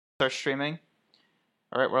Start streaming.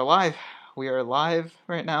 All right, we're live. We are live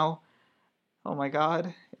right now. Oh my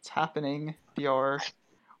god, it's happening. VR.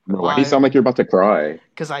 We're Bro, why do you live. sound like you're about to cry?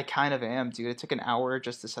 Because I kind of am, dude. It took an hour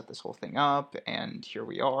just to set this whole thing up, and here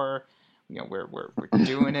we are. We're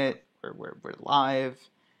doing it. We're live,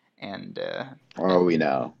 and Oh, and we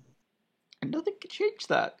know. and nothing can change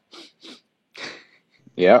that.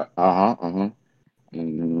 Yeah, uh-huh.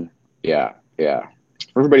 hmm Yeah, yeah.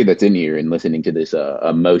 For everybody that's in here and listening to this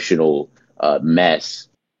emotional mess,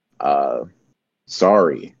 uh,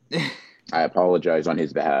 sorry. I apologize on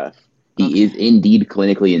his behalf. He is Okay. indeed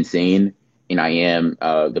clinically insane, and I am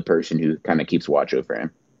the person who kind of keeps watch over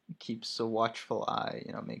him. Keeps a watchful eye.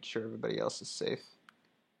 Make sure everybody else is safe.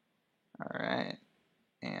 All right.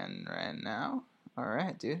 And right now, all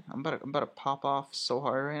right, dude. I'm about to pop off so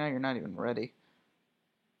hard right now. You're not even ready.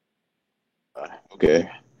 Okay.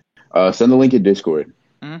 Send the link in Discord.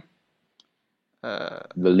 Hmm? Uh.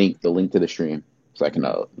 The link to the stream, so I can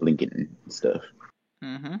Mm, link it and stuff.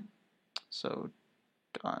 mm-hmm. So,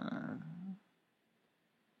 uh,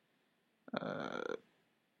 uh,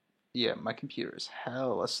 yeah, my computer is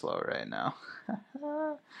hella slow right now.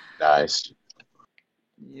 Nice.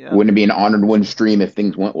 Yep. Wouldn't it be an honored one stream if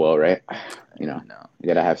things went well, right? You know, No. you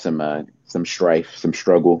gotta have some strife, some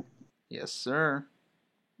struggle. Yes, sir.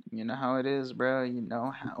 You know how it is, bro. You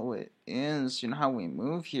know how it is. You know how we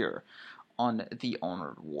move here on the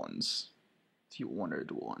honored ones. The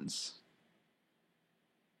honored ones.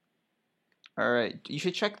 All right. You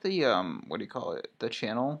should check the what do you call it? The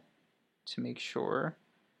channel to make sure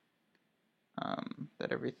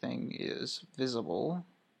that everything is visible.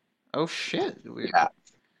 Oh shit! Yeah.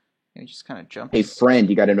 We just kind of jumped Hey, to friend,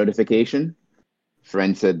 you got a notification?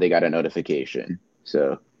 Friend said they got a notification.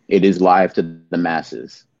 So it is live to the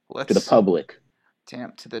masses, to the let's public.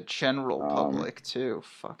 damn to the general public too.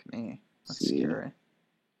 Fuck me, Let's that's see. scary.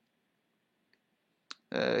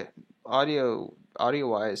 Uh, audio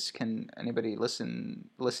wise, can anybody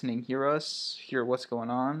listening hear us? Hear what's going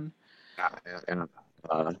on?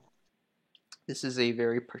 Uh, This is a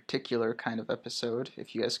very particular kind of episode.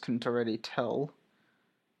 If you guys couldn't already tell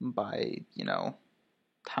by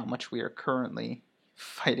how much we are currently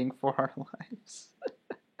fighting for our lives.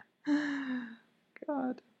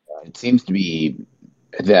 God. it seems to be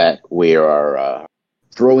that we are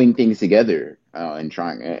throwing things together and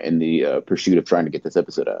trying in the pursuit of trying to get this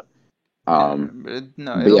episode out. Um,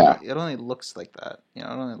 No, but yeah. it only looks like that. It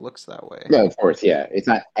only looks that way. Yeah, of course, yeah. It's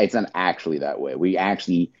not actually that way. We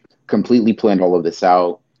actually completely planned all of this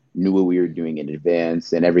out, knew what we were doing in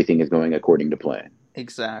advance, and everything is going according to plan. Isn't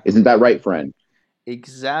Exactly. that right, friend?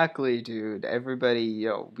 Exactly, dude. Everybody,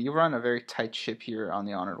 we run a very tight ship here on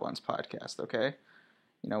the Honored Ones podcast, okay?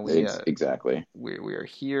 You know, we uh Exactly. we are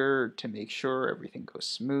here to make sure everything goes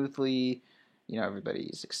smoothly.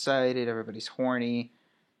 Everybody's excited, everybody's horny.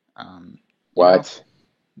 Um, you know, What?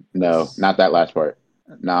 No, it's not that last part.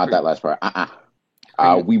 Not are, that last part.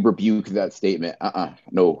 are you We rebuke that statement.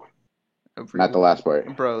 No, not the last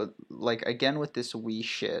part. bro, like again with this we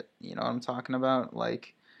shit, you know what I'm talking about?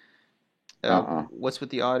 Like Uh-uh. what's with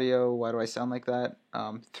the audio? Why do I sound like that?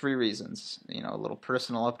 Three reasons. Little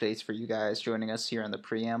personal updates for you guys joining us here in the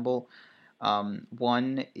preamble.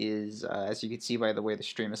 One is, as you can see by the way the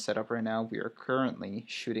stream is set up right now, we are currently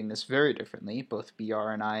shooting this very differently. Both BR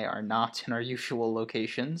and I are not in our usual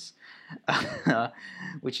locations,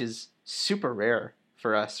 which is super rare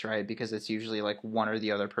for us, right? Because it's usually like one or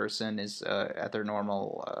the other person is at their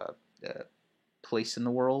normal place in the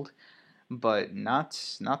world, but not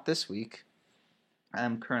this week.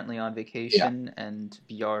 I'm currently on Yeah, vacation, and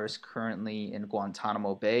BR is currently in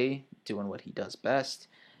Guantanamo Bay doing what he does best.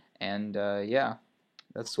 And yeah,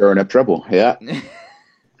 that's stirring what. up trouble. Yeah,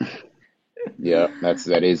 yeah.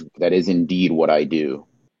 That is indeed what I do.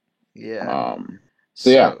 Yeah. Um. So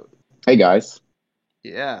yeah. So Hey guys.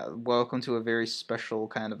 yeah, welcome to a very special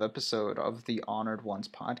kind of episode of the Honored Ones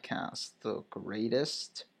podcast, the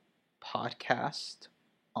greatest podcast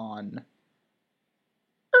on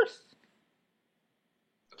Earth.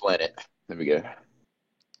 The planet. There we go.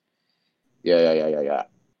 Yeah.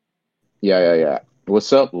 Yeah.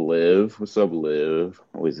 What's up, Liv? What's up, Liv?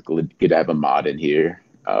 Always good to have a mod in here.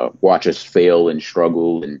 Watch us fail and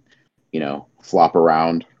struggle and, flop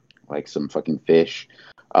around like some fucking fish.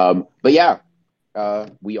 But yeah,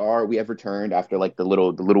 we have returned after like the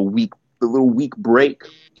little week break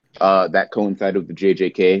that coincided with the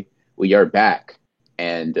JJK. We are back,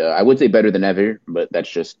 and I would say better than ever, but that's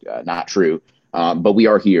just not true. But we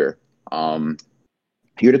are here. Um,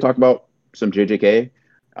 Here to talk about some JJK,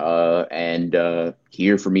 and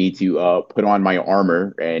here for me to put on my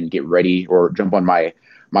armor and get ready or jump on my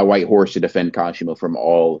my white horse to defend Kashimo from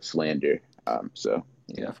all slander. So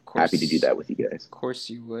Yeah, happy to do that with you guys. of course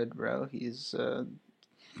you would, bro. It's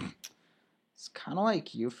kind of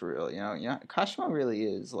like you for real, you know. Yeah, Kashimo really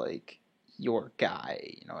is like your guy.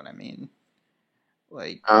 You know what I mean?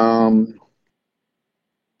 Like, Um, you know,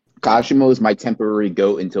 Kashimo is my temporary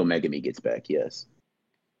goat until Megami gets back. Yes.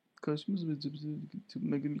 Kashimo's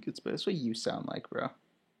making me get space. That's what you sound like, bro.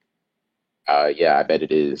 Yeah, I bet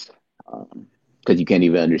it is. Because you can't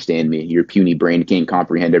even understand me. Your puny brain can't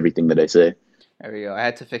comprehend everything that I say. There we go. I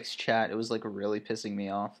had to fix chat. It was like really pissing me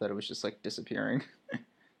off that it was just like disappearing.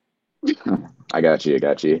 I got you. I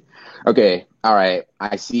got you. Okay. All right.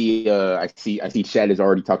 I see. I see. Chad is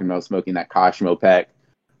already talking about smoking that Kashimo pack.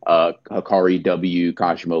 Hakari W.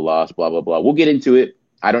 Kashimo lost. Blah blah blah. We'll get into it.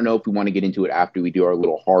 I don't know if we want to get into it after we do our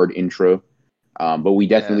little hard intro. But we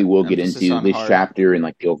definitely Yeah, will get emphasis into on this hard. chapter and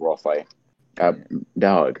like the overall fight. Uh, Yeah.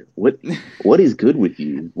 Dog, what is good with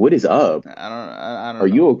you? What is up? I Are don't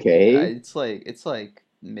you know. okay? It's like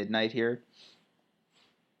midnight here,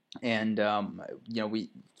 and we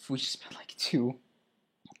spent like 2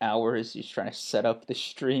 hours just trying to set up the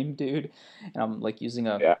stream, dude. And I'm like using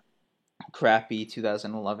a Yeah. crappy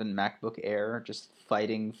 2011 MacBook Air, just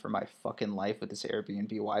fighting for my fucking life with this Airbnb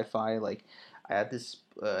Wi-Fi. Like, I had this.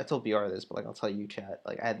 I told BR this, but like I'll tell you, chat.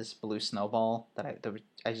 Like, I had this blue snowball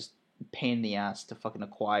I just pain in the ass to fucking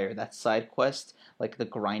acquire. That side quest, like the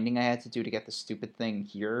grinding I had to do to get the stupid thing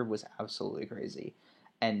here was absolutely crazy,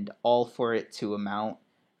 and all for it to amount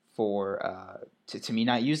for to me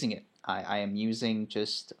not using it. I am using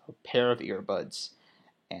just a pair of earbuds,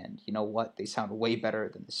 and you know what? They sound way better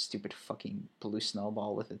than this stupid fucking blue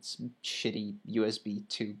snowball with its shitty USB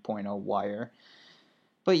 2.0 wire.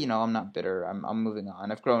 But you know, I'm not bitter. I'm moving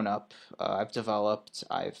on. I've grown up. I've developed.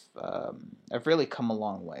 I've really come a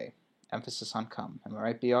long way. Emphasis on come. Am I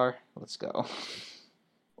right, BR? Let's go.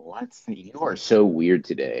 What? You are so weird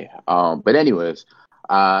today. But anyways,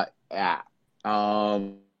 yeah.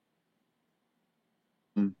 Um,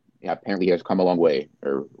 yeah, apparently he has come a long way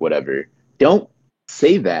or whatever. Don't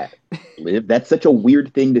say that, Liv. That's such a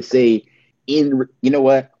weird thing to say you know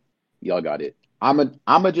what? Y'all got it. I'm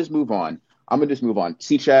gonna just move on. I'm gonna just move on.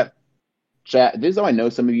 See, chat, this is how I know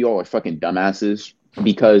some of you all are fucking dumbasses.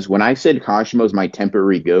 Because when I said Kashimo's my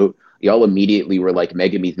temporary goat, y'all immediately were like,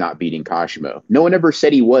 Megami's not beating Kashimo. No one ever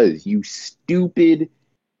said he was, you stupid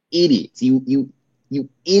idiots. You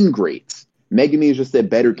ingrates. Megami is just a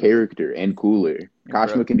better character and cooler. Bro,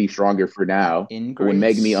 Kashimo can be stronger for now, but when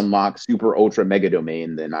Megami ingrates. unlocks Super Ultra Mega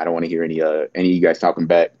Domain, then I don't want to hear any of you guys talking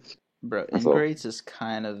back. Bro, That's all. ingrates is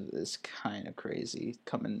kind of crazy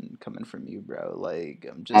coming from you, bro. Like,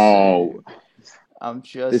 I'm just Oh, saying. I'm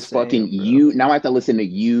this just fucking saying, bro. you. Now I have to listen to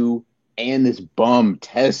you and this bum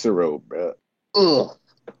Tessero, bro. Ugh.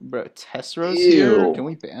 Bro, Tesro's here. Ew. Can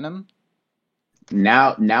we ban him?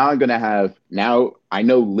 Now I'm gonna have now I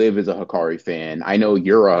know Liv is a Hakari fan. I know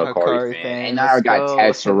you're a Hakari Hakari fan, and fan, now let's I got go.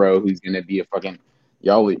 Tessero who's gonna be a fucking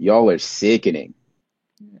y'all are sickening.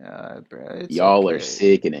 Bro, it's Y'all are okay.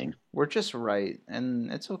 sickening. We're just right,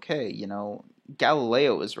 and it's okay. You know,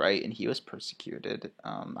 Galileo was right, and he was persecuted.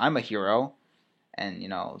 I'm a hero, and you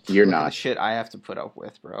know, You're look at the not. shit I have to put up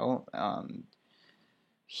with, bro.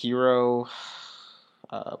 Hero,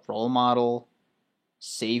 role model,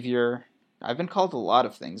 savior. I've been called a lot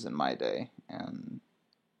of things in my day, and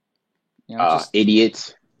you know, just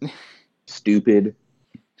Idiots, stupid,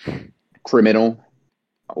 criminal.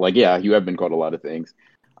 Like yeah, you have been called a lot of things.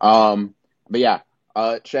 But yeah,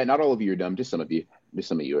 Chad, not all of you are dumb. Just some of you. Just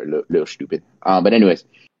some of you are little stupid. But anyways,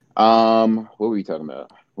 what were we talking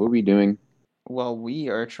about? What were we doing? well, we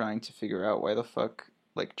are trying to figure out why the fuck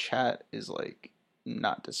like chat is like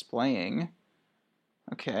not displaying.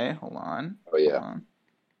 Okay, hold on. Oh Hold yeah. on.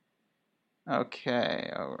 Okay,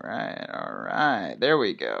 alright, alright. There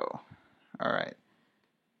we go. Alright.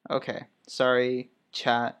 Okay. Sorry,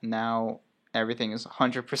 chat. Now everything is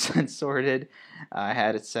 100% sorted. I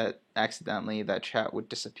had it set accidentally that chat would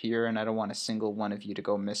disappear, and I don't want a single one of you to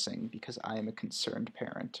go missing because I am a concerned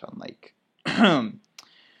parent, unlike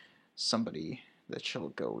somebody that shall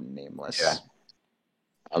go Yeah. nameless.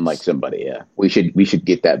 Unlike somebody, yeah. We should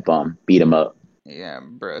get that bum, beat him up. Yeah,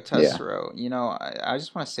 bro, Yeah. Tessero. You know, I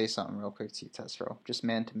just want to say something real quick to you, Tessero. Just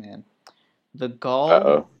man to man. The Uh gall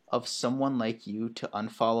oh. of someone like you to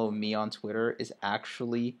unfollow me on Twitter is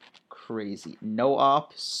actually crazy. No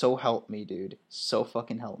op, so help me, dude. So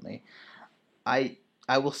fucking help me. I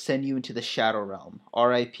I will send you into the Shadow Realm.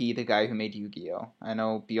 R.I.P. the guy who made Yu-Gi-Oh. I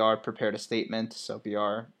know BR prepared a statement, so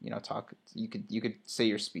BR, talk. You could say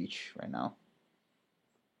your speech right now.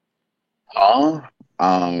 Huh?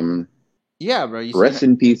 Um. Yeah, bro. You seen Rest it?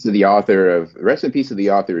 in peace to the author of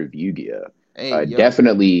Yu-Gi-Oh. Hey, yo,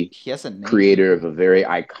 Definitely he has a name. creator of a very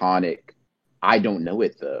iconic. I don't know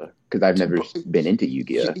it though because I've never Bro, been into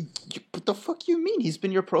Yu-Gi-Oh. what the fuck you mean? He's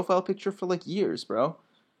been your profile picture for like years, bro.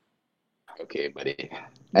 Okay, buddy.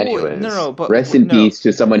 Wait, no, no, Anyways, no, but rest in no, no, peace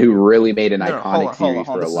to someone who really made an no, no. Hold iconic on, hold on, series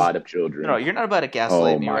hold on. for a This is lot of no, no. children. You're not about to Oh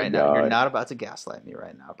gaslight me my right now. You're God. not about to gaslight me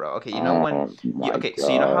right now, bro. Okay, you know when Oh my okay, so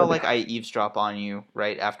you know how God. like I eavesdrop on you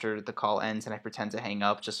right after the call ends and I pretend to hang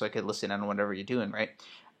up just so I could listen in on whatever you're doing, right?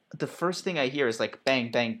 The first thing I hear is like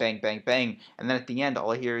bang, bang, bang, bang, bang, and then at the end,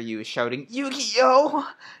 all I hear you is shouting Yu-Gi-Oh!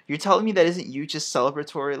 You're telling me that isn't you just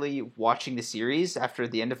celebratorily watching the series after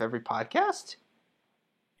the end of every podcast?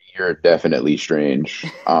 You're definitely strange.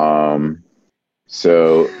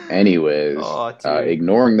 So, anyways, Oh, dude,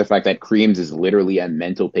 ignoring the fact that Creams is literally a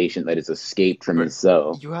mental patient that has escaped from bro, his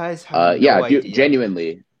cell. you guys have Yeah, no idea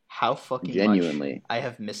genuinely, how fucking much genuinely. I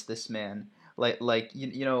have missed this man. Like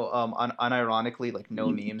you know, unironically, like no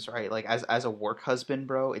You memes, right? Like as a work husband,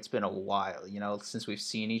 bro, it's been a while, you know, since we've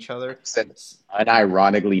seen each other. said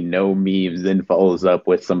unironically no memes, then follows up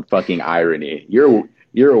with some fucking irony. You're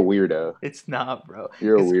a weirdo. It's not, bro.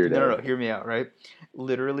 You're a Because no, no, weirdo. no. Hear me out, right?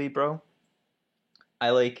 Literally, bro. I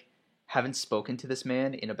like haven't spoken to this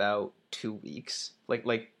man in about 2 weeks. Like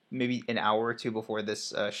maybe an hour or two before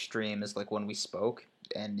this stream is like when we spoke.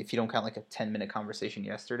 And if you don't count like a 10-minute conversation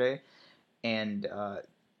yesterday, and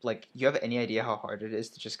like you have any idea how hard it is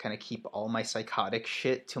to just kind of keep all my psychotic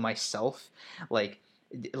shit to myself, like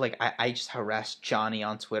I just harassed Johnny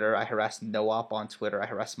on Twitter, I harassed Noop on Twitter, I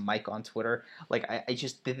harassed Mike on Twitter. Like I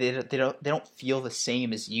just they don't feel the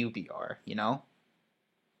same as you BR, you know.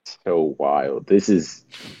 So wild. This is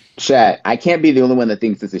chat. I can't be the only one that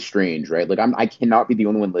thinks this is strange, right? Like I cannot be the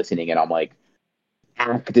only one listening, and I'm like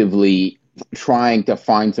actively trying to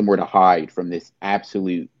find somewhere to hide from this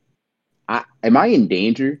absolute. Am I in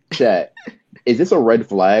danger, chat? Is this a red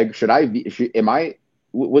flag? Should I be? Am I?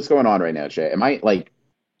 What's going on right now, chat? Am I like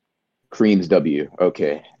Cream's W?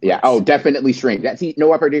 Okay, yeah. Like Oh, definitely strange. That see,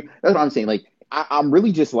 no, I've heard it. That's what I'm saying. Like I'm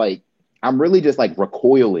really just like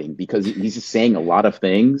recoiling because he's just saying a lot of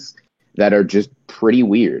things that are just pretty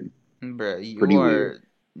weird. bro, you Pretty weird.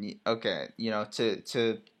 are okay. You know,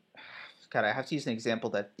 to God, I have to use an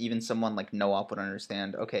example that even someone like Noop would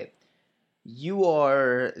understand. Okay, you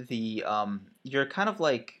are you're kind of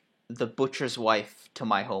like the butcher's wife to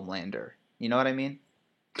my Homelander. You know what I mean?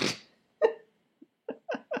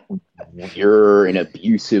 You're an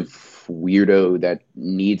abusive weirdo that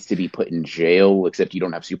needs to be put in jail, except you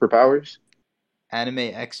don't have superpowers. Anime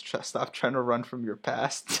X, stop trying to run from your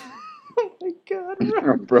past. Oh my god,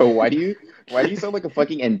 bro. Bro, why do you sound like a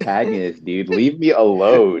fucking antagonist, dude? Leave me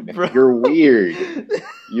alone. Bro. You're weird.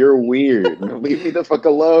 You're weird. Leave me the fuck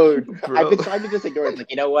alone. I've Bro. been trying to just ignore it. It's like,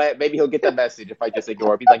 you know what? Maybe he'll get the message if I just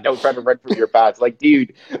ignore him. He's like, don't try to run from your past. Like,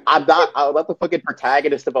 dude, I'm not the fucking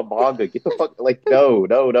protagonist of a manga. Get the fuck like no,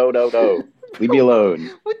 no, no, no, no. Leave me Bro,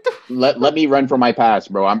 alone. what the Let me run from my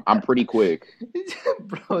past, bro. I'm pretty quick.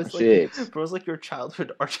 bro, it's like Shit. bro's like your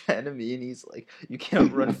childhood arch enemy, and he's like, you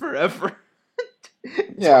can't run forever.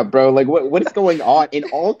 Yeah, bro. Like what is going on? In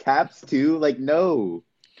all caps too? Like, no.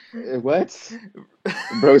 What?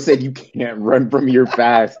 Bro said you can't run from your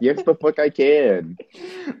past. Yes, the fuck I can.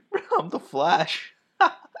 Bro, I'm the Flash.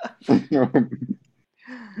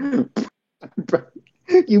 Bro,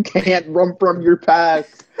 you can't run from your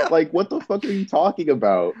past. Like, what the fuck are you talking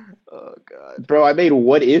about? Oh god. Bro, I made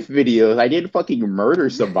what if videos. I didn't fucking murder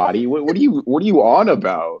somebody. What are you on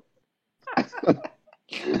about? I,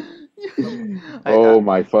 Oh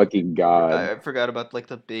my fucking God. I forgot about like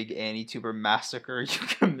the big Anituber massacre you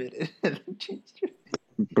committed.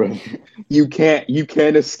 Bro, you can't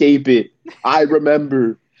escape it. I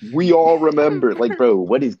remember. We all remember. Like, bro,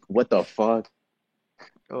 what the fuck?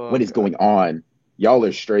 Oh What is god, going on? Y'all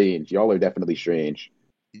are strange. Y'all are definitely strange.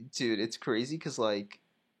 dude, it's crazy because like,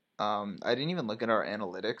 I didn't even look at our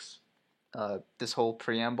analytics, this whole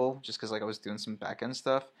preamble, just because like I was doing some back end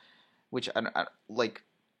stuff, which I like.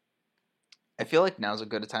 I feel like now's as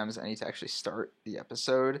good a time as any to actually start the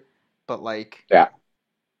episode, but like, Yeah.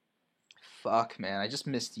 fuck, man, I just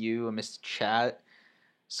missed you. I missed chat.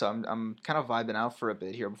 So I'm kind of vibing out for a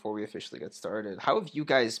bit here before we officially get started. How have you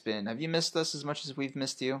guys been? Have you missed us as much as we've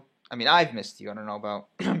missed you? I mean, I've missed you. I don't know about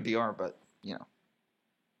BR, but you know,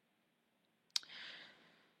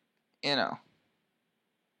 you know,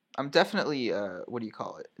 I'm definitely what do you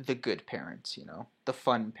call it? The good parent, you know, the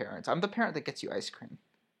fun parent. I'm the parent that gets you ice cream.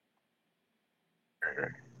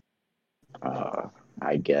 Uh,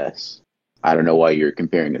 I guess. I don't know why you're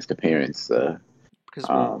comparing us to parents, Because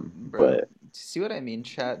well, bro, but See what I mean,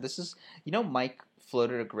 chat? This is, Mike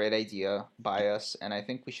floated a great idea by us, and I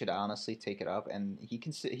think we should honestly take it up. And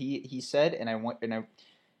he said, and I don't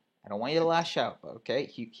want you to lash out, but okay,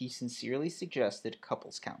 he sincerely suggested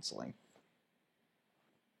couples counseling.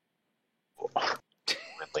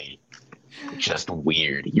 Really, just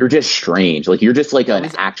weird. You're just strange. Like you're just like That an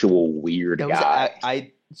was actual weird that was guy.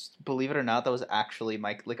 I believe it or not, that was actually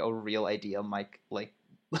Mike, like a real idea. Mike like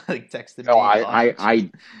texted No, me on our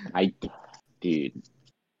chat. I, dude.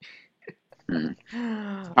 Hmm.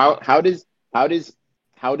 How how does how does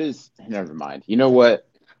how does? Never mind. You know what?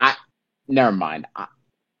 I never mind.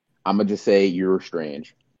 I'm gonna just say you're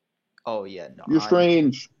strange. Oh yeah, no, You're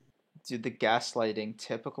strange. dude, the gaslighting,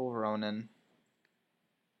 typical Ronan.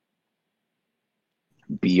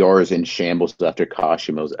 BR's in shambles after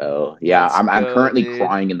Kashimo's L. Yeah, Let's I'm go, currently dude.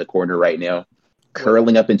 crying in the corner right now, What?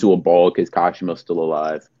 curling up into a ball because Kashimo's still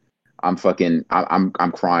alive. I'm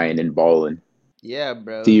crying and bawling, Yeah,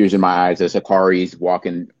 bro. tears in my eyes as Hakari's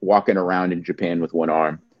walking around in Japan with one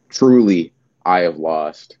arm. Truly, I have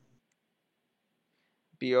lost.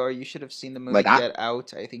 BR, you should have seen the movie Like I, Get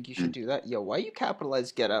Out. I think you should do that. Yo, why you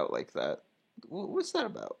capitalize Get Out like that? What's that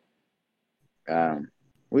about? um,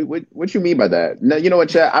 what you mean by that? No, you know what,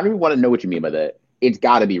 chat? I don't even want to know what you mean by that. It's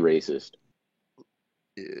got to be racist.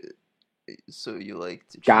 So you like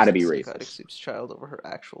to Got choose to the be psychotic racist. soup's child over her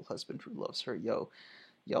actual husband who loves her? Yo,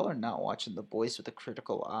 y'all are not watching The Boys with a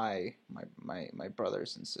critical eye, my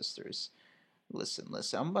brothers and sisters. Listen.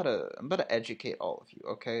 I'm about to educate all of you,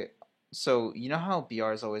 okay? So you know how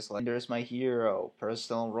BR is always like, "There's my hero,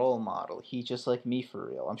 personal role model. He just like me for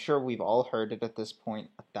real." I'm sure we've all heard it at this point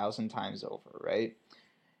 1,000 times over, right?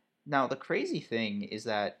 Now the crazy thing is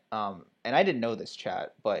that, and I didn't know this,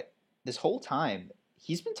 chat, but this whole time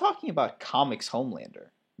he's been talking about comics Homelander,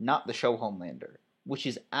 not the show Homelander, which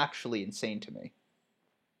is actually insane to me.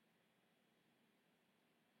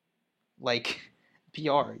 Like,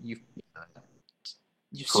 PR, you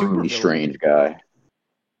super Truly villain, strange guy.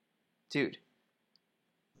 dude.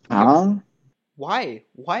 Yo, Huh? why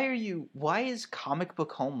is comic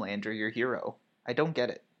book Homelander your hero? I don't get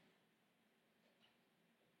it.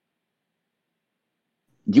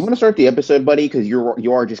 Do you want to start the episode, buddy? Because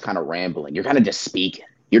you are just kind of rambling. You're kind of just speaking.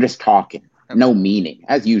 You're just talking. Okay. No meaning,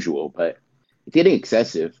 as usual. But it's getting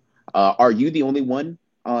excessive. Are you the only one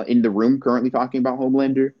in the room currently talking about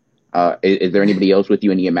Homelander? Is there anybody else with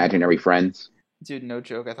you? Any imaginary friends? Dude, no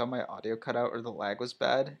joke. I thought my audio cut out or the lag was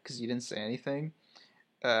bad because you didn't say anything.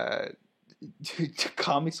 Uh, dude,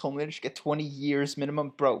 Comics Homelander should get 20 years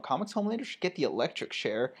minimum. Bro, Comics Homelander should get the electric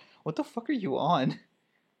share. What the fuck are you on?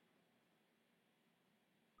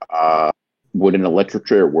 Uh, would an electric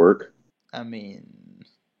chair work? I mean,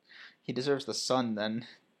 he deserves the sun then.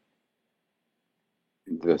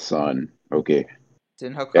 The sun. Okay.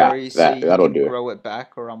 Didn't Yeah, Hakari that say he that'll can do it. grow it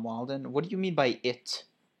back or I'm Walden? What do you mean by it?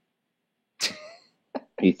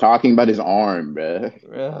 He's talking about his arm, bruh.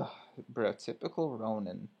 Ugh, bro, typical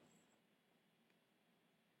Ronin.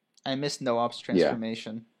 I missed Noop's Yeah.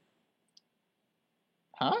 transformation.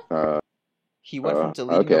 Huh? Uh, He went from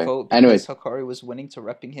deleting a okay. vote because Anyways, Hakari was winning to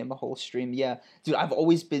repping him a whole stream. Yeah, dude, I've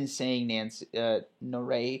always been saying Nancy,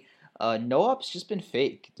 Noray, Noop's just been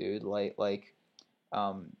fake, dude.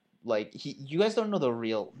 Um, you guys don't know the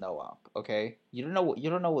real Noop, okay? You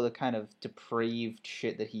don't know the kind of depraved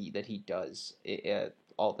shit that he does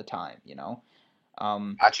all the time, you know.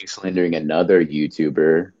 not you slandering another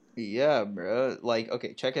YouTuber. Yeah, bro. Like,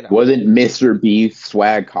 okay, check it out. Wasn't Mr. Beast,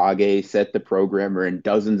 Swag Kage, Set the Programmer, and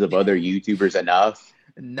dozens of other YouTubers enough?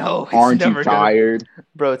 No, it's Aren't you never gonna, tired?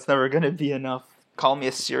 bro. It's never gonna be enough. Call me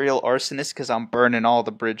a serial arsonist because I'm burning all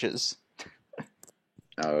the bridges.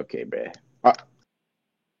 Okay, bruh.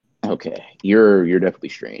 Okay, you're definitely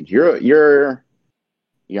strange. You're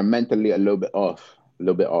mentally a little bit off. A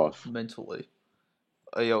little bit off. Mentally.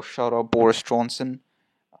 Yo, shout out Boris Johnson,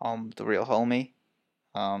 the real homie.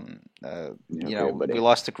 Okay, We buddy.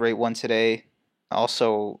 lost a great one today.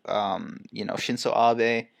 Also, Shinzo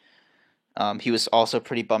Abe. He was also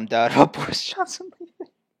pretty bummed out about Boris Johnson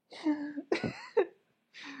leaving.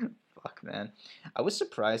 Fuck, man. I was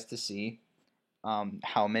surprised to see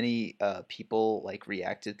how many people like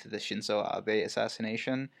reacted to the Shinzo Abe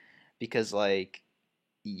assassination because like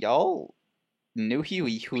y'all knew What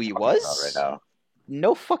who are he you talking about right was. now?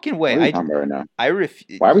 No fucking way. What are you talking about right now? I ref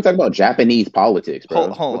Why are we talking about Japanese politics, bro?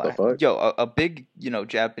 hold What the on. fuck? Yo, a big,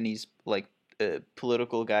 Japanese like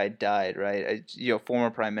political guy died, right? Former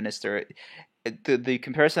prime minister. The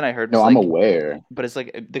comparison I heard No, was I'm like, aware. but it's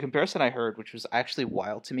like the comparison I heard, which was actually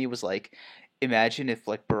wild to me, was like, imagine if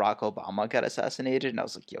like Barack Obama got assassinated, and I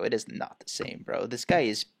was like, yo, it is not the same, bro. This guy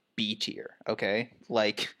is B tier. Okay,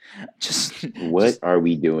 like just What just are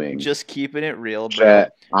we doing? just keeping it real, bro.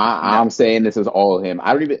 Chat, No, I'm saying this is all him.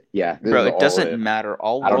 I don't even. Yeah, this bro, is it all doesn't him. matter.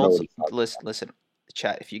 All I don't know worlds, what he's talking listen, listen,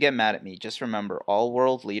 chat. If you get mad at me, just remember, all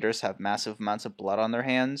world leaders have massive amounts of blood on their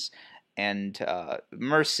hands, and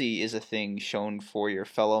mercy is a thing shown for your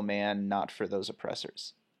fellow man, not for those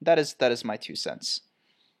oppressors. That is my 2 cents.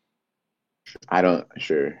 about. I don't.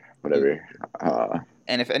 Sure, You whatever. Uh,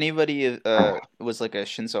 and if anybody was like a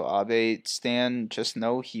Shinzo Abe stan, just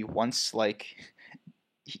know he once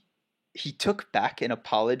he, he took back an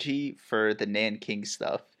apology for the Nanking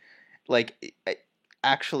stuff. Like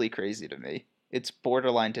actually crazy to me. It's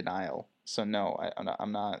borderline denial. So no,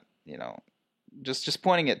 I'm not. Just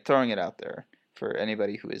pointing it, throwing it out there for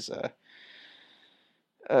anybody who is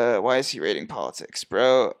why is he rating politics,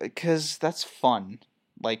 bro? Because that's fun.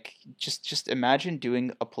 Like just imagine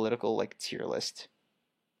doing a political like tier list.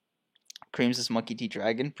 Creams is Monkey D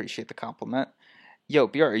Dragon. Appreciate the compliment. Yo,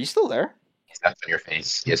 BR, are you still there? That's on your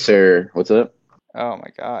face. Yes, sir. What's up? Oh my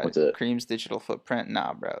god. What's up? Cream's digital footprint.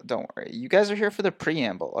 Nah, bro. Don't worry. You guys are here for the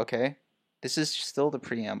preamble, okay? This is still the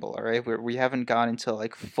preamble, alright? We haven't gone into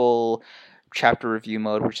like full chapter review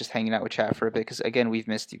mode. We're just hanging out with chat for a bit because again, we've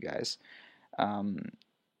missed you guys. Um,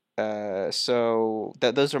 so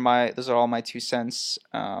those are all my 2 cents.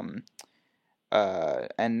 And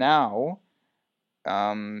now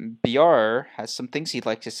BR has some things he'd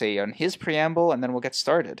like to say on his preamble, and then we'll get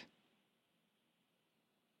started.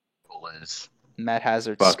 Liz. Matt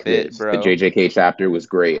Hazard Fuck spit, this. The bro. JJK chapter was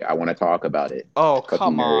great. I want to talk about it. Oh, Fucking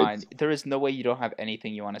come on. nerds. There is no way you don't have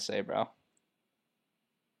anything you want to say, bro.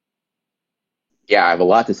 Yeah, I have a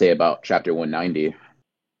lot to say about chapter 190.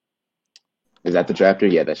 Is that the chapter?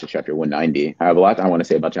 Yeah, that's the chapter 190. I have a lot I want to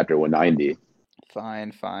say about chapter 190.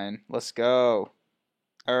 Fine, fine. Let's go.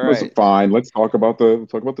 All That's right. fine. Let's talk about the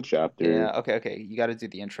chapter. Yeah, okay, okay. You got to do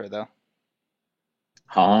the intro, though.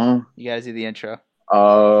 Huh? You got to do the intro.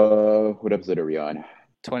 What episode are we on?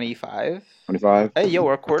 25? 25? Hey, yo,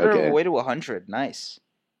 we're a quarter of the Okay. way to 100. Nice.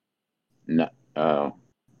 No. Oh,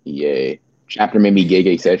 yay. Chapter made me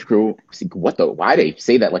gay sexual. See, what the? Why they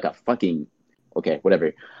say that like a fucking? Okay,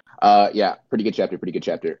 whatever. Yeah, pretty good chapter. Pretty good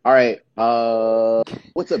chapter. All right.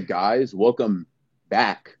 What's up, guys? Welcome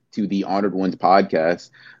back to the Honored Ones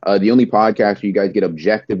podcast. The only podcast where you guys get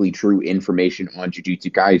objectively true information on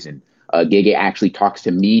Jujutsu Kaisen. Gege actually talks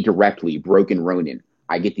to me directly, Broken Ronin.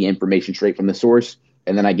 I get the information straight from the source,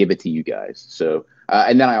 and then I give it to you guys. So,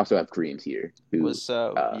 and then I also have Creams here, who What's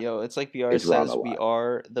up, yo? It's like BR is wrong a says. We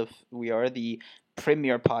lot. are the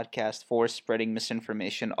premier podcast for spreading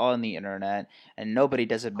misinformation on the internet, and nobody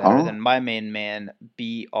does it better Huh? than my main man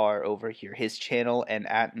BR over here. His channel and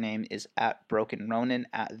at name is at Broken Ronin,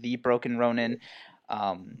 at the Broken Ronin.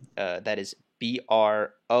 That is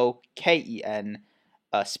BROKEN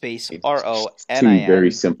space It's two very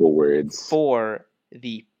RONIN simple words. for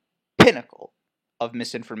the pinnacle of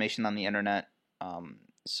misinformation on the internet.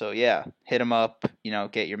 So yeah, hit him up.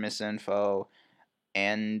 Get your misinfo.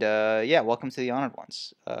 And yeah, welcome to the Honored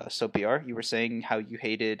Ones. So BR, you were saying how you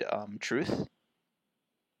hated truth.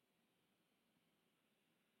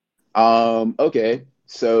 Okay.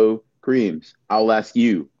 So, Creams, I'll ask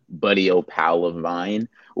you, buddy, old pal of mine.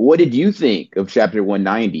 What did you think of chapter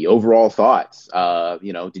 190? Overall thoughts?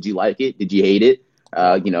 Did you like it? Did you hate it?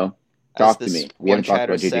 Bro, as Talk to this me. We one haven't talked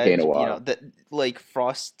chatter about JJK in said, a while. that like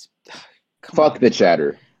Frost. Come Fuck on, the bro.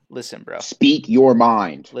 chatter. Listen, bro. Speak your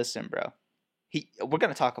mind. Listen, bro. We're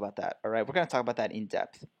gonna talk about that. All right, we're gonna talk about that in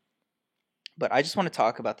depth. But I just want to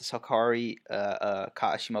talk about this Hakari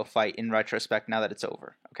Kashimo fight in retrospect now that it's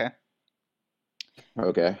over. Okay.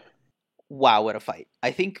 Okay. Wow, what a fight!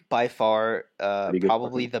 I think by far, Pretty good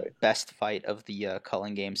probably fucking the fight. best fight of the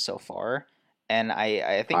Cullen game so far, and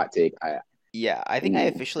I think, Hot take. yeah, I think I Ooh,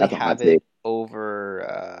 officially that's a hot have it take.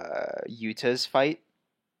 over Yuta's fight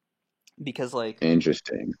because like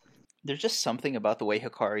Interesting. there's just something about the way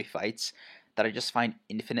Hikari fights that I just find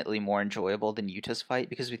infinitely more enjoyable than Yuta's fight.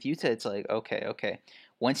 Because with Yuta, it's like, okay, okay,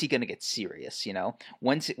 when's he gonna get serious?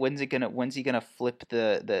 When's he gonna flip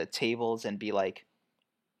the tables and be like,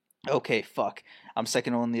 okay, fuck, I'm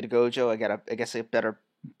second only to Gojo. I guess I better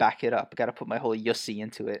back it up. I gotta put my whole Yossi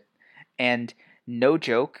into it. And no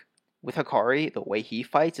joke, with Hakari, the way he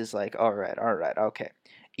fights is like, all right, okay.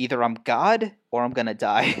 Either I'm God or I'm gonna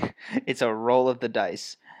die. It's a roll of the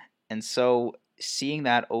dice. And so seeing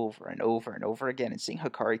that over and over and over again and seeing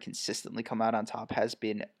Hakari consistently come out on top has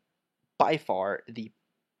been by far the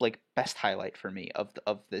like best highlight for me of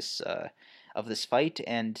this fight,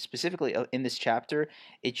 and specifically in this chapter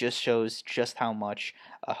it just shows just how much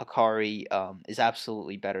Hakari is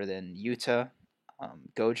absolutely better than Yuta,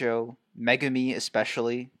 Gojo, Megumi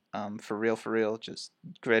especially. For real, just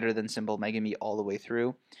greater than symbol Megami all the way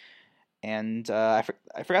through. And I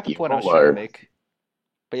forgot the You point I was trying to are make,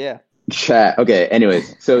 but yeah. chat. Okay.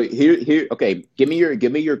 Anyways, so here. Okay, give me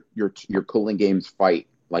your cooling games fight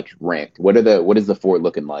like ranked. What is the four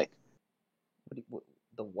looking like?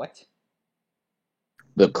 The what?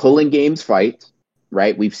 The cooling games fight,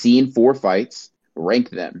 right? We've seen four fights. Rank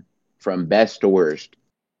them from best to worst.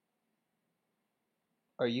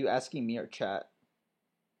 Are you asking me or chat?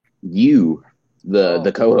 You, the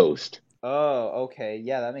Oh, co-host. oh, okay.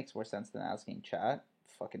 Yeah, that makes more sense than asking chat.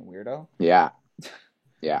 Fucking weirdo. Yeah,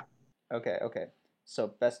 yeah. Okay, okay. So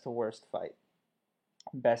best to worst fight.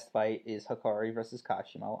 Best fight is Hakari versus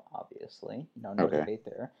Kashimo, obviously. No Okay. debate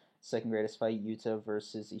there. Second greatest fight, Yuta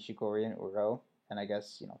versus Ishikori and Uro, and I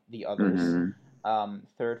guess the others. Mm-hmm.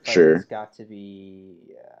 Third fight has Sure. got to be,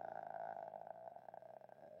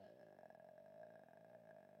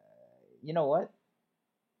 you know what?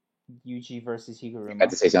 Yuji versus You got Higuruma,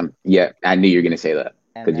 to say something. Yeah, I knew you were gonna say that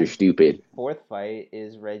and because you're then stupid. fourth fight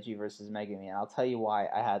is Reggie versus Megumi. And I'll tell you why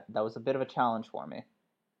I had that was a bit of a challenge for me.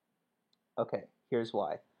 Okay, here's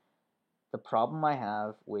why. The problem I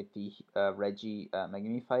have with the Reggie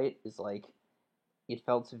Megumi fight is like it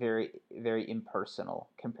felt very impersonal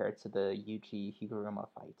compared to the Yuji Higuruma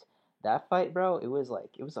fight. That fight, bro, it was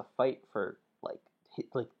a fight for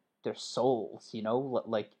like their souls,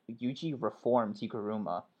 Like Yuji reformed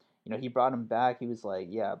Higuruma. He brought him back. He was like,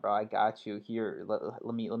 "Yeah, bro, I got you. Here,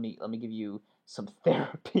 let me give you some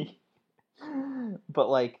therapy." But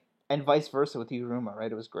like, and vice versa with Higuruma,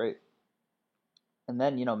 right? It was great. And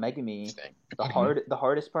then Megumi, the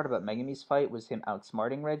hardest part about Megumi's fight was him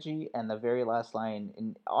outsmarting Reggie, and the very last line,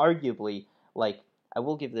 and arguably, like I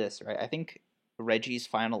will give this right. I think Reggie's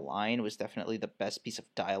final line was definitely the best piece of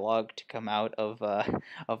dialogue to come out of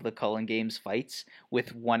of the Cullen Games fights,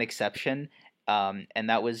 with one exception, and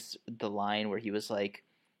that was the line where he was like,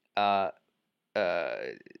 uh, uh,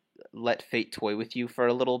 "Let fate toy with you for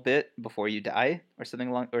a little bit before you die," or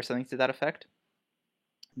something to that effect.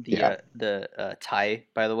 Yeah. The tie,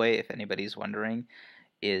 by the way, if anybody's wondering,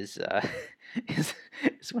 is is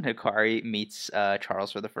is when Hakari meets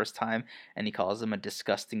Charles for the first time, and he calls him a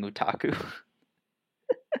disgusting otaku.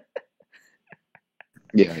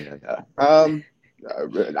 Yeah, yeah,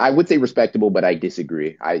 yeah. I would say respectable, but I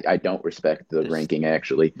disagree. I don't respect the there's ranking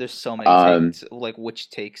actually. there's so many Um, takes. Like, which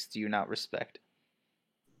takes do you not respect,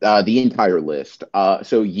 the entire list.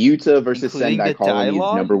 So Utah versus including Sendai the Colony is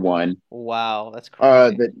dialogue? number one. Wow, that's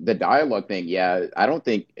crazy. The dialogue thing, yeah, I don't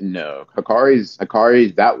think no. Hakari's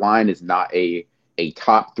that line is not a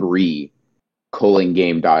top three Culling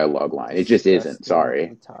game dialogue line. It just isn't. Disgusting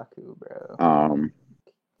Sorry. otaku, bro. Um,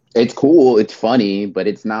 it's cool, it's funny, but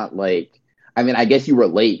it's not like I mean, I guess you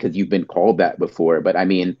relate because you've been called that before, but I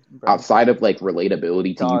mean, Bro, outside of like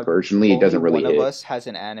relatability to you dog. personally, it Only doesn't really one of hit. us has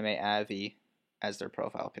an anime Avi as their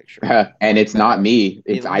profile picture. And Like it's not dog. me.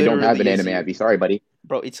 It It's I don't have an literally is anime you. Abby. Sorry, buddy.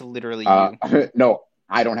 Bro, it's literally you. No,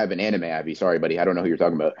 I don't have an anime Abby. Sorry, buddy. I don't know who you're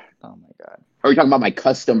talking about. Oh my god. Are you talking about my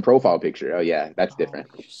custom profile picture? Oh yeah, that's Oh, different.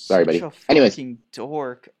 you're Sorry, such buddy. a Anyways, fucking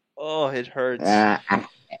dork. Oh, it hurts. uh,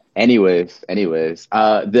 anyways,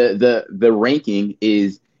 the ranking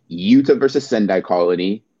is Yuta versus Sendai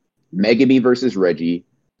Colony, Megami versus Reggie,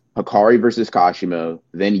 Hakari versus Kashimo,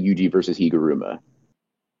 then Yuji versus Higuruma,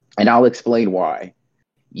 and I'll explain why.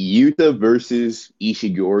 Yuta versus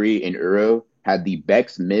Ishigori and Uro had the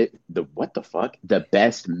what the fuck? The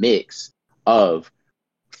best mix of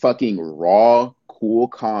fucking raw, cool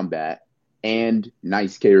combat and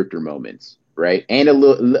nice character moments, right? And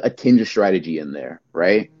a tinge of strategy in there,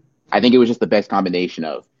 right? I think it was just the best combination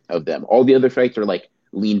of them. All the other fights are like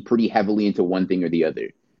lean pretty heavily into one thing or the other.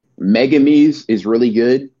 Megami's is really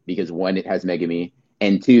good because one, it has Megami,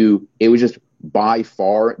 and two, it was just by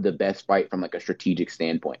far the best fight from like a strategic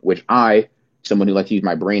standpoint, which someone who likes to use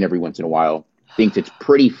my brain every once in a while, thinks it's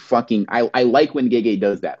pretty fucking. I like when Gege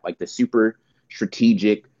does that, like the super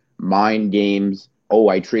strategic mind games. Oh,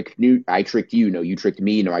 I tricked you. No, you tricked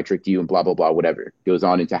me. No, I tricked you, and blah blah blah. Whatever goes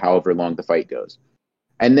on into however long the fight goes.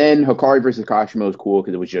 And then Hakari versus Kashimo is cool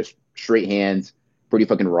because it was just straight hands, pretty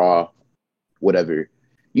fucking raw, whatever.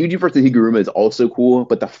 Yuji versus Higuruma is also cool,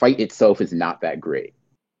 but the fight itself is not that great.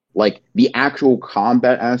 Like the actual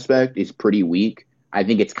combat aspect is pretty weak. I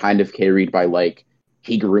think it's kind of carried by like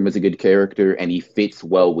Higuruma's a good character and he fits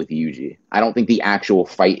well with Yuji. I don't think the actual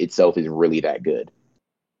fight itself is really that good.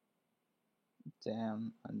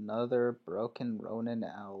 Damn, another broken Ronin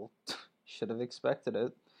L. Should have expected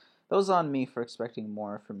it. That was on me for expecting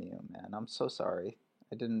more from you, man. I'm so sorry.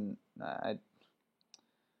 I didn't. I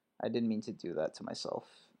didn't mean to do that to myself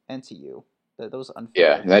and to you. That was unfair,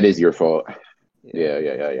 Yeah, I that think. is your fault. Yeah.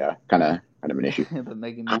 Yeah. Kind of an issue. The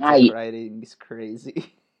Megami tech I writing is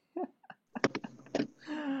crazy.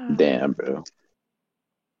 damn, bro.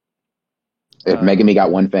 If Megami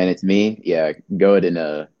got one Man. fan, it's me. Yeah, go ahead and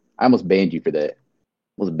I almost banned you for that.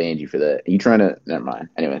 Almost banned you for that. You trying to? Never mind.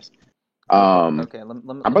 Anyways, Okay, um, okay. I'm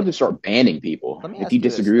Let about me to start banning people. let me If you ask you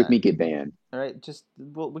this disagree with then. me, get banned. All right, just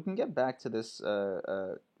well, we can get back to this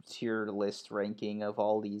tier list ranking of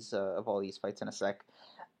all these fights in a sec.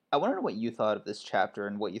 I want to know what you thought of this chapter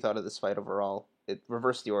and what you thought of this fight overall. It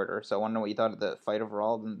reversed the order, so I want to know what you thought of the fight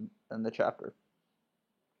overall and the chapter.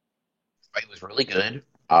 Fight was really good.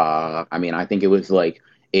 I mean, I think it was like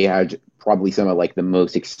it had probably some of like the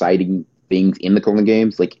most exciting things in the Cooling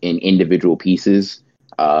games, like in individual pieces.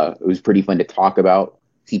 It was pretty fun to talk about.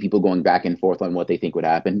 See people going back and forth on what they think would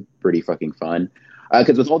happen. Pretty fucking fun.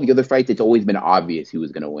 Because with all the other fights, it's always been obvious who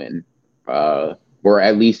was going to win, uh, or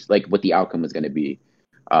at least like what the outcome was going to be.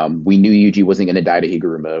 We knew Yuji wasn't going to die to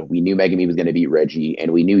Higuruma. We knew Megami was going to beat Reggie,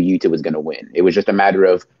 and we knew Yuta was going to win. It was just a matter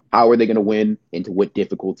of how are they going to win, and to what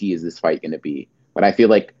difficulty is this fight going to be. But I feel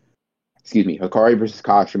like, excuse me, Hakari versus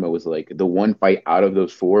Kashimo was like the one fight out of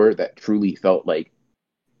those four that truly felt like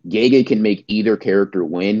Gege can make either character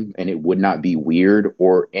win, and it would not be weird,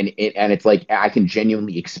 or and it's like I can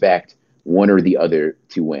genuinely expect one or the other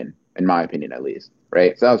to win, in my opinion, at least.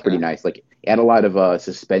 Right, so that was pretty Okay. nice. Like it had a lot of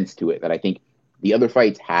suspense to it that I think the other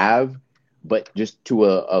fights have, but just to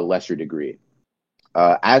a lesser degree.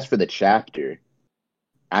 As for the chapter,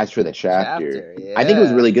 as for the chapter, Chapter, I think it was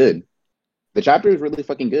yeah. really good. The chapter is really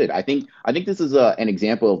fucking good. I think this is an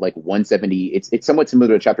example of like 170. It's somewhat similar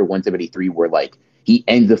to chapter 173 where like he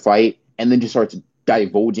ends the fight and then just starts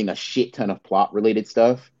divulging a shit ton of plot related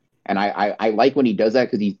stuff. And I like when he does that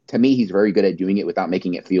because he to me he's very good at doing it without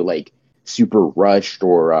making it feel like super rushed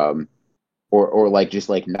or like just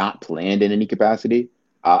like not planned in any capacity.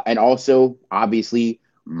 And also obviously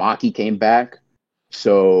Maki came back,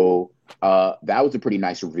 so that was a pretty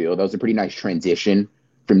nice reveal. That was a pretty nice transition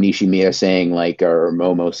from Nishimiya saying like, or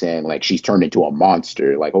Momo saying like she's turned into a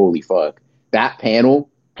monster. Like holy fuck, that panel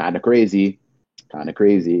kind of crazy, kind of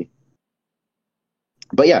crazy.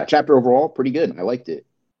 But yeah, chapter overall pretty good. I liked it.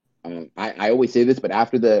 I always say this, but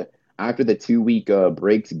after the 2 week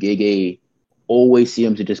breaks, Gege always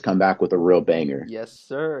seems to just come back with a real banger. Yes,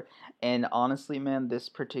 sir. And honestly, man, this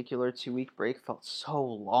particular 2 week break felt so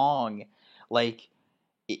long. Like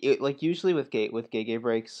like usually with gay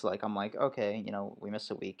breaks, like I'm like, okay, we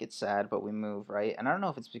miss a week, it's sad, but we move, right? And I don't know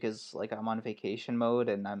if it's because like I'm on vacation mode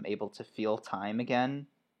and I'm able to feel time again.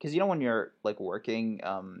 Because when you're like working,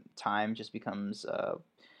 time just becomes up,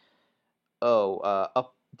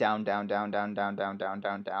 down, down, down, down, down, down, down,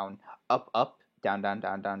 down, down, up, down, down,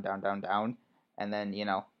 down, down, down, down, down, and then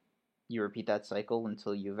you repeat that cycle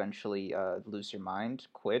until you eventually lose your mind,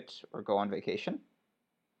 quit, or go on vacation.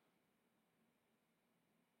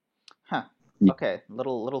 Huh. Okay,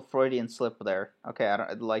 little Freudian slip there. Okay, I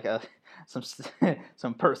don't like some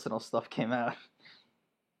some personal stuff came out.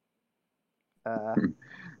 Uh,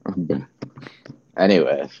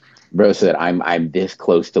 Anyways, bro said I'm this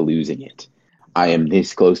close to losing it. I so am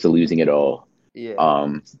this close to losing it all. yeah,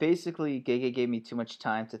 Um, basically, Gege gave me too much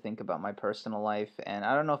time to think about my personal life, and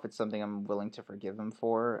I don't know if it's something I'm willing to forgive him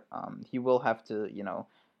for. He will have to,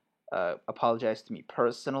 apologize to me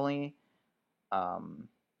personally. Um,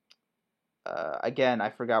 again, I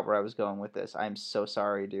forgot where I was going with this. I am so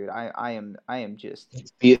sorry, dude. I am just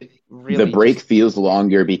the really break just feels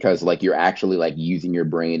longer because like you're actually like using your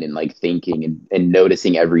brain and like thinking and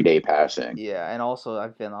noticing every day passing. yeah, and also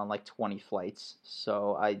I've been on like 20 flights,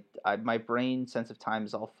 so I my brain sense of time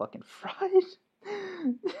is all fucking fried.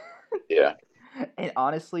 Yeah. And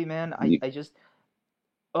honestly, man, You, I just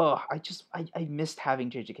oh I missed having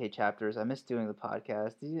JJK chapters. I missed doing the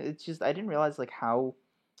podcast. It's just I didn't realize like how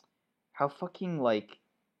fucking like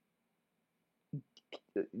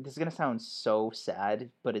this is gonna sound so sad,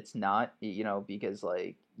 but it's not, because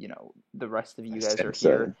like the rest of you guys are since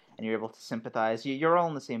here and you're able to sympathize. You're all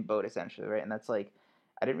in the same boat essentially, right? And that's like,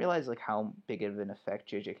 I didn't realize like how big of an effect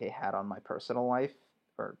JJK had on my personal life,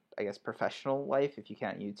 or I guess professional life, if you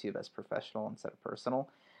count YouTube as professional instead of personal.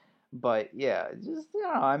 But yeah, just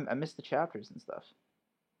I miss the chapters and stuff.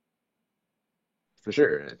 for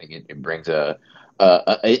sure. I think it brings at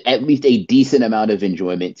least a decent amount of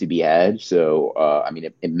enjoyment to be had. So I mean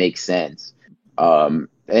it makes sense.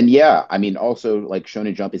 And yeah, I mean also like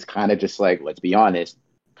Shonen Jump is kind of just like let's be honest,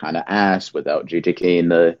 kind of ass without JJK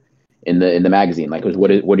in the magazine. Like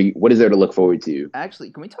what is there to look forward to?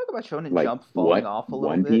 Actually, can we talk about Shonen Like Jump falling what? off a little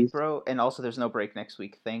One bit, Piece? bro? And also, there's no break next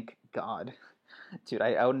week. Thank God. Dude,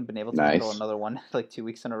 I wouldn't have been able to handle Nice. another one like 2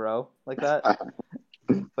 weeks in a row like that.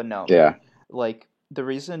 But no, Yeah. Like the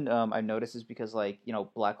reason I noticed is because like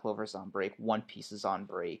Black Clover's on break, One Piece is on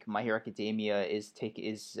break, My Hero Academia is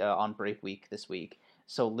on break week this week.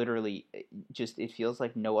 So literally, just it feels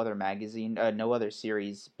like no other magazine, no other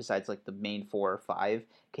series besides like the main four or five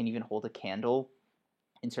can even hold a candle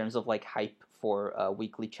in terms of like hype for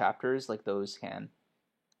weekly chapters like those can.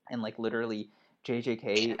 And like literally,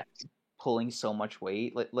 JJK pulling so much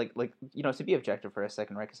weight, to be objective for a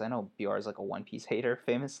second, right? Because I know BR is like a One Piece hater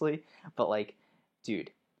famously, but like,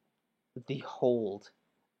 dude, the hold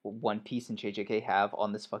One Piece and JJK have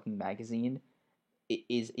on this fucking magazine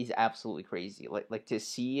is absolutely crazy. Like to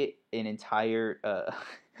see an entire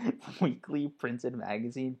weekly printed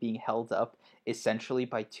magazine being held up essentially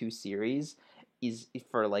by two series is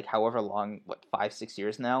for like however long, what 5 6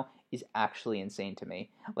 years now, is actually insane to me.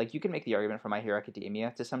 Like you can make the argument for My Hero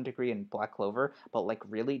Academia to some degree and Black Clover, but like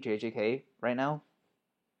really JJK right now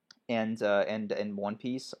and One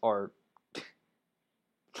Piece are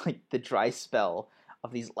like the dry spell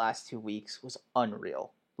of these last 2 weeks was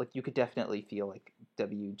unreal. Like you could definitely feel like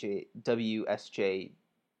WSJ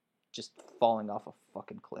just falling off a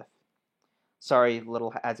fucking cliff. Sorry,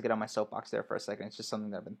 little I had to get on my soapbox there for a second. It's just something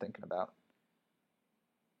that I've been thinking about.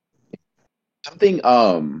 Something,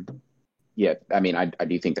 yeah, I mean, I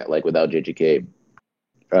do think that like without JJK,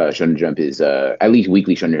 Shonen Jump is at least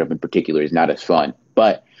weekly Shonen Jump in particular is not as fun.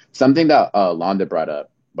 But something that Londa brought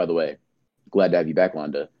up, by the way, glad to have you back,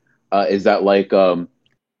 Londa, is that like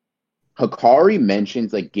Hakari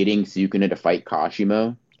mentions like getting Sukuna to fight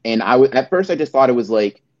Kashimo, and at first I just thought it was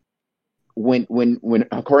like when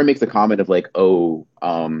Hakari makes the comment of like, oh,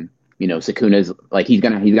 Sukuna's like he's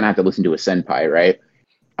gonna have to listen to a senpai, right?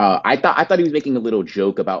 I thought he was making a little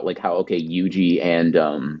joke about like how okay Yuji and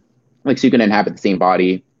like Sukuna inhabit the same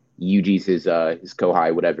body. Yuji's his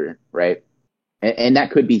kohai, whatever, right? And that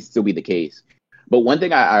could be still be the case. But one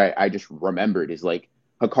thing I just remembered is like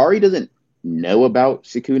Hakari doesn't know about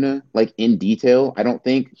Sukuna like in detail. I don't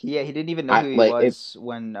think. Yeah, he didn't even know I who he like if was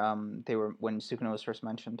when Sukuna was first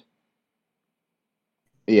mentioned.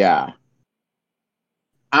 yeah.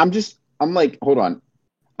 I'm like, hold on.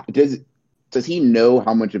 Does does he know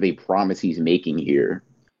how much of a promise he's making here?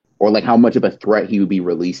 Or like how much of a threat he would be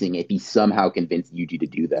releasing if he somehow convinced Yuji to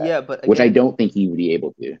do that, Yeah, but which I again, don't think he would be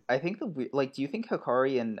able to. I think do you think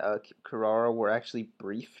Hakari and Kurara were actually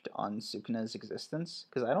briefed on Sukuna's existence?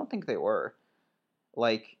 Because I don't think they were.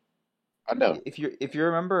 Like, I know. if you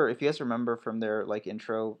guys remember from their like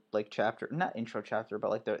intro like chapter, not intro chapter,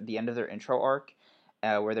 but like the end of their intro arc,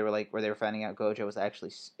 where they were finding out Gojo was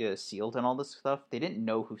actually sealed and all this stuff. They didn't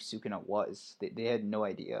know who Sukuna was. They had no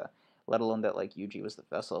idea, let alone that like Yuji was the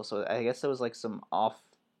vessel. So I guess there was like some off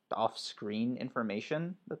screen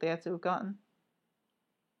information that they had to have gotten.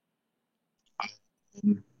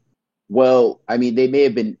 Well, I mean, they may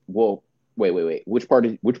have been. Well, wait. Which part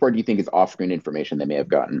do you think is off-screen information they may have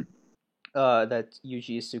gotten? That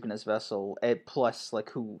Yuji is Sukuna's vessel, plus like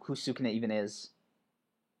who Sukuna even is.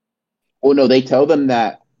 Well, no, they tell them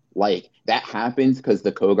that like that happens because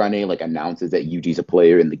the Kogane like announces that Yuji's a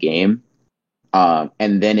player in the game.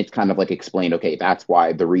 And then it's kind of like explained, okay, that's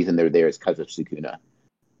why the reason they're there is because of Sukuna.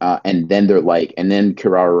 And then they're like, and then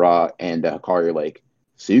Kirara and Hakari are like,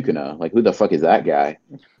 Sukuna, like who the fuck is that guy?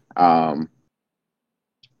 Um,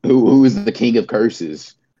 who is the king of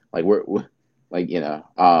curses? Like like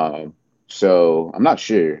So I'm not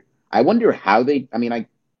sure. I wonder how they. I mean, I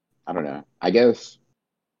don't know. I guess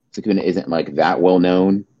Sukuna isn't like that well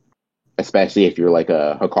known, especially if you're like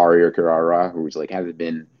a Hakari or Kirara, who's like hasn't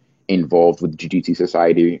been involved with Jujutsu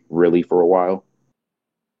Society really for a while.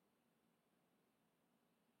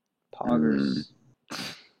 Mm, Poggers.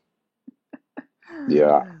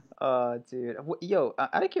 yeah. Dude. Yo,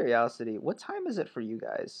 out of curiosity, what time is it for you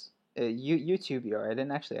guys? You too, BR. I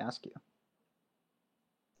didn't actually ask you.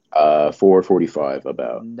 4:45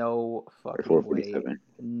 about No or fucking way. 4:47.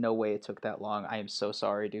 No way it took that long. I am so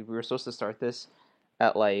sorry, dude. We were supposed to start this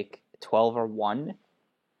at like 12 or 1.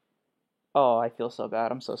 Oh, I feel so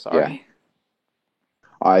bad. I'm so Yeah. sorry.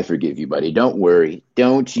 I forgive you, buddy. Don't worry.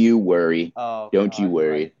 Don't you worry. Oh Don't you God,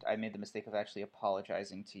 worry. I made the mistake of actually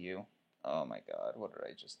apologizing to you. Oh my God, what did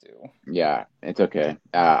I just do? Yeah, it's okay.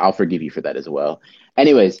 I'll forgive you for that as well.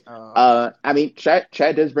 Anyways, Uh, I mean, Chad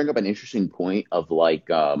does bring up an interesting point of like,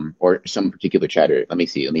 or some particular chatter. Let me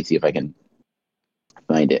see if I can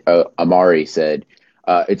find it. Amari said,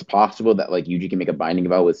 it's possible that like Yuji can make a binding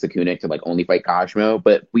vow with Sukuna to like only fight Kashimo,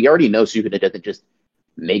 but we already know Sukuna doesn't just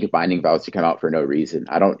make binding vows to come out for no reason.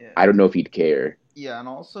 yeah, I don't know if he'd care. yeah, and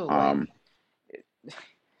also Um,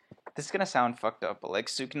 this is gonna sound fucked up, but like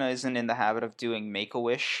Sukuna isn't in the habit of doing Make a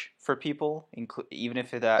Wish for people, even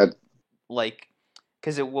if that that, like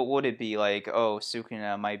Because what would it be like? Oh,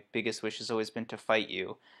 Sukuna, my biggest wish has always been to fight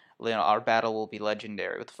you. You know, our battle will be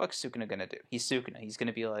legendary. What the fuck is Sukuna gonna do? He's Sukuna. He's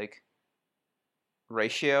gonna be like,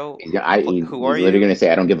 Ratio, who are He's literally you? gonna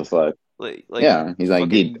say, "I don't give a fuck." Like Yeah, he's like,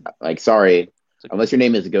 dude, fucking. like, sorry, It's like, unless your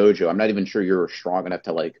name is Gojo, I'm not even sure you're strong enough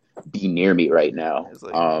to like be near me right now. it's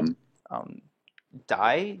like um,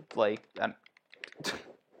 die like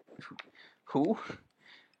who?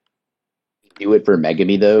 Do it for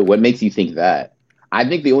Megami though. What makes you think that? I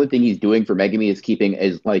think the only thing he's doing for Megami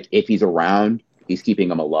is like if he's around, he's keeping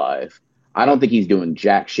him alive. I don't think he's doing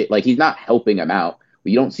jack shit. Like he's not helping him out.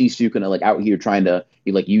 But you don't see Sukuna like out here trying to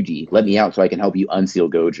be like Yuji, let me out so I can help you unseal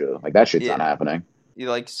Gojo. Like that shit's not Yeah, happening. you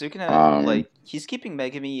like Sukuna. Um, Like he's keeping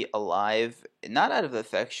Megami alive, not out of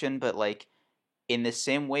affection, but like in the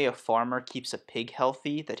same way a farmer keeps a pig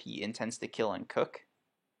healthy that he intends to kill and cook.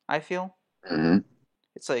 I feel. mhm.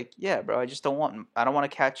 It's like, yeah, bro, I don't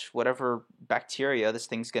want to catch whatever bacteria this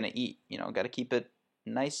thing's gonna eat. You know, got to keep it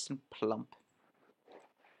nice and plump.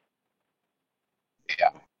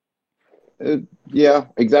 Uh, yeah,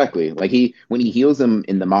 exactly. Like when he heals him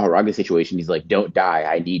in the Maharaga situation, he's like, "Don't die.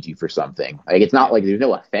 I need you for something." Like it's not Yeah, like there's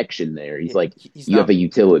no affection there. He's yeah. like, He's "You have not, a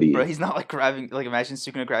utility." bro. He's not like grabbing. Like imagine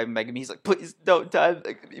Sukuna grabbing Megami. He's like, please don't die,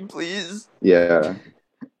 Megami, please. Yeah.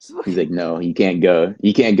 It's He's fucking like, "No, you can't go.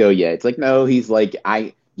 You can't go yet." It's like, "No." He's like,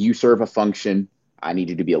 You serve a function. I need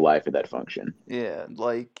you to be alive for that function." yeah.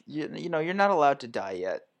 Like you know, you're not allowed to die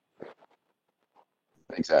yet.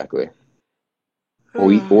 Exactly.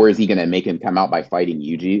 Or is he gonna make him come out by fighting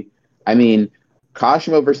Yuji? I mean,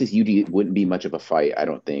 Kashimo versus Yuji wouldn't be much of a fight, I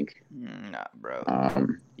don't think. Nah, bro.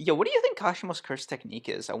 Um, Yo, what do you think Kashimo's curse technique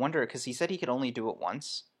is? I wonder because he said he could only do it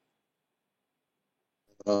once.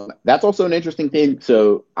 that's also an interesting thing.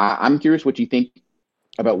 So I'm curious what you think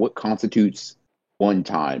about what constitutes one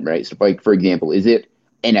time, right? So, like for example, is it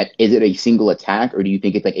a single attack, or do you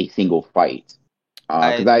think it's like a single fight?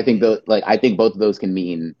 Because I I think I think both of those can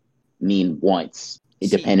mean once, see.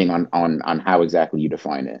 depending on how exactly you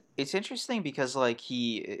define it. It's interesting because like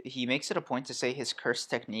he makes it a point to say his curse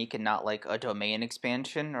technique and not like a domain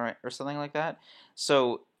expansion or something like that.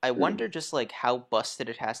 So I True. wonder just like how busted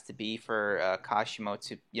it has to be for Kashimo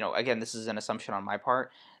to, you know, again, this is an assumption on my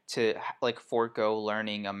part, to like forego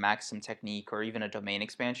learning a maxim technique or even a domain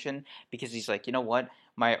expansion because he's like, you know what,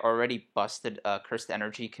 my already busted cursed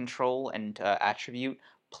energy control and attribute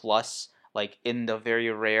plus like in the very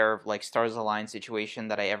rare like stars align situation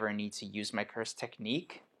that I ever need to use my curse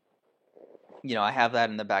technique, you know, I have that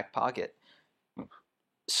in the back pocket.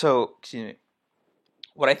 So, excuse me,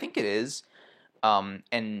 what I think it is,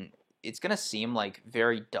 and it's gonna seem like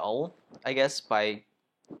very dull, I guess, by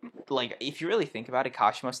like if you really think about it,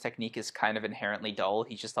 Kashimo's technique is kind of inherently dull.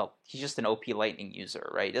 He's just an OP lightning user,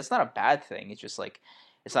 right? It's not a bad thing. It's just like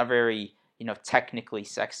it's not very, you know, technically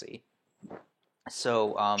sexy.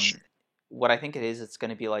 So, what I think it is, it's going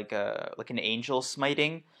to be like an angel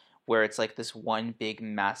smiting, where it's like this one big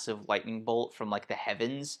massive lightning bolt from like the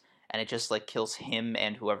heavens, and it just like kills him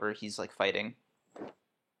and whoever he's like fighting.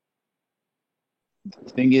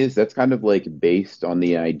 The thing is, that's kind of like based on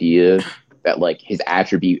the idea that like his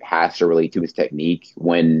attribute has to relate to his technique.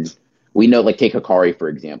 When we know, like take Hakari for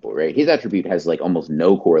example, right? His attribute has like almost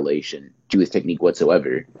no correlation to his technique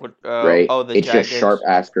whatsoever, What? right? Oh, the It's just jagged. sharp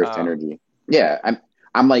ass cursed Uh, energy. Yeah,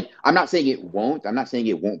 I'm like I'm not saying it won't. I'm not saying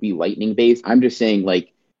it won't be lightning based. I'm just saying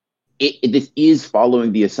like this is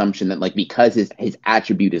following the assumption that like because his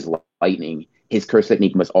attribute is lightning, his curse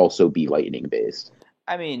technique must also be lightning based.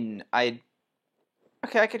 I mean, I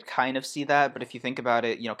okay, I could kind of see that, but if you think about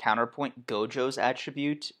it, you know, counterpoint Gojo's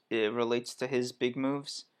attribute it relates to his big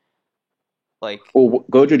moves. Like, Well,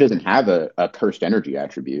 Gojo doesn't have a cursed energy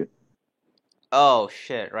attribute. oh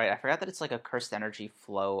shit, right? I forgot that it's like a cursed energy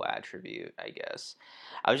flow attribute. I guess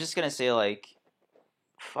I was just gonna say like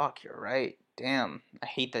fuck, you're right. Damn, I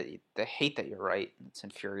hate that you're right. It's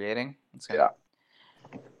infuriating. It's gonna Yeah,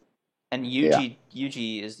 and yeah.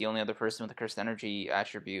 Yuji is the only other person with a cursed energy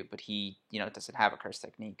attribute, but he, you know, doesn't have a cursed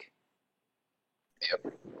technique.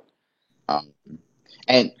 Yep. Um,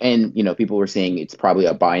 and you know, people were saying it's probably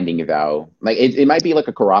a binding vow. Like it might be like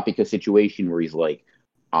a Karapika situation where he's like,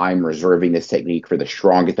 "I'm reserving this technique for the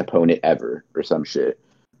strongest opponent ever" or some shit.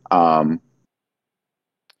 Um,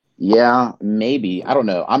 yeah, maybe. I don't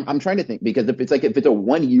know. I'm trying to think because if it's a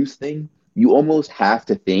one use thing, you almost have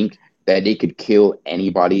to think that it could kill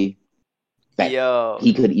anybody that Yo,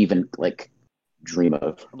 he could even like dream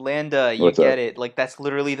of. Landa, you What's get up? it. Like that's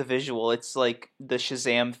literally the visual. It's like the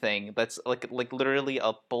Shazam thing. That's like literally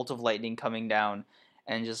a bolt of lightning coming down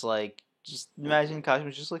and just imagine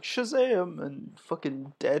Cosmo's just like Shazam and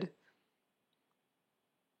fucking dead.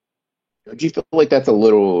 Don't you feel like that's a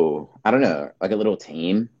little, I don't know, like a little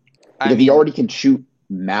tame? I Because he mean, already can shoot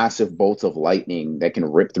massive bolts of lightning that can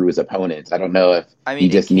rip through his opponents. I don't know if he it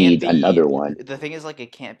just can't needs be. another one. The thing is, like,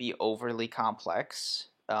 it can't be overly complex,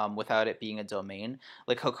 without it being a domain.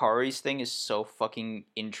 Like Hakari's thing is so fucking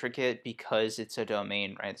intricate because it's a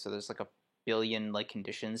domain, right? So there's like a billion like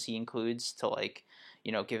conditions he includes to like,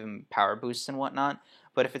 give him power boosts and whatnot.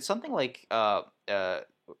 But if it's something like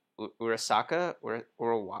Urasaka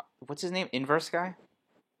or what's his name? Inverse guy?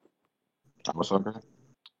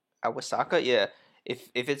 Awasaka? Yeah. If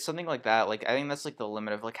it's something like that, like I think that's like the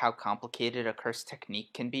limit of like how complicated a curse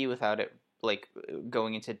technique can be without it like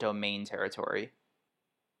going into domain territory.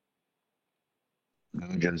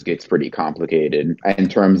 Just gets pretty complicated in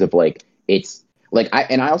terms of like it's like I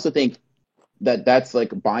also think that that's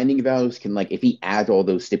like binding vows can like if he adds all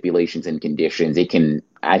those stipulations and conditions, it can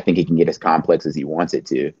I think it can get as complex as he wants it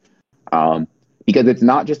to. Um, because it's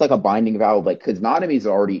not just like a binding vow, like because Nanami's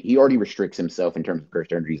already he already restricts himself in terms of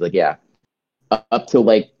cursed energy. He's like, yeah, up to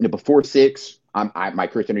like before six, my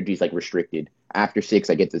cursed energy is like restricted. After six,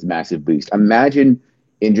 I get this massive boost. Imagine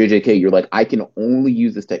in JJK, you're like, I can only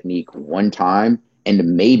use this technique one time,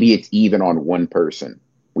 and maybe it's even on one person.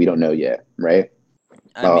 We don't know yet, right?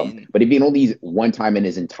 I mean, But if he can only use it one time in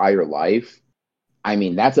his entire life, I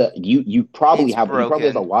mean, that's a you probably it's have he probably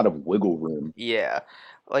has a broken. lot of wiggle room. Yeah.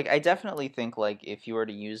 Like I definitely think like if you were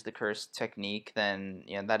to use the curse technique, then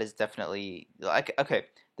that is definitely like okay.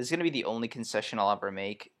 This is gonna be the only concession I'll ever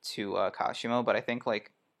make to Kashimo, but I think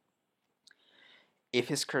like if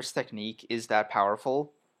his curse technique is that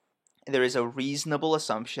powerful, there is a reasonable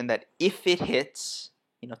assumption that if it hits,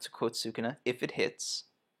 to quote Sukuna, if it hits,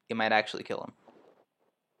 it might actually kill him.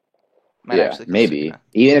 Might Yeah, actually kill maybe. Sukuna.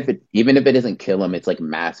 Even if it doesn't kill him, it's like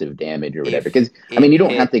massive damage or whatever. If Because I mean, it you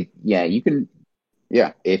don't have hit, to. Yeah, you can.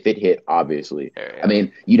 Yeah, if it hit, obviously. I yeah,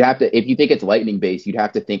 mean, you'd have to if you think it's lightning based, you'd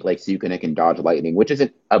have to think like Sukuna can dodge lightning, which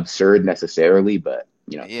isn't absurd necessarily, but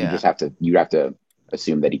yeah. you have to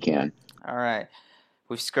assume that he can. All right,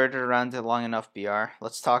 we've skirted around it long enough, Br.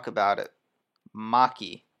 Let's talk about it.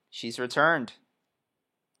 Maki, she's returned.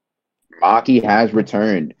 Maki has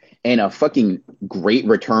returned, and a fucking great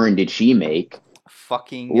return did she make.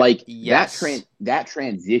 Fucking Like yes, that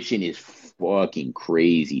transition is fucking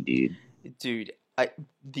crazy, dude. dude.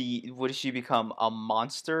 The what did she become? A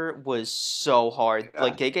monster was so hard.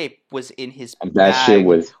 Like Yeah. Gege was in his That shit bag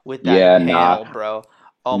was with that yeah, nah. panel, bro.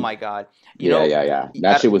 Oh my god. You Yeah, know, yeah, yeah.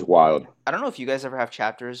 That I, shit was wild. I don't know if you guys ever have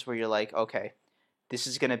chapters where you're like, okay, this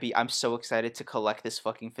is gonna be. I'm so excited to collect this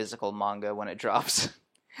fucking physical manga when it drops.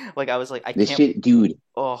 Like I was like, I This can't. shit, dude.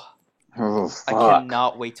 Oh, Oh I fuck.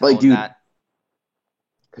 cannot wait to Like, own dude, that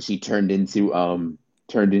because she turned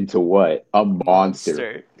into what? A monster.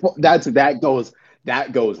 monster. Well,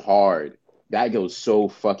 that goes hard. That goes so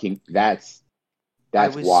fucking. That's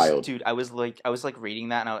wild. Dude, I was like reading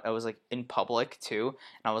that, and I was like in public too,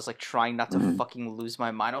 and I was like trying not to Mhm. fucking lose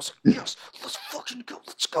my mind. I was like, yes, let's fucking go,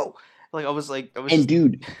 let's go. Like I was And just,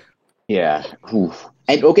 dude, yeah. Oof.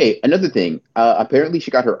 And okay, another thing. Apparently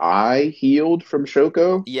she got her eye healed from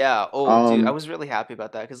Shoko. yeah. Oh, dude, I Um, was really happy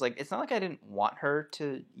about that because like it's not like I didn't want her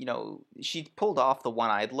to, she pulled off the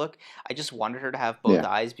one-eyed look. I just wanted her to have both yeah,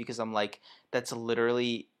 eyes because I'm like, that's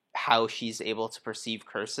literally how she's able to perceive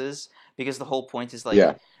curses. Because the whole point is like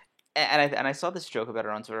yeah. and I saw this joke about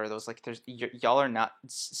her on Twitter. That was like, y'all are not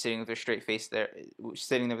sitting with a straight face there,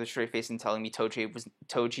 sitting there with a straight face and telling me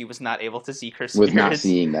Toji was not able to see her Was not spirits.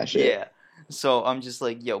 seeing that shit. Yeah. So I'm just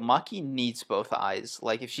like, yo, Maki needs both eyes.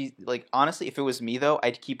 Like if she like honestly, if it was me though,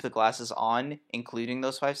 I'd keep the glasses on, including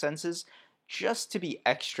those five senses, just to be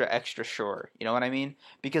extra extra sure. You know what I mean?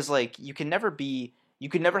 Because like you can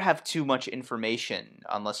never have too much information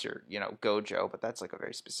unless you're, Gojo, but that's like a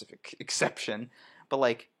very specific exception. But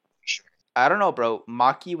like I don't know, bro.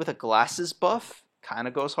 Maki with a glasses buff kind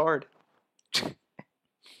of goes hard.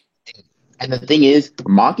 And the thing is,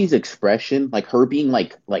 Maki's expression, like her being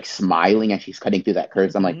like smiling as she's cutting through that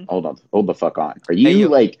curse, I'm like, Hmm. hold on, hold the fuck on. Are Hey you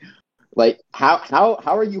yo, like how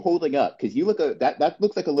are you holding up? Because you look that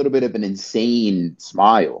looks like a little bit of an insane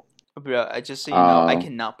smile. bro. Just so you know, I Uh,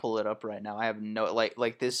 cannot pull it up right now. I have no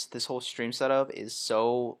like this whole stream setup is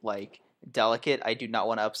so like delicate. I do not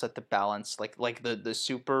want to upset the balance, like the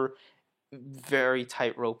super very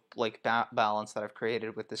tightrope like balance that I've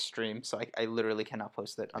created with this stream. So I literally cannot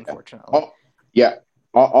post it, yeah. unfortunately. Oh, yeah.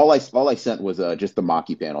 All I sent was just the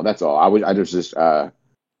Maki panel. That's all. I just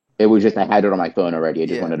it was just I had it on my phone already. I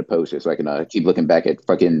just Yeah. wanted to post it so I can keep looking back at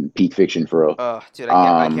fucking peak fiction for real. Dude,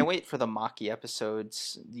 I can't Um, wait for the Maki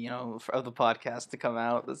episodes, of the podcast to come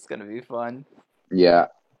out. That's gonna be fun. yeah.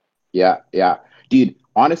 Yeah, yeah. Dude,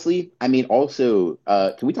 honestly, I mean also,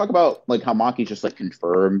 can we talk about like how Maki's just like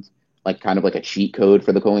confirmed like kind of like a cheat code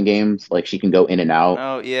for the Culling games? Like she can go in and out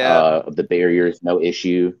Oh yeah. of the barriers, no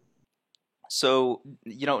issue. So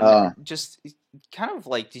Uh just kind of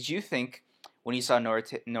like, did you think when you saw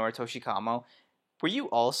Noritoshi Kamo, were you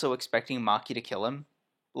also expecting Maki to kill him?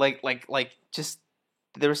 Just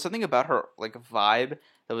there was something about her like vibe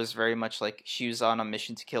that was very much like she was on a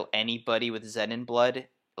mission to kill anybody with Zenin blood.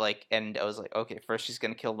 Like, and I was like, okay, first she's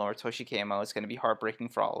gonna kill Noritoshi Kamo. It's gonna be heartbreaking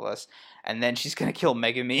for all of us, and then she's gonna kill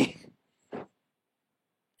Megami.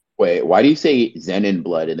 Wait, why do you say Zen and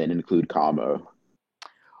Blood and then include Kamo?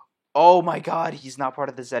 Oh my god, he's not part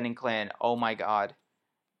of the Zenin clan. Oh my god.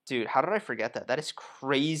 Dude, how did I forget that? That is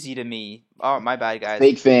crazy to me. Oh, my bad, guys.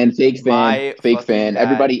 Fake fan, fake fan, My fake fucking fan.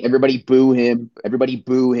 bad. Everybody boo him. Everybody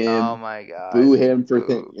boo Oh him. my god. Boo him for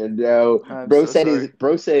Boo. I'm bro so said sorry. his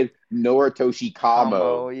bro said Noritoshi Kamo,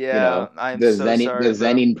 Kamo, yeah, I'm so The sorry,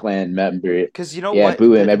 bro. Zenin clan member. Cause you know Yeah, what?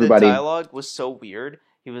 boo him. The Everybody. dialogue was so weird.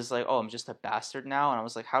 He was like, "Oh, I'm just a bastard now," and I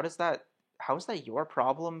was like, "How does that? How is that your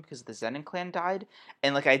problem? Because the Zenin clan died?"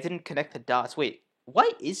 And like, I didn't connect the dots. Wait,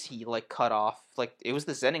 why is he like cut off? Like, it was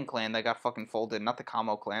the Zenin clan that got fucking folded, not the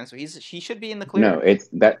Kamo clan. So he should be in the No, clear. it's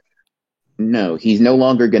that no, he's no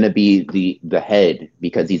longer going to be the head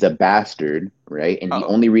because he's a bastard, right? And the Oh,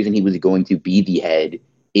 only reason he was going to be the head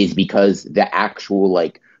is because the actual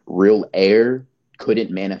like real heir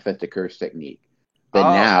couldn't manifest a curse technique. But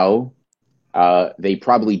oh, now they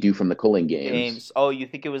probably do from the Culling games. games. Oh, you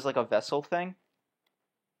think it was like a vessel thing?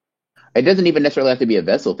 It doesn't even necessarily have to be a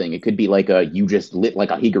vessel thing. It could be like a you just lit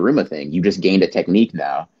like a Higuruma thing. You just gained a technique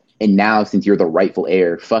now. And now since you're the rightful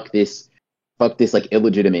heir, fuck this like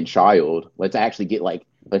illegitimate child. Let's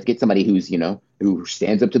get somebody who's, who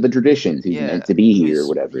stands up to the traditions, who's Yeah, meant to be here or who's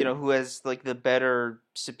whatever. who has like the better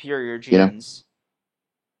superior You know? genes.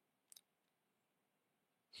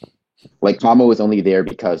 Like Tomo was only there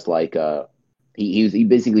because he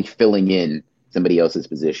basically filling in somebody else's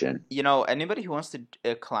position. Anybody who wants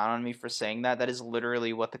to clown on me for saying that, that is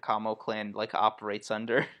literally what the Kamo clan like operates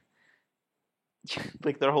under.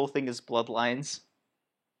 Like their whole thing is bloodlines.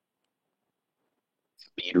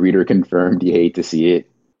 Speed reader confirmed, you hate to see it.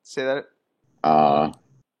 Say that. Uh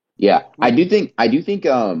yeah. Wait, I do think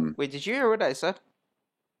wait. Did you hear what I said?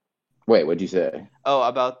 wait, what'd you say? Oh,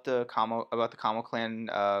 about the Kamo clan,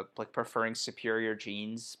 like preferring superior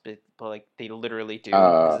genes, but like they literally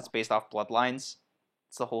do because Uh it's based off bloodlines.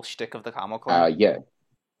 It's the whole shtick of the Kamo clan. yeah,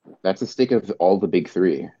 that's a stick of all the big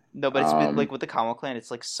three. No, but it's been like Um, with the Kamo clan,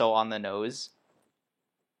 it's like so on the nose.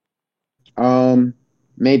 um,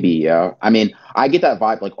 maybe, yeah. I mean, I get that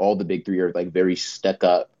vibe, like all the big three are like very stuck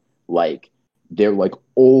up, like they're like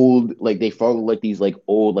old, like they follow like these like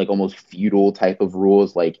old, like almost feudal type of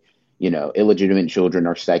rules, like, illegitimate children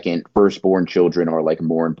are second, firstborn children are like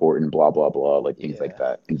more important, blah, blah, blah, like things like Yeah.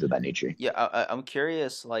 that, things of that nature. Yeah, I'm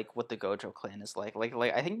curious, like what the Gojo clan is like. Like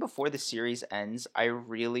I think before the series ends, I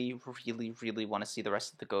really, really, really want to see the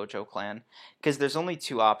rest of the Gojo clan because there's only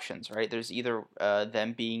two options, right? There's either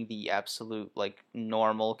them being the absolute like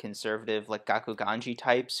normal conservative like Gakuganji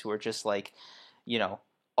types who are just like, you know,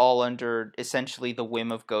 all under essentially the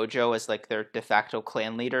whim of Gojo as like their de facto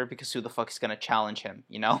clan leader because who the fuck is gonna challenge him,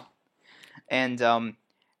 you know? And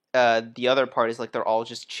the other part is like they're all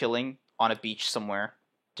just chilling on a beach somewhere.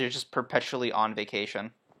 They're just perpetually on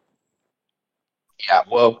vacation. Yeah,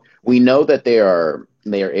 well, we know that they are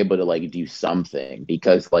able to like do something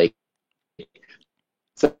because like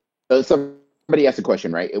so, somebody asked a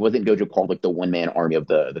question, right? It wasn't Gojo called like the one man army of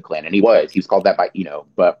the clan, and he was called that by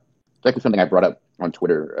but that was something I brought up on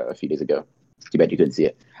Twitter a few days ago. Too bad you couldn't see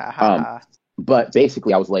it. Ha ha Um, ha. but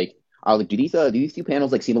basically, I was like, do these two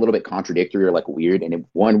panels like seem a little bit contradictory or like weird? And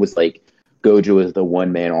one was like Gojo is the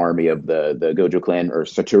one man army of the Gojo clan, or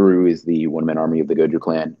Satoru is the one man army of the Gojo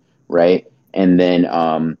clan, right? And then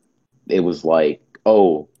it was like,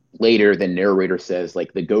 oh, later the narrator says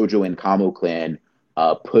like the Gojo and Kamo clan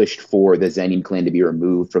pushed for the Zenin clan to be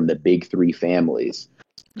removed from the big three families.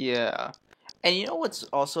 Yeah. And you know what's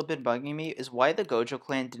also been bugging me is why the Gojo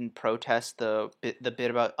clan didn't protest the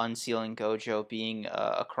bit about unsealing Gojo being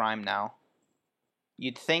a crime now.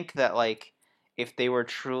 You'd think that like if they were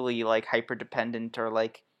truly like hyper dependent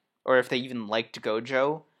or if they even liked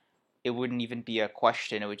Gojo, it wouldn't even be a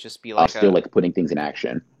question. It would just be like Still a like putting things in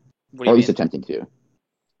action, what do or you at least mean? attempting to.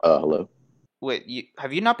 Hello. Wait,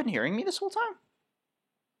 have you not been hearing me this whole time?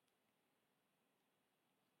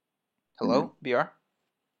 Mm. Hello, BR?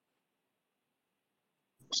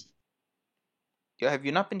 Yeah, have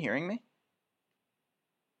you not been hearing me?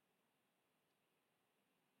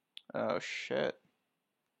 Oh shit.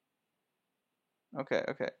 Okay,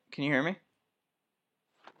 okay. Can you hear me?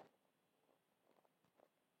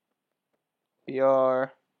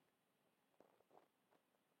 BR.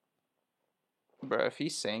 Bro, if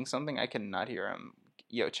he's saying something, I cannot hear him.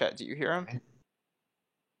 Yo, chat, do you hear him?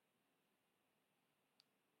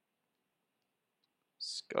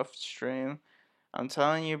 Scuffed stream. I'm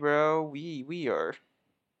telling you, bro, we are.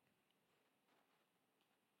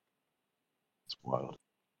 It's wild.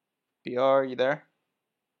 BR, you there?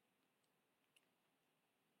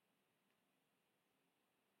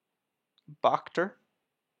 Boctor?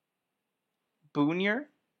 Boonier?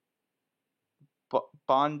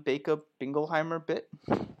 Bon Baker Bingelheimer bit?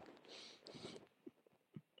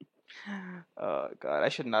 Oh god, I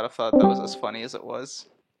should not have thought that was as funny as it was.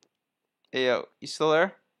 Hey yo, you still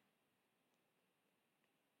there?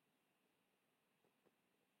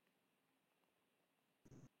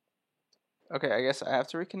 Okay, I guess I have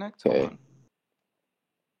to reconnect. Hold Okay. on.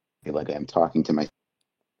 I feel like I'm talking to my.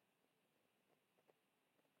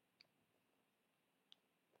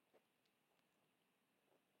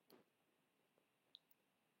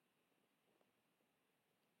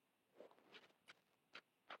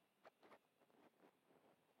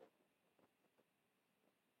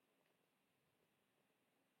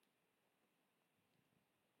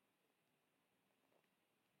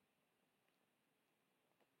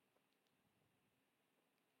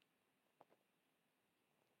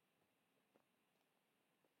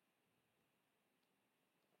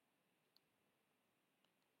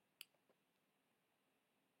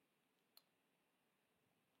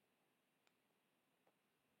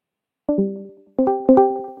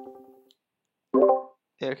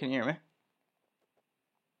 Yeah, can you hear me?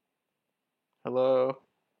 Hello?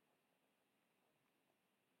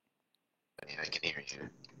 Yeah, I can hear you.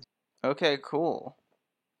 Okay, cool.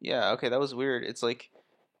 Yeah, okay, that was weird. It's like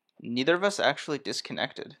neither of us actually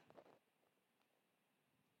disconnected.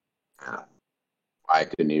 I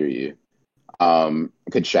couldn't hear you.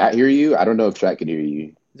 Could chat hear you? I don't know if chat could hear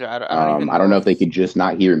you. I don't even I don't know know if they if could just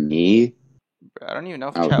not hear me. I don't even know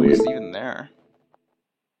if That was chat weird. was even there.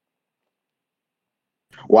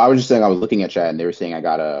 Well, I was just saying I was looking at chat and they were saying I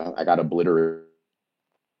got obliterated.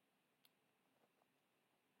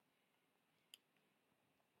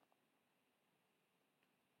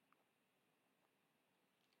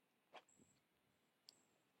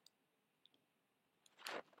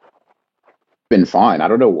 Been fine. I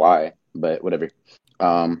don't know why, but whatever.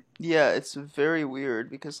 Um, Yeah, it's very weird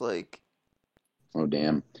because like oh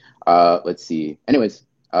damn. Let's see. Anyways,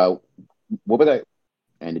 what was I?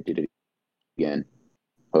 And it did it again.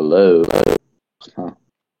 Hello. Huh.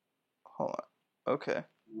 hold on. Okay.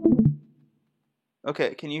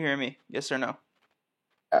 Okay, can you hear me? Yes or no?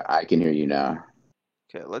 I can hear you now.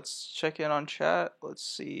 Okay, let's check in on chat. Let's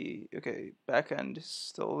see. Okay, backend is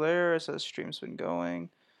still there. It says stream's been going.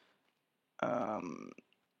 Um,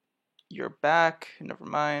 you're back. Never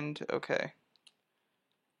mind. Okay.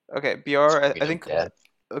 Okay, BR, I Speaking of think. death.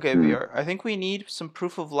 Okay, Hmm. BR, I think we need some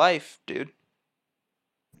proof of life, dude.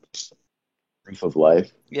 Proof of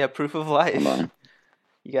life. Yeah, proof of Hold life. on.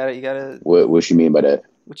 You gotta. What you mean by that?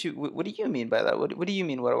 What do you mean by that? What do you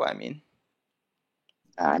mean? What do I mean?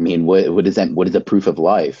 I mean, what is that? What is a proof of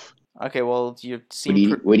life? Okay, well, you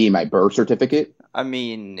seem. What do you need? My birth certificate? I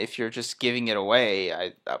mean, if you're just giving it away,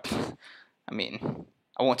 I mean,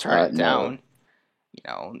 I won't turn it No, down. You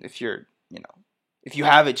know, if you're, you know, if you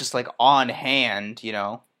have it just like on hand, you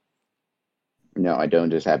know. no, I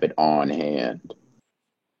don't just have it on hand.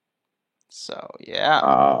 So yeah,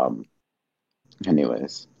 Um,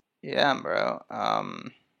 anyways, yeah, bro.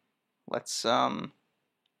 Let's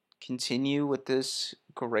continue with this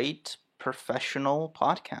great professional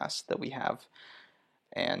podcast that we have,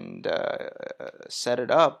 and set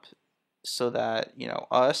it up so that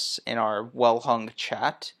us in our well-hung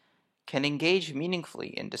chat can engage meaningfully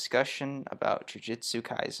in discussion about Jujutsu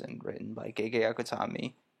Kaisen, written by Gege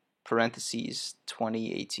Akutami, parentheses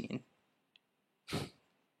 2018.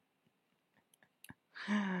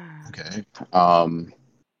 okay.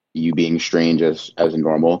 You being strange as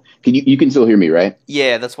normal. You can still hear me, right?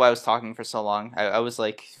 Yeah, that's why I was talking for so long. I was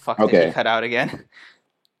like, fuck, did he Okay. cut out again?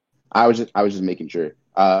 I was just making sure.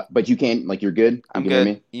 But you can like you're good. You I'm can hear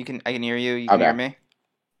good. me. I can hear you. You can hear Okay. me.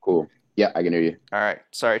 Cool. Yeah, I can hear you. All right.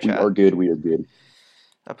 Sorry, We are chat. good. We are good.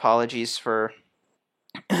 Apologies for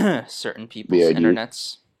certain But people's yeah, dude.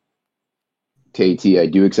 internets. KT, I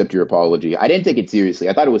do accept your apology. I didn't take it seriously.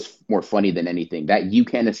 I thought it was more funny than anything. That you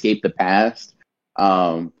can escape the past.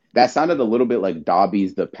 That sounded a little bit like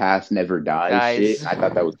Dobby's "The Past Never Dies" shit. Guys, I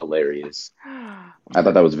thought that was hilarious. I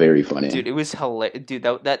thought that was very Dude, funny. it was hilarious. Dude,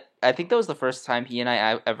 that I think that was the first time he and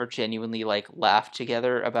I ever genuinely like laughed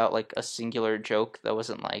together about like a singular joke that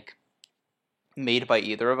wasn't like made by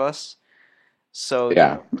either of us. So,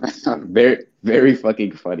 Yeah, very very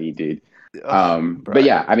fucking funny, dude. But bro,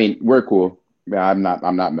 yeah, I mean, we're cool. Yeah, I'm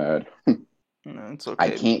not mad. no, it's I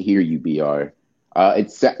okay. can't hear you, BR.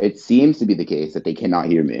 It seems to be the case that they cannot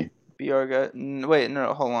hear me. BR guy. Wait,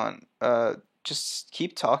 no, hold on. Just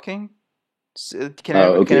keep talking. Oh, Can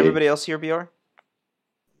okay. everybody else hear BR?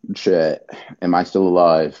 Shit. Am I still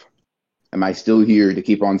alive? Am I still here to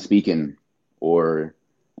keep on speaking? Or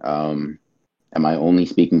um, am I only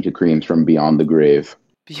speaking to creams from beyond the grave?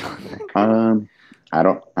 Beyond the grave. Um, I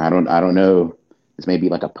don't know. This may be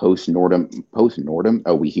like a post mortem.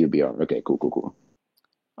 Oh, we hear BR. Okay, cool, cool, cool.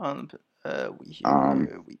 We hear Um,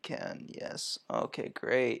 you. We can. Yes. Okay.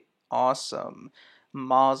 Great. Awesome.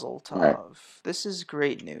 Mazel all right, tov. This is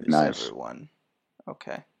great news, nice, everyone.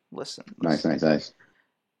 Okay. Listen. nice, Listen. nice, nice.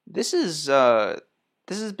 This is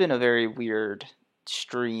this has been a very weird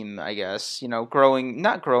stream, I guess. Not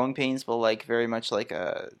growing pains, but like very much like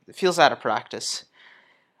it feels out of practice.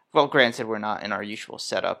 Well, granted, we're not in our usual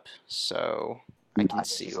setup, so I can Not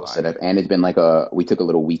see usual why. setup, and it's been like we took a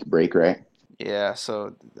little week break, right? Yeah,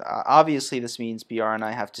 so obviously this means BR and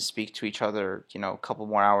I have to speak to each other, a couple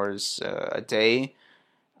more hours a day,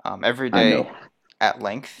 every I know. day, at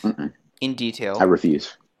length, Mm-mm. in I detail.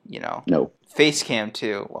 refuse. You know, No. face cam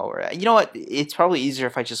too while we're at. You know what? It's probably easier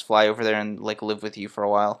if I just fly over there and like live with you for a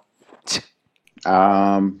while.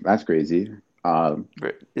 That's crazy. It's Wild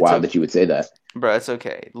okay, that you would say that. bro. It's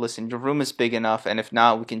okay. Listen, your room is big enough, and if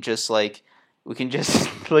not, we can just like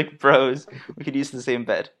bros. We could use the same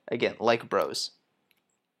bed again, like bros.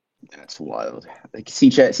 That's wild. Like, see,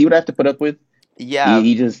 chat. See what I have to put up with. Yeah,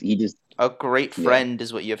 He just, a great yeah. friend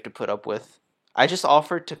is what you have to put up with. I just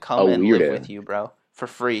offered to A come and live with weirdo. you, bro, for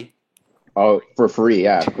free. Oh, for free,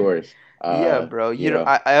 yeah, of course. Yeah, bro. You know,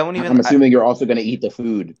 I won't even. I'm assuming you're also gonna eat the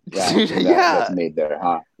food that's Yeah, made there,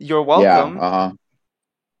 huh? you're Yeah, welcome, uh-huh.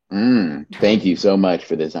 Thank you so much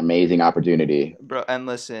for this amazing opportunity. bro. And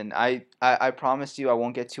listen, I promise you, I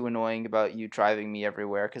won't get too annoying about you driving me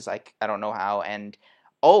everywhere because I don't know how. And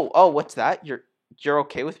what's that? You're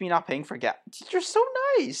okay with me not paying for gas? You're so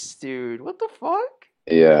nice, dude. What the fuck?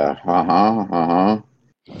 Yeah, uh-huh, uh-huh.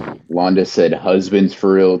 Wanda said, "Husbands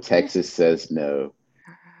for real." Texas says no.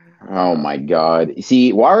 Oh Uh, my God.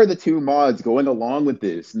 See, why are the two mods going along with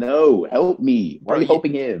this? No, help me. Why are bro, you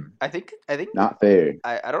helping him? I think Not fair.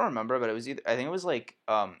 I don't remember, but it was either I think it was like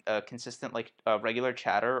a consistent like a regular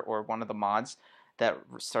chatter or one of the mods that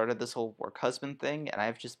started this whole work husband thing, and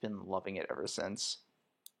I've just been loving it ever since.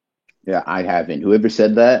 Yeah, I haven't. Whoever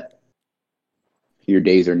said that, your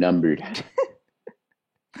days are numbered.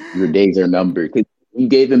 Your days are numbered. 'Cause you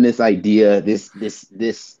gave him this idea,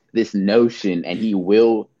 this notion, and he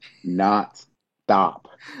will not stop.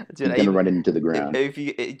 Dude, He's I gonna even run it into the ground. if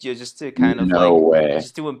you just to kind of No like way.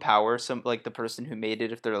 just to empower some like the person who made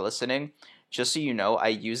it if they're listening, just so you know, I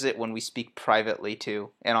use it when we speak privately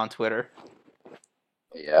too and on Twitter.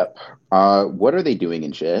 Yep. What are they doing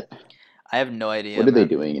in chat? I have no idea, What are they man.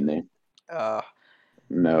 doing in there? Uh,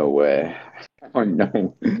 No way. Oh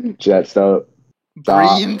no. Chat, stop.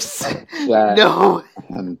 Stop. Breams, Chat. no.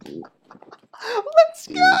 Um, Let's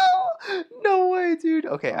Dude. go! No way, dude.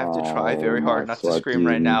 Okay, I have to try Oh very my hard not to scream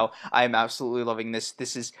right fucking. now. I am absolutely loving this.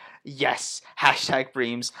 This is yes. Hashtag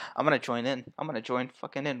Breams. I'm gonna join in. I'm gonna join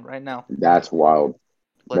fucking in right now. That's wild.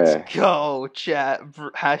 Let's Man. go, chat.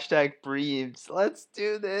 Hashtag Breams. Let's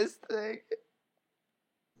do this thing.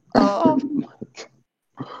 Oh.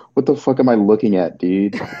 What the fuck am I looking at,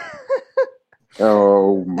 dude?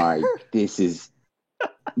 Oh my, this is.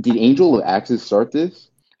 Did Angel of Axis start this?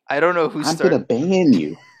 I don't know who I'm gonna start. ban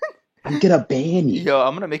you. I'm gonna ban you Yo,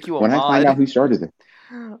 I'm gonna make you a when I find out mod. who started it.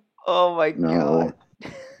 Oh my god.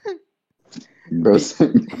 No, bro,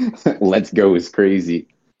 Be- let's go is crazy.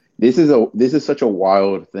 This is such a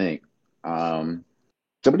wild thing. Um,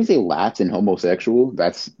 Somebody say Latin homosexual.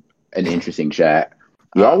 That's an interesting chat.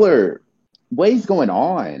 uh, Y'all are. What is going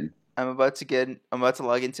on? I'm about to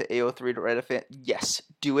log into AO3 to write a fan. Yes,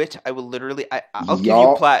 do it. I will literally I'll give you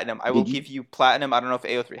Y'all, platinum. I will did you give you platinum. I don't know if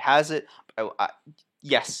AO3 has it.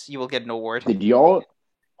 Yes, you will get an award. did y'all?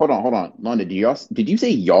 Hold on, London. Did you say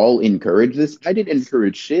y'all encourage this? I didn't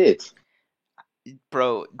encourage shit.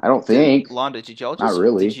 Bro, I don't think. Londa, Not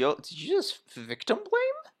really. did you just victim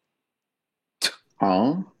blame?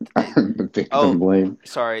 Huh? Victim Oh, blame.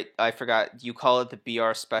 sorry, I forgot. You call it the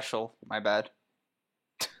BR special. My bad.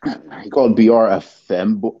 You called BR a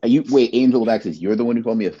femboy. You wait, Angel of Access. You're the one who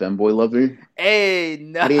called me a femboy lover.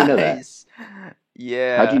 Hey, How do you know that? nice. How'd you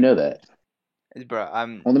Yeah. know that? bro.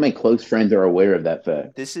 Only my close friends are aware of that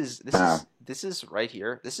fact. This is this Ah, is this is right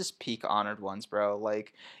here. This is peak honored ones, bro.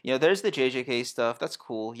 Like, there's the JJK stuff. That's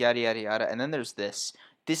cool. Yada yada yada. And then there's this.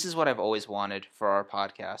 This is what I've always wanted for our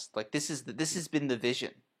podcast. Like, this has been the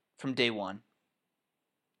vision from day one.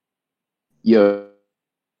 yo,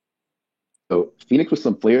 Phoenix with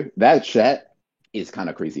some flair. That chat is kind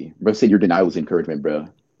of crazy. Bro said your denial was encouragement, bro.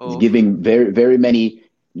 He's Oh, giving very, very many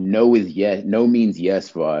no is yes, no means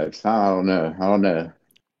yes vibes. I don't know. I don't know.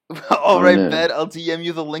 I all don't right, know. bet. I'll DM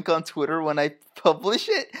you the link on Twitter when I publish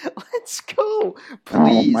it. Let's go,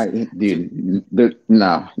 Oh please, my dude,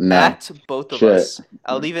 no, no. at both of Shit. us.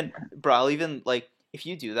 I'll even, bro. I'll even like if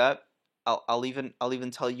you do that. I'll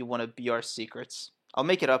even tell you one of BR's secrets. I'll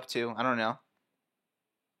make it up too. I don't know.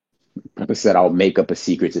 I said I'll make up a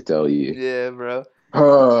secret to tell you. Yeah, bro.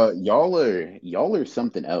 Y'all are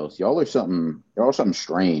something else. Y'all are something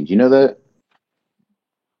strange. You know that?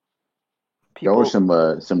 Y'all are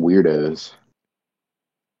People, some weirdos.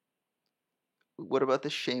 what about the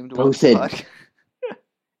Shamed Bro Ones said podcast?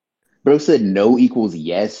 bro said no equals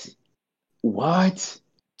yes. What?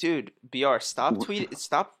 Dude, BR,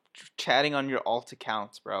 stop chatting on your alt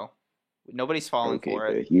accounts, bro. Nobody's falling Okay, for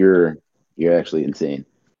it. but you're actually insane.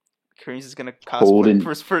 Kareem's is gonna cosplay Holden,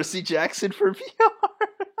 Percy Jackson for VR.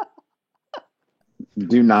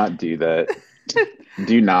 do not do that.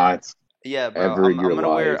 Do not Yeah, bro. ever in your I'm gonna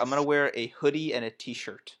life. wear a hoodie and a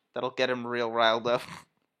t-shirt. That'll get him real riled up.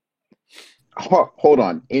 Hold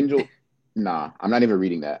on, Angel. Nah, I'm not even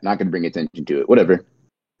reading that. Not gonna bring attention to it. Whatever.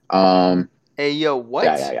 Um, Hey, yo, yeah,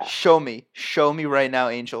 what? yeah, yeah. Show me right now,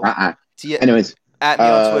 Angel. Uh-uh. See it Anyways, at me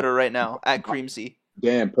on uh, Twitter right now at Creamsy.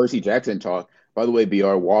 damn, Percy Jackson talk. By the way,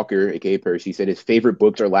 BR Walker, aka Percy, said his favorite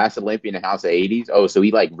books are Last Olympian and House of Hades. Oh, so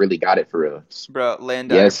he like really got it for us. Bro,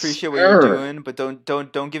 Landa, I Yes, appreciate what you're sir. doing, but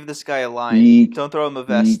don't give this guy a line. Peak, Don't throw him a peak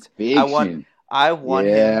vest. fiction. I want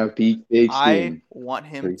him Yeah, peak I fiction. want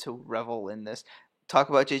him Pre- to revel in this. Talk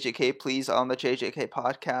about JJK, please, on the JJK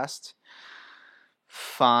podcast.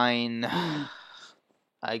 Fine.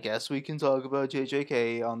 I guess we can talk about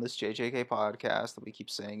JJK on this JJK podcast that we keep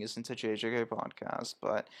saying isn't a JJK podcast,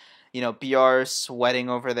 but BR sweating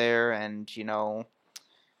over there, and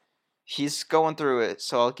he's going through it.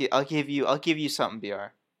 So I'll give you something,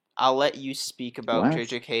 BR. I'll let you speak about What?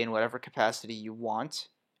 JJK in whatever capacity you want,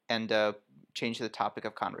 and change the topic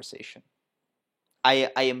of conversation.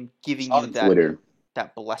 I am giving Saw you on Twitter.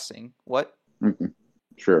 that blessing. What? Mm-mm,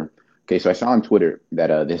 sure. Okay, so I saw on Twitter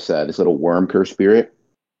that this little worm curse spirit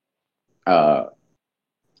uh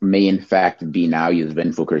may in fact be Nalia's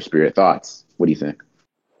vengeful curse spirit. Thoughts? What do you think?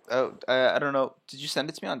 Oh, I don't know. Did you send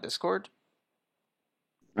it to me on Discord?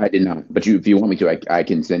 I did not, but if you want me to, I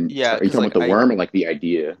can send. Yeah, Are you cause talking about like the worm or like the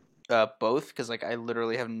idea? both, cause like I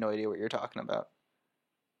literally have no idea what you're talking about.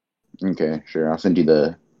 Okay, sure. I'll send you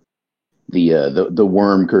the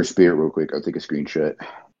worm curse spirit real quick. I'll take a screenshot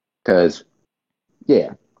because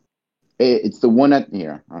yeah, it's the one that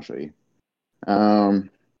here. I'll show you. Um,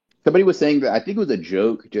 Somebody was saying that I think it was a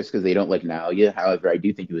joke just because they don't like Nalia. However, I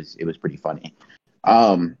do think it was pretty funny.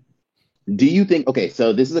 Um, do you think? Okay,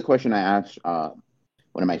 so this is a question I asked one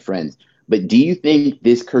of my friends. But do you think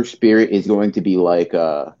this cursed spirit is going to be like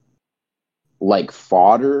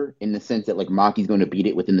fodder in the sense that like Maki's going to beat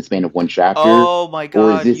it within the span of one chapter, Oh my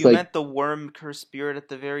or is god, this you like meant the worm curse spirit at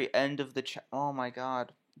the very end of the Oh my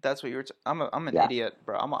god, that's what you were. I'm an yeah, idiot,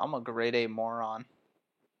 bro. I'm a grade A moron.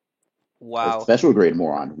 a Wow, special grade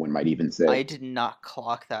moron? One might even I say. did not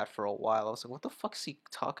clock that for a while. I was like, what the fuck's he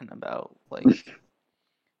talking about? Like,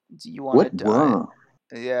 do you want to What die? worm?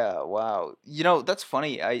 Yeah, wow. That's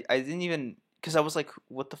funny. I didn't even because I was like,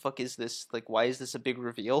 what the fuck is this? Like, why is this a big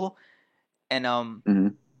reveal? And Hmm.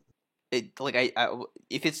 it like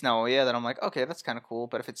if it's Naoya, then I'm like, okay, that's kind of cool.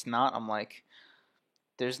 But if it's not, I'm like,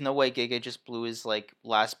 there's no way Gege just blew his like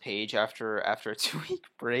last page after a 2 week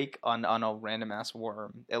break on a random ass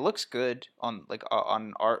worm. It looks good on like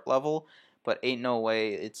on art level, but ain't no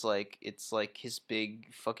way it's like his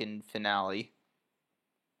big fucking finale.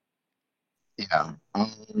 Yeah.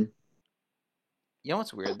 You know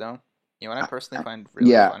what's weird though? What I personally find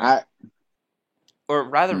really Yeah. funny, or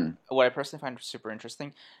rather, Hmm. what I personally find super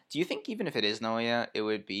interesting. Do you think even if it is Noya, it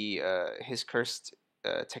would be his cursed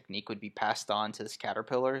technique would be passed on to this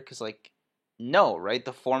caterpillar? Because like, no, right?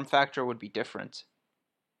 The form factor would be different.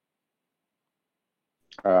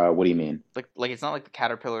 What do you mean? Like it's not like the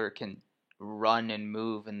caterpillar can run and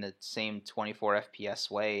move in the same 24 FPS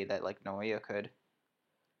way that like Noya could,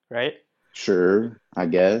 right? Sure, I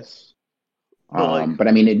guess. But like, But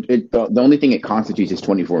I mean, the only thing it constitutes is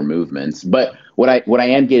 24 movements. But what I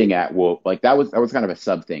am getting at, well, like that was kind of a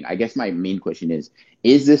sub thing. I guess my main question is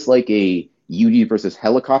this like a Yuji versus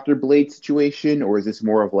Helicopter Blade situation, or is this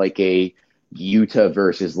more of like a Yuta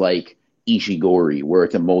versus like Ishigori, where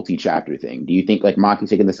it's a multi-chapter thing? Do you think like Maki's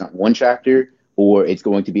taking this on one chapter, or it's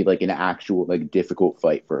going to be like an actual like difficult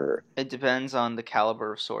fight for her? It depends on the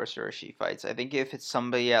caliber of sorcerer she fights. I think if it's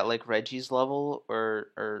somebody at like Reggie's level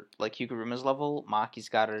or like Higuruma's level, Maki's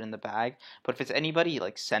got it in the bag. But if it's anybody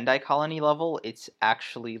like Sendai Colony level, it's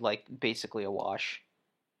actually like basically a wash.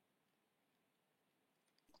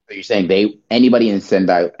 So you're saying they anybody in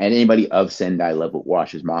Sendai anybody of Sendai level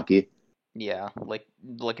washes Maki? Yeah, like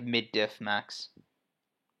mid diff max.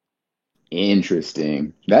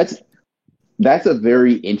 Interesting. That's a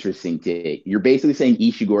very interesting take. You're basically saying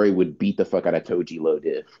Ishigori would beat the fuck out of Toji low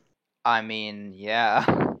diff. I mean, yeah.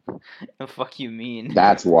 The fuck you mean?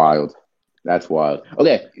 That's wild. That's wild.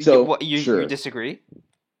 Okay, so What you sure, disagree?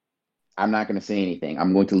 I'm not going to say anything.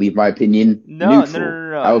 I'm going to leave my opinion No, no, no, neutral.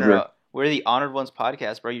 no, no, no, However, no. We're the Honored Ones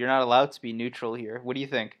podcast, bro. You're not allowed to be neutral here. What do you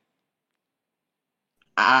think?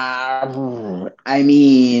 I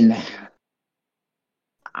mean,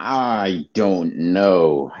 I don't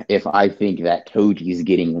know if I think that Toji's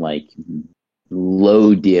getting like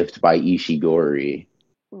low diffed by Ishigori.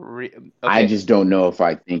 I Okay, just don't know if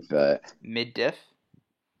I think that. mid diff.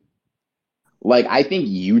 Like, I think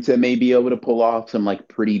Yuta may be able to pull off some like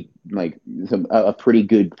pretty like some a pretty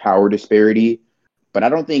good power disparity, but I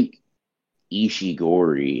don't think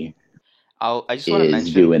Ishigori I just want to is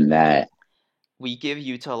mention doing that. we give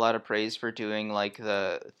Yuta a lot of praise for doing like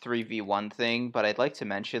the 3v1 thing, but I'd like to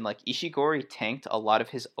mention like Ishigori tanked a lot of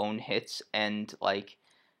his own hits and like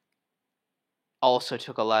also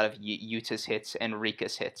took a lot of Yuta's hits and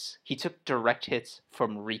Rika's hits. He took direct hits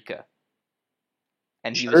from Rika,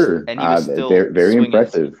 Sure, and he was very still very swinging.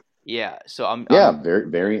 impressive. Yeah, so Yeah, I'm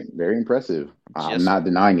very impressive. I'm just not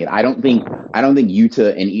denying it. I don't think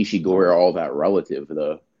Yuta and Ishigori are all that relative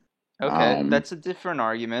though. okay. Um, That's a different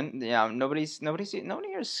argument. Yeah, nobody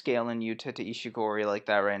here is scaling Yuta to Ishigori like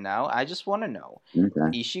that right now. I just want to know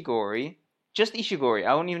okay. Ishigori, just Ishigori.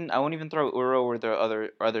 I won't even throw Uro or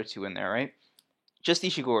the other two in there, right? Just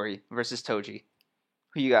Ishigori versus Toji.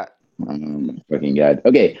 Who you got? Fucking God.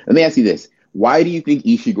 Okay, let me ask you this. Why do you think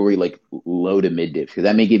Ishigori like low to mid dips? Because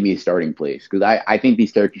that may give me a starting place. Because I think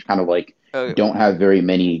these characters kind of like Uh, don't have very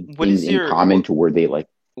many what things is in your common to where they like.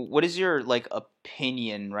 what is your like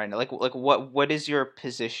opinion right now? Like what is your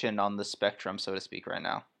position on the spectrum, so to speak, right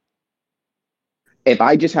now? If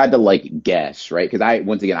I just had to like guess, right? Because I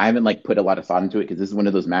once again I haven't like put a lot of thought into it because this is one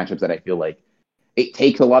of those matchups that I feel like it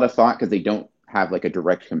takes a lot of thought because they don't have like a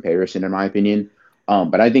direct comparison in my opinion.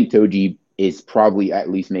 But I think Toji is probably at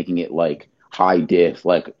least making it like high diff.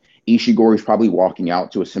 Like Ishigori's probably walking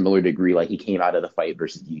out to a similar degree like he came out of the fight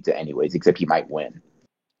versus Yuta anyways, except he might win.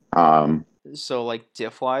 Um, So like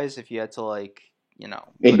diff wise, if you had to like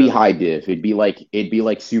it'd put be a high diff. It'd be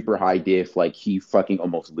like super high diff. Like he fucking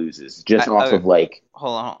almost loses just off okay, of like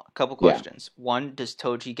hold on. A couple yeah. questions. One, does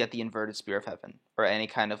Toji get the inverted spear of heaven or any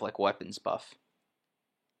kind of like weapons buff?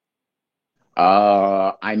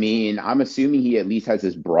 I mean, I'm assuming he at least has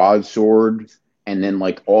his broadsword and then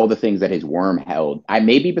like all the things that his worm held. I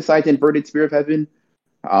maybe besides inverted spear of heaven.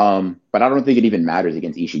 But I don't think it even matters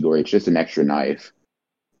against Ishigori. It's just an extra knife.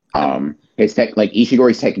 I'm His tech like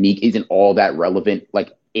Ishigori's technique isn't all that relevant.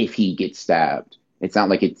 Like if he gets stabbed, it's not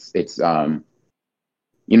like it's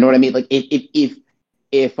you know what I mean? Like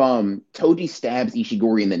if Toji stabs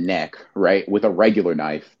Ishigori in the neck, right, with a regular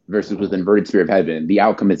knife versus with inverted spear of heaven, the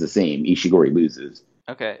outcome is the same. Ishigori loses.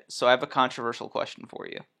 okay. So I have a controversial question for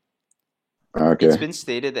you. It's Okay. been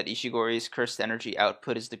stated that Ishigori's cursed energy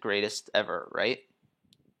output is the greatest ever, right?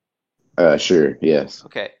 Sure. Yes.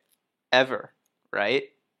 Okay, ever, right?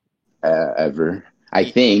 Ever. I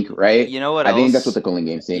You, think, right? you know what I think that's what else? the Culling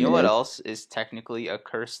Game You know statement what is. else is technically a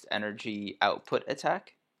cursed energy output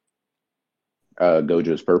attack?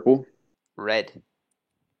 Gojo's purple. Red.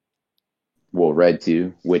 Well, red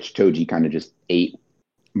too, which Toji kind of just ate.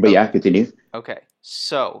 But Oh, yeah, continue. okay.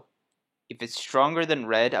 So if it's stronger than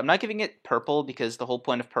red, I'm not giving it purple because the whole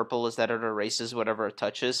point of purple is that it erases whatever it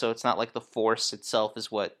touches. So it's not like the force itself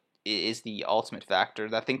is what is the ultimate factor.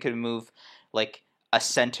 That thing could move like a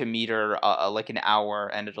centimeter, like an hour,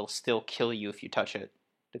 and it'll still kill you if you touch it.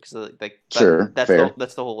 Because like Sure, fair.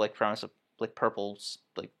 that's the whole like premise of like purple's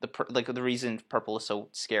like like the reason purple is so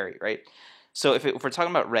scary, right? So if we're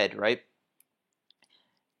talking about red, right?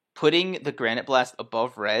 Putting the Granite Blast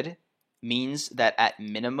above red means that at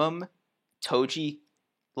minimum Toji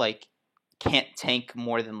like can't tank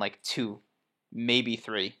more than like two, maybe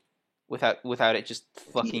three, without it just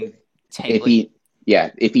fucking tank If like he,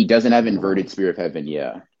 yeah, if he doesn't have inverted Spear of Heaven,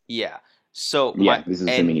 yeah. yeah. So my Yeah, this is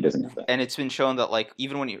assuming he doesn't have that. and it's been shown that like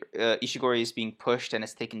even when Ishigori is being pushed and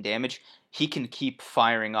it's taking damage, he can keep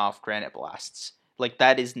firing off granite blasts. Like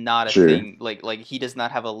that is not a Sure, thing. Like he does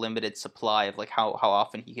not have a limited supply of like how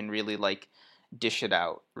often he can really like dish it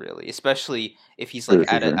out. Really, especially if he's like sure,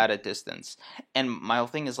 sure, sure. at a distance. And my whole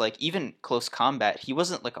thing is like even close combat, he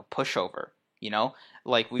wasn't like a pushover. You know,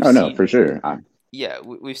 like we've Oh no, seen. for sure. Yeah,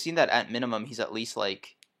 we've seen that at minimum he's at least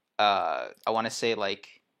like I want to say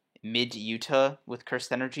like mid Utah with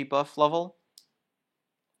cursed energy buff level.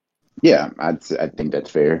 Yeah, I think that's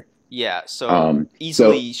fair. Yeah, so Um,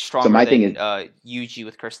 so easily so stronger my thing is than Yuji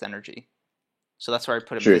with cursed energy. So that's where I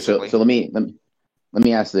put him sure. So physically. so let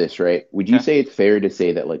me ask this, right? Would you Okay. say it's fair to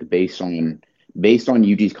say that like based on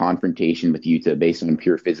Yuji's confrontation with Yuta, based on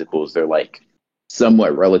pure physicals, they're like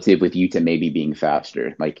somewhat relative with Yuta maybe being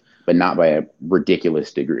faster, like but not by a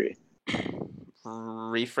ridiculous degree.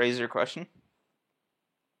 Rephrase your question.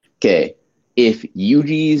 Okay. If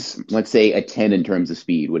Yuji's, let's say, a 10 in terms of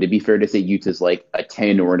speed, would it be fair to say Yuta's like a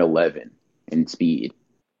 10 or an 11 in speed?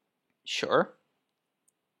 Sure.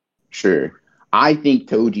 Sure. I think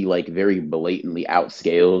Toji like very blatantly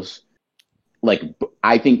outscales. Like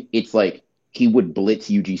I think it's like he would blitz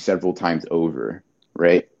Yuji several times over,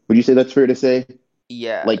 right? Would you say that's fair to say?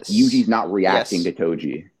 Like Yes. Yuji's not reacting Yes. to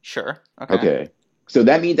Toji. Sure. Okay. Okay. So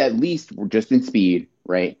that means at least we're just in speed,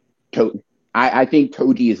 right? To I think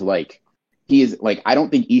Toji is like he is like I don't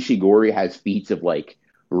think Ishigori has feats of like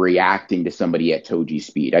reacting to somebody at Toji's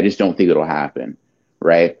speed. I just don't think it'll happen,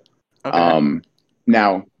 right? Okay. Um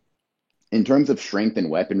Now in terms of strength and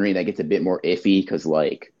weaponry, that gets a bit more iffy because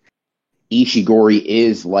like Ishigori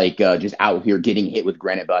is like just out here getting hit with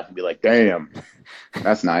granite blast and be like, damn,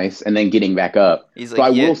 that's nice, and then getting back up. He's So I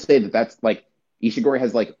like, yeah. will say that that's like Ishigori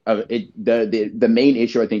has like the main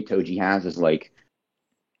issue I think Toji has is like,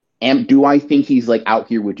 do I think he's like out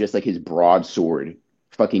here with just like his broadsword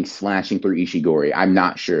fucking slashing through Ishigori? I'm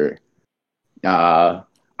not sure. Uh,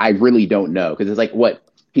 I really don't know because it's like what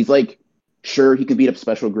he's like. Sure, he can beat up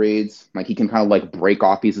special grades. Like he can kind of like break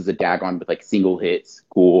off pieces of Dagon with like single hits.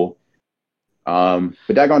 Cool.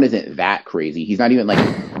 But Dagon isn't that crazy. He's not even like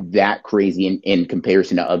that crazy in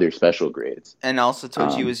comparison to other special grades. And also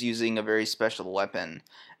Toji Um, was using a very special weapon.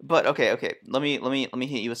 But okay, okay. Let me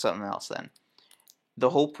hit you with something else then. The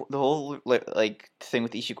whole like thing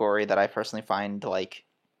with Ishigori that I personally find like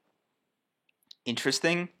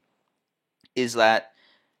interesting is that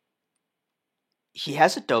he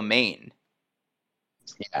has a domain,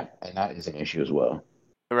 yeah, and that is an issue as well.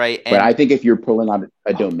 right? But I And think if you're pulling out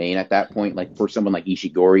a domain at that point, like for someone like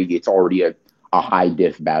Ishigori, it's already a high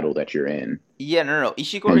diff battle that you're in. yeah, no.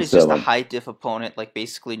 Ishigori And is so just a like high diff opponent, like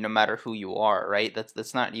basically no matter who you are, right?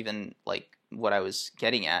 That's not even like what I was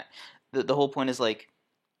getting at. The whole point is like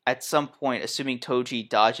at some point, assuming Toji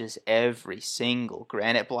dodges every single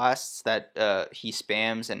granite blasts that he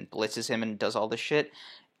spams and blitzes him and does all this shit,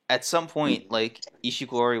 at some point, like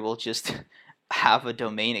Ishigori will just have a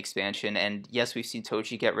domain expansion, and yes, we've seen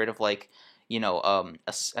Toji get rid of like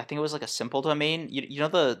I think it was like a simple domain. You know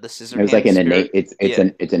the scissor it was like hand an innate spirit. Yeah,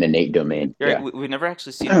 it's an innate domain. right. Yeah. We've never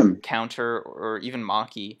actually seen him counter or even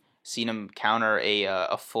Maki seen him counter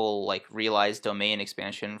a full like realized domain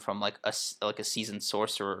expansion from like a seasoned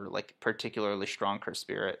sorcerer like particularly strong curse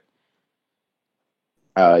spirit.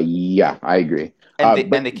 Yeah, I agree. And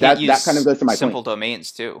But they can't that kind of use goes to my simple point.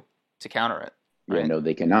 domains too to counter it, Yeah, right? no,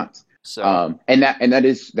 they cannot. So And that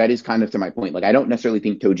is kind of to my point. Like, I don't necessarily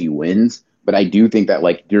think Toji wins, but I do think that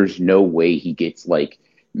like there's no way he gets like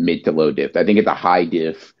mid to low diff. I think it's a high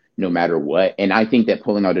diff no matter what. And I think that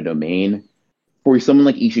pulling out a domain for someone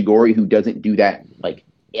like Ishigori who doesn't do that like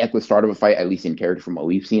at the start of a fight, at least in character from what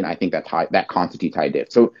we've seen, I think that constitutes high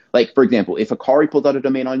diff. So, like for example, if Hakari pulls out a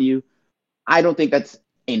domain on you, I don't think that's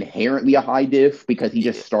inherently a high diff because he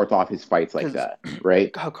just starts off his fights like because that,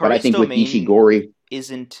 right? But I Hakari's think with domain Ishigori,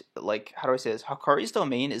 isn't like how do I say this? Hakari's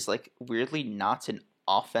domain is like weirdly not an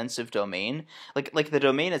offensive domain. Like the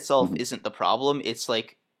domain itself mhm, isn't the problem. It's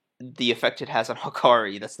like the effect it has on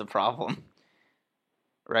Hakari that's the problem,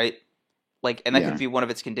 right? Like, and that could yeah. be one of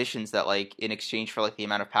its conditions that like in exchange for like the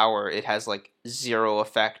amount of power, it has like zero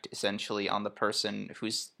effect essentially on the person who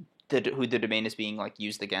the domain is being like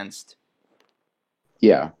used against.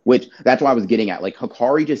 Yeah, which that's why I was getting at. Like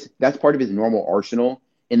Hakari just that's part of his normal arsenal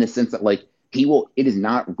in the sense that like it is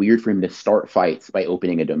not weird for him to start fights by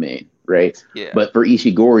opening a domain, right? Yeah. But for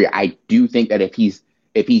Ishigori, I do think that if he's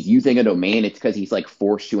using a domain, it's because he's like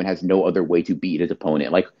forced to and has no other way to beat his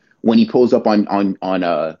opponent. Like when he pulls up on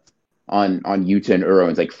Yuta and Uro and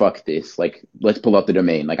it's like, fuck this, like let's pull up the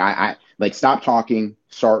domain. Like I like stop talking,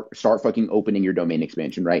 start fucking opening your domain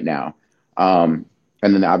expansion right now.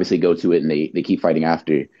 and then they obviously go to it and they keep fighting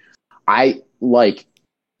after. I like,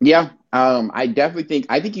 yeah. I definitely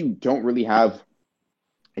think you don't really have.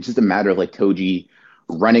 It's just a matter of like Toji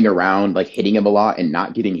running around, like hitting him a lot and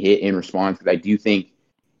not getting hit in response. Because I do think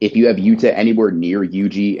if you have Yuta anywhere near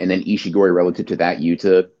Yuji and then Ishigori relative to that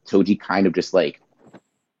Yuta, Toji kind of just like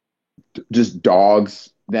just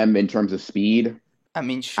dogs them in terms of speed. I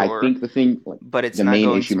mean, I sure, think the thing, like but it's the not main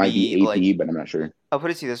going issue to might be be AP, like, but I'm not sure. I'll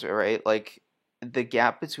put it to you this way, right? Like the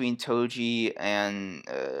gap between Toji and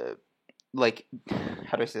like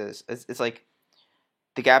how do I say this? It's like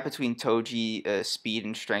the gap between Toji speed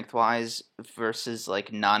and strength wise versus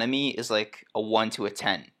like Nanami is like a 1 to a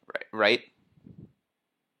 10, right? Right?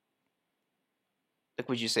 Like,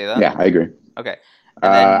 would you say that? Yeah, I agree. Okay,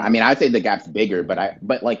 and then I mean, I'd say the gap's bigger, but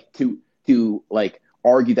like to like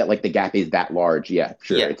argue that like the gap is that large, yeah,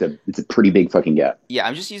 sure. yeah, It's a pretty big fucking gap. yeah.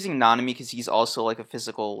 I'm just using Nanami because he's also like a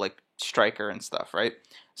physical like striker and stuff, right?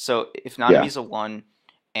 So if Yeah. Nanami's a 1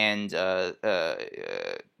 and Toji's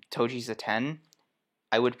a 10,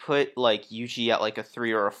 I would put like Yuji at like a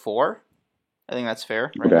 3 or a 4. I think that's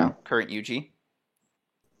fair right Okay. now, current Yuji.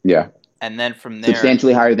 Yeah. And then from there,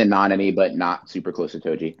 Substantially higher than Nanami, but not super close to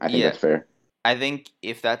Toji. I think yeah, that's fair. I think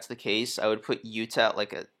if that's the case, I would put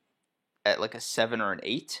Yuta at like a 7 or an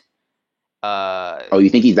 8. Uh, Oh, you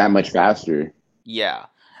think he's that much faster? yeah,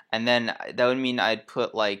 and then that would mean I'd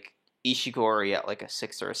put like Ishigori at like a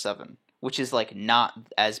 6 or a 7, which is like not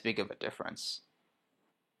as big of a difference.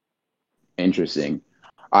 Interesting.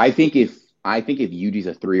 I think if Yuji's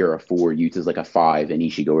a 3 or a 4, Yuta's like a 5, and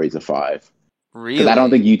Ishigori's a 5. Because I don't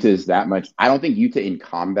think Really? Yuta is that much. I don't think Yuta in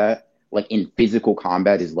combat, like in physical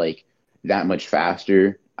combat, is like that much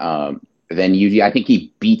faster than Yuji. I think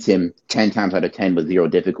he beats him 10 times out of 10 with zero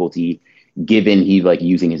difficulty, given he's like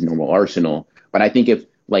using his normal arsenal. But I think if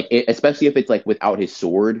like, especially if it's like without his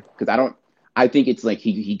sword, because I don't. I think it's like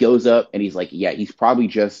he goes up and he's like, yeah, he's probably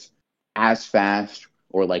just as fast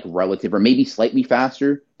or like relative or maybe slightly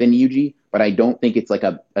faster than Yuji, but I don't think it's like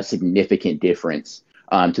a significant difference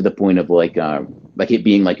to the point of like it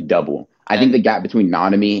being like double. I think the And gap between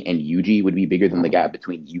Nanami and Yuji would be bigger than the gap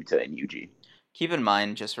between Yuta and Yuji. keep in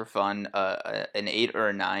mind, just for fun, an 8 or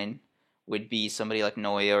a 9 would be somebody like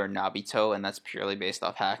Noya or Nabito, and that's purely based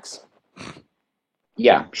off hacks.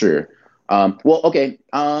 Yeah, sure. Well, okay.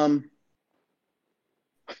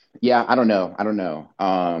 Yeah, I don't know. I don't know.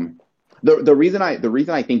 The reason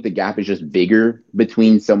I think the gap is just bigger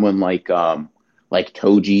between someone like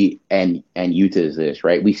Toji and Yuta is this,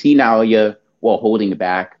 right? We see Naoya while holding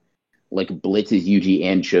back, like blitzes Yuji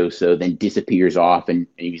and Choso, then disappears off, and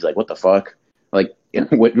he's like, "What the fuck? Like,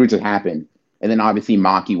 what just happened?" And then obviously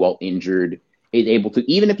Maki, while injured, is able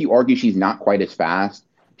to, even if you argue she's not quite as fast,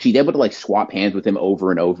 she's able to like swap hands with him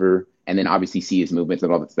over and over, and then obviously see his movements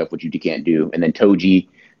and all that stuff, which Yuji can't do. And then Toji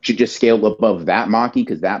should just scale above that Maki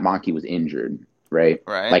because that Maki was injured, right?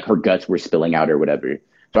 Right? Like her guts were spilling out or whatever.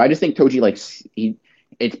 So I just think Toji like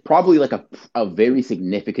it's probably like a very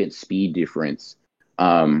significant speed difference.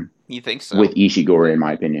 You think With so? Ishigori, in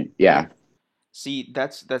my opinion. Yeah. See,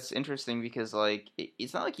 that's interesting because like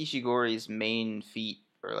it's not like Ishigori's main feat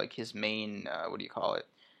or like his main what do you call it?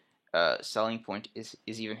 Selling point is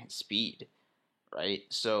even his speed, right? No,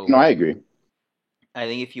 So I agree. I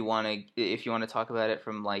think if you want to talk about it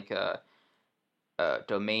from like a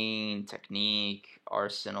domain, technique,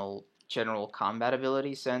 arsenal, general combat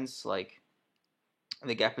ability sense, like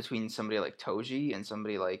the gap between somebody like Toji and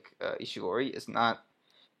somebody like Ishigori is not,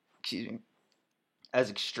 excuse me, as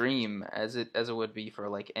extreme as it would be for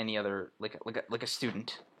like any other like a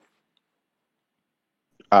student.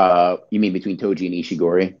 You mean between Toji and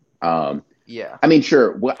Ishigori? Yeah. I mean,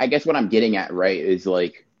 sure. What I guess what I'm getting at, right, is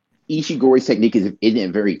like Ishigori's technique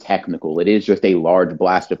isn't very technical. It is just a large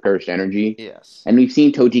blast of cursed energy, Yes. and we've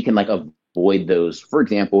seen Toji can like avoid those. For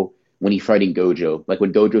example, when he's fighting Gojo, like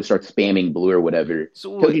when Gojo starts spamming blue or whatever,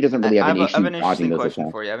 So Toji doesn't I really have I an have, I have issue an dodging interesting those question attacks.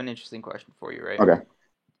 for you. I have an interesting question for you, right? Okay.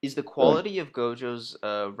 Is the Go ahead. quality of Gojo's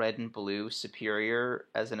red and blue superior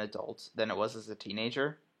as an adult than it was as a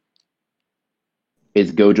teenager?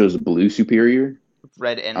 Is Gojo's blue superior?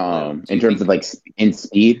 Red and blue. Do In you terms of think like in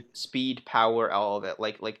speed? speed, power, all of it,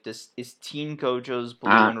 like this is teen Gojo's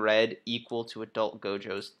blue I and red equal to adult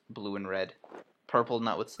Gojo's blue and red, purple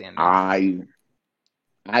notwithstanding? I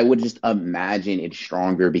I would just imagine it's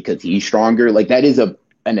stronger because he's stronger. Like that is a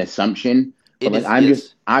an assumption, but It like is,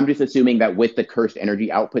 yes. I'm just assuming that with the cursed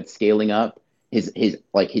energy output scaling up, his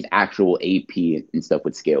like his actual AP and stuff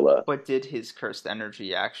would scale up. But did his cursed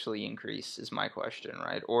energy actually increase? Is my question,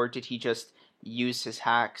 right? Or did he just use his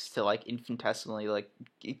hacks to like infinitesimally like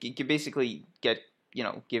basically get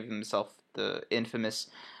give himself the infamous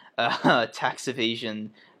tax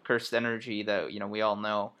evasion, cursed energy that we all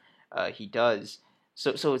know he does.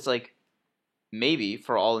 So it's like maybe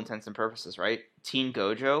for all intents and purposes, right? Teen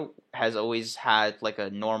Gojo has always had like a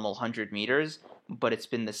normal 100 meters, but it's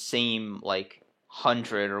been the same like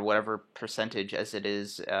 100 or whatever percentage as it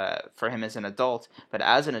is for him as an adult. But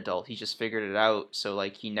as an adult, he just figured it out, so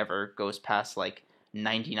like he never goes past like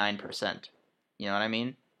 99%. You know what I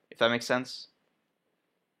mean? If that makes sense.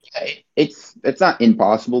 It's not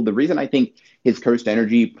impossible. The reason I think his cursed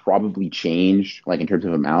energy probably changed, like in terms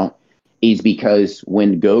of amount, is because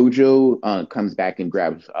when Gojo comes back and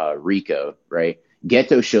grabs Rico, right?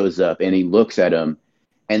 Geto shows up and he looks at him,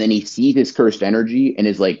 and then he sees his cursed energy and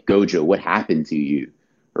is like, "Gojo, what happened to you?"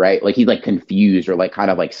 Right? Like he's like confused or like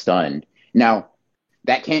kind of like stunned. Now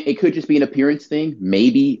that can't. It could just be an appearance thing,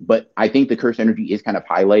 maybe, but I think the cursed energy is kind of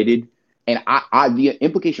highlighted. And the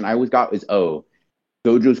implication I always got is, oh,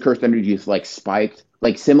 Gojo's cursed energy is like spiked,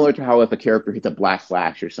 like similar to how if a character hits a black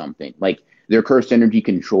slash or something, like their cursed energy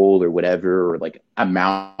control or whatever, or like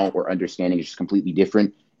amount or understanding is just completely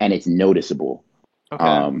different, and it's noticeable.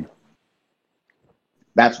 Okay. Um,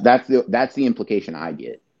 that's the implication I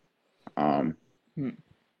get. Um, Hmm.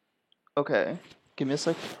 Okay. Give me a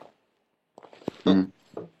sec. Oh, mm,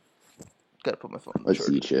 gotta put my phone on the let's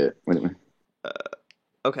see, charger. shit. Wait a minute. Uh,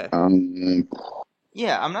 okay. Um,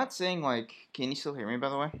 Yeah, I'm not saying like. Can you still hear me, by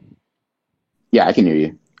the way? yeah, I can hear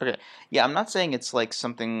you. Okay. Yeah, I'm not saying it's like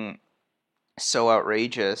something so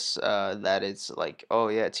outrageous that it's like, oh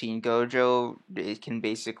yeah, Teen Gojo, it can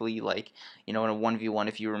basically like, in a 1v1,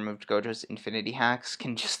 if you removed Gojo's infinity hacks,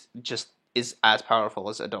 can just is as powerful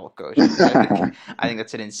as adult Gojo, because I think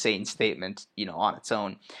that's an insane statement, on its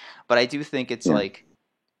own. But I do think it's Yeah, like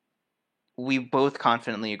we both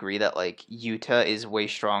confidently agree that like Yuta is way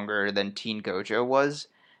stronger than Teen Gojo was,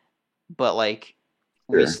 but like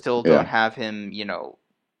we sure. still don't Yeah, have him,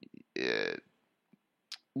 uh,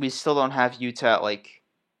 we still don't have Yuta at like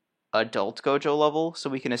adult Gojo level, so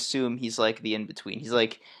we can assume he's like the in between. He's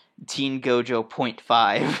like Teen Gojo point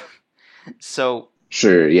 0.5. So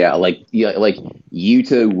sure. Yeah, like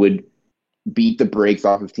Yuta would beat the brakes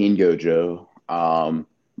off of Teen Gojo,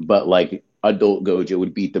 but like adult Gojo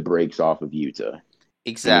would beat the brakes off of Yuta,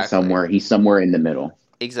 and exactly, he's somewhere in the middle.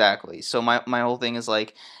 exactly. So my whole thing is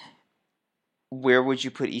like, where would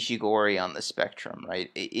you put Ishigori on the spectrum, right?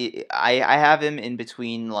 I have him in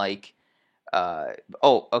between like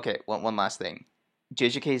oh, okay. One last thing.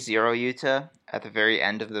 JJK Zero Yuta at the very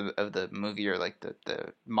end of the movie, or like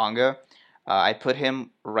the manga, I put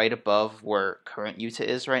him right above where current Yuta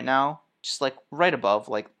is right now, just like right above,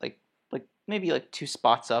 like maybe like two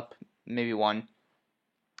spots up, maybe one.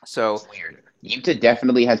 So, It's weird. Yuta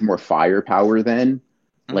definitely has more firepower than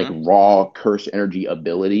like mhm. raw curse energy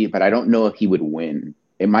ability, but I don't know if he would win.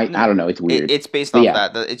 It might. No, I don't know. It's weird. it's based But off yeah.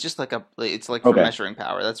 that. It's just like it's like for Okay. measuring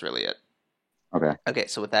power. That's really it. Okay. Okay,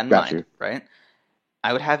 so with that in Got mind, you. right,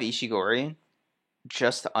 I would have Ishigori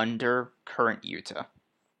just under current Yuta,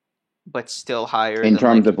 but still higher In than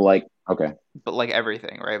terms like, of like, okay, but like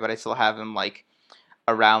everything, right? But I still have him like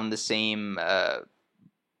around the same,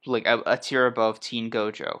 like a tier above Teen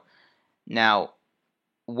Gojo. Now,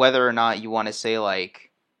 whether or not you want to say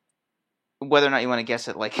like, whether or not you want to guess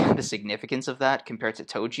at like the significance of that compared to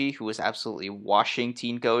Toji, who was absolutely washing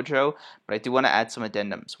Teen Gojo, but I do want to add some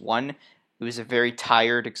addendums. One, he was a very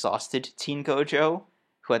tired, exhausted Teen Gojo,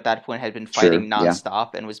 who at that point had been fighting sure, yeah,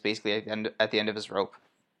 nonstop and was basically at the end of his rope.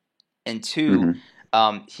 And two, hmm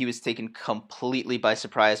he was taken completely by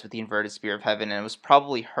surprise with the inverted spear of heaven, and was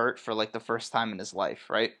probably hurt for like the first time in his life.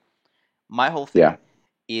 Right. My whole yeah, thing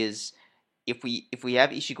is, if we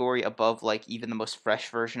have Ishigori above like even the most fresh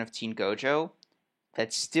version of Teen Gojo,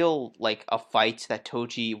 that's still like a fight that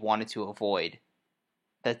Toji wanted to avoid.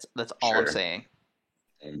 That's all I'm sure. saying.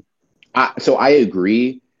 So I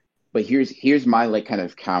agree, but here's my like kind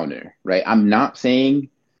of counter, right? I'm not saying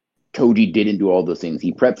Toji didn't do all those things.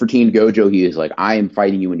 He prepped for Team Gojo. He is like, I am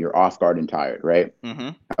fighting you when you're off guard and tired, right? Mm-hmm.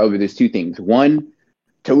 However, there's two things. One,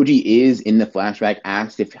 Toji is in the flashback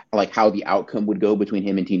asked if like how the outcome would go between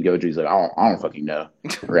him and Team Gojo. He's like, I don't fucking know,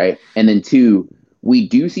 right? And then two, we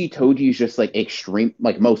do see Toji's just like extreme,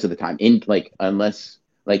 like most of the time, in like unless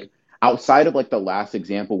like outside of like the last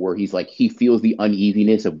example where he's like he feels the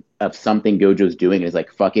uneasiness of something Gojo's doing and is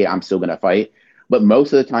like, fuck it, I'm still gonna fight. But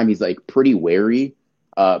most of the time he's like pretty wary.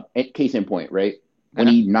 Case in point, right? When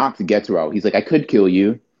Okay. he knocks Getsu out, he's like, I could kill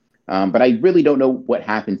you, but I really don't know what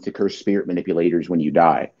happens to cursed spirit manipulators when you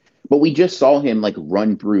die. But we just saw him like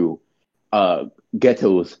run through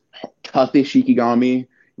Geto's toughest Shikigami.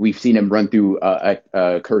 We've seen him run through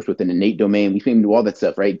a curse with an innate domain. We've seen him do all that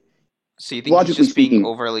stuff, right? So you think he's Logically just being speaking,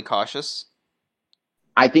 overly cautious?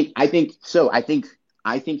 I think so. I think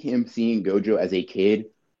him seeing Gojo as a kid,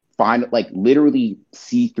 find like literally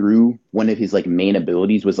see through one of his like main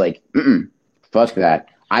abilities was like, fuck that.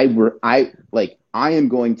 I'm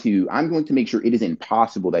going to make sure it is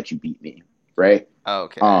impossible that you beat me, right?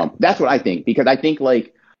 Okay. That's what I think because I think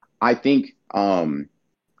like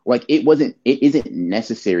it isn't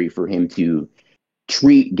necessary for him to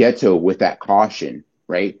treat Ghetto with that caution,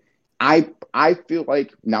 right? I feel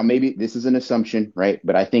like now maybe this is an assumption, right?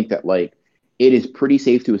 But I think that like it is pretty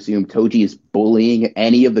safe to assume Toji is bullying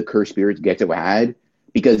any of the cursed spirits Ghetto had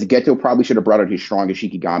because Ghetto probably should have brought out his strongest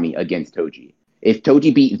Shikigami against Toji. If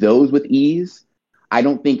Toji beat those with ease, I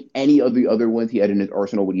don't think any of the other ones he had in his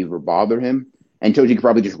arsenal would ever bother him, and Toji could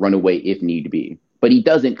probably just run away if need be. But he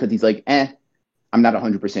doesn't because he's like, I'm not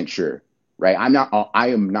 100% sure, right? I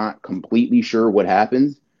am not completely sure what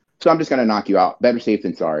happens. So I'm just going to knock you out. Better safe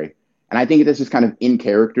than sorry. And I think this is kind of in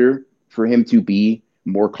character for him to be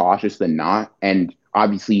more cautious than not. And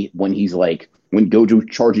obviously when Gojo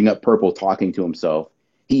charging up purple talking to himself,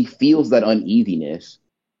 he feels that uneasiness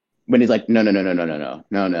when he's like, no, no, no, no, no, no,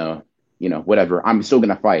 no, no, no, whatever. I'm still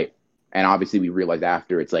going to fight. And obviously we realize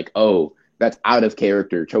after it's like, oh, that's out of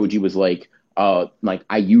character. Choji was like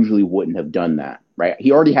I usually wouldn't have done that, right?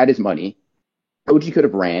 He already had his money. Koji could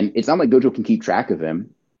have ran. It's not like Gojo can keep track of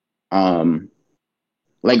him. Um,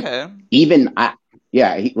 like Okay. even I,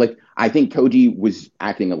 yeah, I think Koji was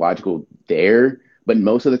acting illogical there, but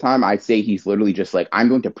most of the time I'd say he's literally just like, I'm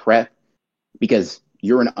going to prep because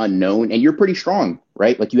you're an unknown and you're pretty strong,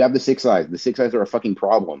 right? Like you have the six eyes. The six eyes are a fucking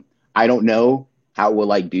problem. I don't know how it will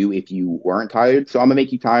like do if you weren't tired, so I'm gonna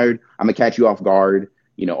make you tired. I'm gonna catch you off guard.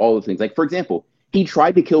 All those things. Like for example, he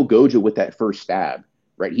tried to kill Gojo with that first stab,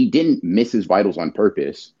 right? He didn't miss his vitals on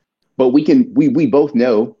purpose, but we both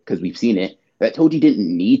know because we've seen it that Toji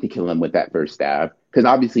didn't need to kill him with that first stab because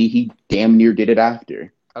obviously he damn near did it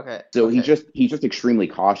after. Okay. So Okay. he's just extremely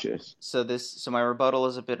cautious. So my rebuttal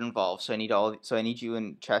is a bit involved. So I need you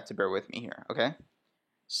in chat to bear with me here. Okay.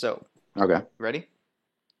 So Okay. ready?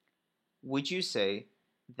 Would you say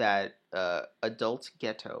that adult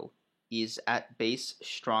Ghetto is at base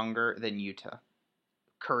stronger than Yuta,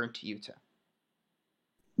 current Yuta?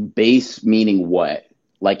 Base meaning what?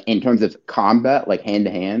 Like in terms of combat, like hand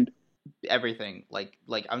to hand? Everything like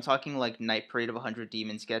I'm talking like Night Parade of 100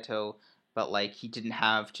 Demons Ghetto, but like he didn't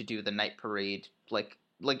have to do the Night Parade like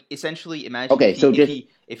essentially imagine Okay, so just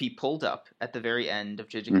if he pulled up at the very end of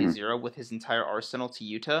JJK mhm, 0 with his entire arsenal to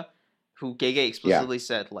Yuta, who Gege yeah, explicitly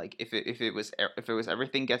said like if it was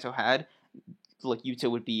everything Ghetto had, like Yuta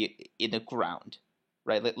would be in the ground,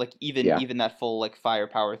 right? Like yeah, even that full like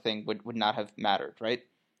firepower thing would not have mattered, right?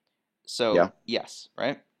 So yeah. yes,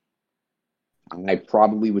 right? I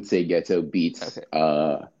probably would say Geto beats Okay.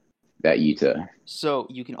 that Yuta. So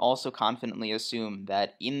you can also confidently assume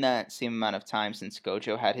that in that same amount of time since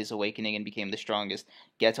Gojo had his awakening and became the strongest,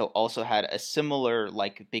 Geto also had a similar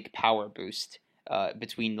like big power boost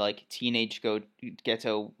between like Geto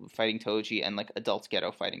fighting Toji and like adult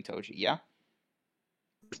Geto fighting Toji. Yeah.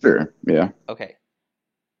 Sure, yeah. Okay.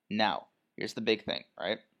 Now here's the big thing,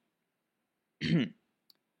 right?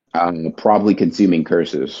 Probably consuming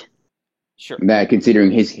curses. Sure. That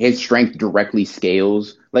considering his strength directly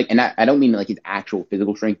scales, like, and I don't mean like his actual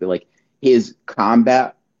physical strength, but like his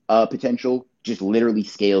combat potential just literally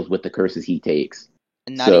scales with the curses he takes.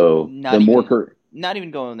 And So the more not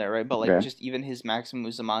even going there, right? But like okay, just even his maximum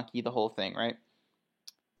Uzumaki, the whole thing, right?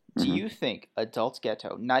 Do hmm you think adult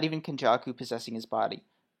Geto, not even Kenjaku possessing his body,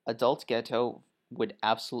 adult Geto would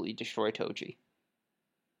absolutely destroy Toji?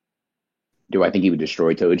 do I think he would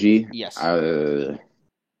destroy Toji? Yes. Uh,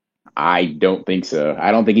 I don't think so.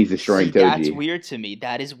 I don't think he's See, destroying that's Toji. weird to me.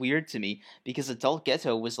 That is weird to me because adult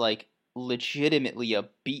Geto was like legitimately a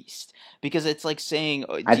beast. Because it's like saying,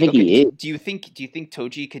 I think he is. do you think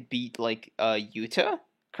Toji could beat like Yuta,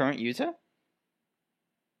 current Yuta?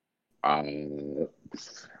 Um,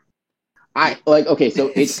 I like okay, so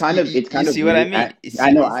it's kind of You see what I weird. mean?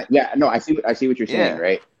 I know, yeah, no, I see what you're saying, Yeah.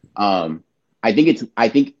 right? I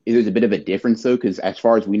think there's a bit of a difference though, because as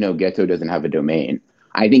far as we know, Ghetto doesn't have a domain.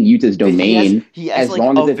 I think Yuta's But domain, he has as like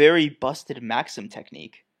long a as it, very busted Maxim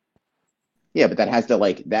technique. yeah, but that has to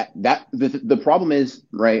like the problem is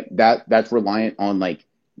right that's reliant on like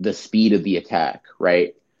the speed of the attack,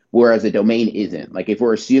 right? Whereas a domain isn't. Like if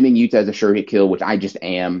we're assuming Yuta has a sure hit kill, which I just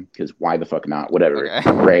am, because why the fuck not? Whatever, Okay.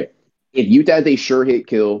 right? If Yuta has a sure hit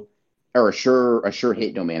kill or a sure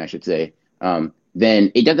hit domain, I should say,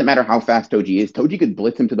 then it doesn't matter how fast Toji is. Toji could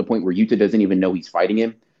blitz him to the point where Yuta doesn't even know he's fighting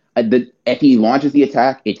him. If he launches the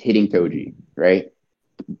attack, it's hitting Toji, right?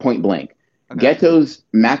 Point blank. Okay. Geto's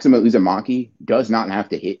Maxima Uzumaki does not have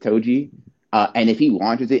to hit Toji. And if he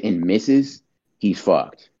launches it and misses, he's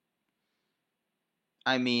fucked.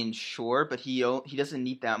 I mean, sure, but he doesn't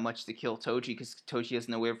need that much to kill Toji because Toji has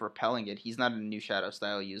no way of repelling it. He's not a new Shadow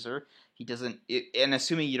style user. He doesn't, and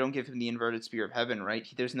assuming you don't give him the inverted Spear of Heaven, right?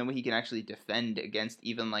 There's no way he can actually defend against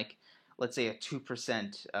even like, let's say a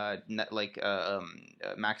 2%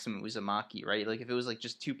 maximum Uzumaki, right? Like if it was like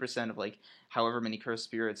just 2% of like however many cursed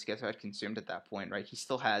spirits get consumed at that point, right? He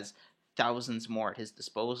still has thousands more at his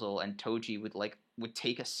disposal, and Toji would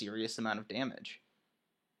take a serious amount of damage.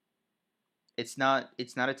 It's not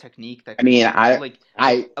a technique that I can mean, be I'll put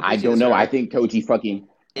I it to you don't this way, know. I right? think Toji fucking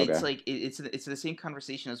It's okay. like it's the same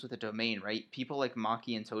conversation as with a domain, right? People like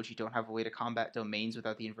Maki and Toji don't have a way to combat domains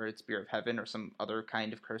without the inverted spear of heaven or some other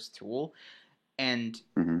kind of cursed tool. And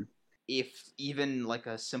Hmm. if even like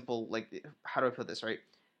a simple how do I put this, right?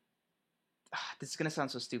 This is gonna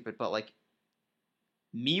sound so stupid, but like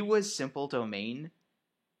Miwa's simple domain,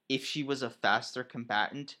 if she was a faster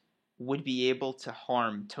combatant, would be able to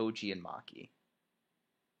harm Toji and Maki,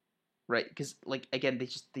 right? Because like again,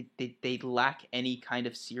 they lack any kind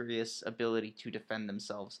of serious ability to defend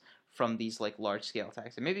themselves from these like large scale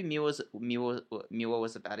attacks. And maybe Miwa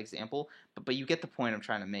was a bad example, but you get the point I'm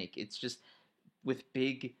trying to make. It's just with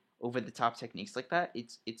big over the top techniques like that,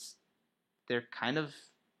 it's they're kind of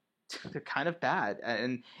they're kind of bad.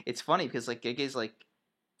 And it's funny because like Gege's like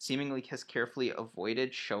seemingly has carefully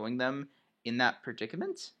avoided showing them in that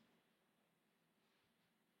predicament.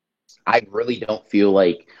 I really don't feel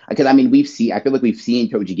like because I mean we've seen I feel like we've seen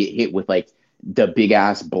Toji get hit with like the big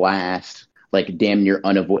ass blast, like damn near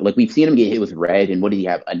unavoidable. Like we've seen him get hit with red, and what did he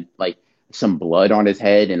have? Like some blood on his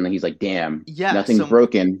head, and he's like, "Damn, Yeah, nothing's so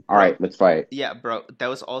broken. All bro, right, let's fight." yeah, bro, that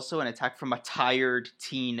was also an attack from a tired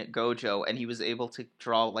teen Gojo, and he was able to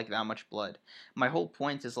draw like that much blood. My whole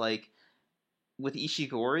point is like with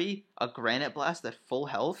Ishigori, a granite blast at full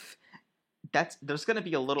health. That's there's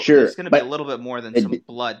Sure, gonna be a but little bit more than some the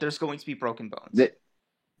blood. There's going to be broken bones. the,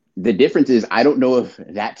 the difference is I don't know if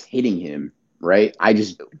that's hitting him, right?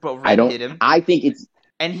 But I Red don't. hit him, I think it's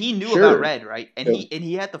and he knew about sure. Red, right? And So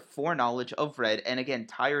he had the foreknowledge of Red, and again,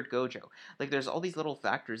 tired Gojo. Like, there's all these little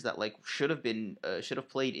factors that like should have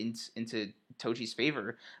played into Toji's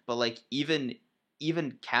favor, but like even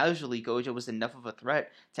casually, Gojo was enough of a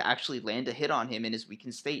threat to actually land a hit on him in his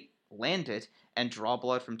weakened state, land it, and draw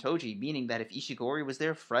blood from Toji. Meaning that if Ishigori was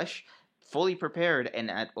there, fresh, fully prepared,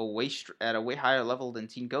 and at a way higher level than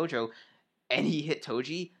Teen Gojo, and he hit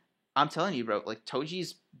Toji, I'm telling you, bro, like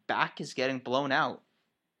Toji's back is getting blown out.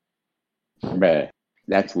 Bruh,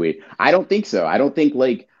 that's weird. I don't think so. I don't think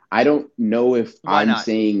like I don't know if Why I'm not?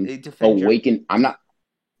 saying Defend your. awaken. I'm not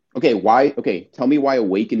okay. Why? Okay, tell me why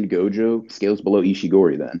awakened Gojo scales below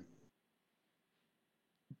Ishigori then?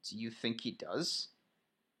 Do you think he does?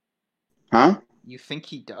 Huh? You think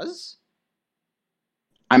he does?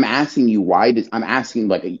 I'm asking you why does I'm asking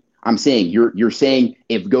like I'm saying you're saying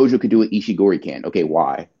if Gojo could do it, Ishigori can. Okay,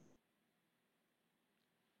 why?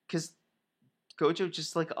 Because Gojo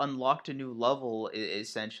just like unlocked a new level.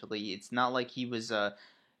 Essentially, it's not like he was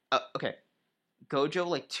okay. Gojo,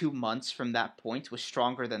 like 2 months from that point, was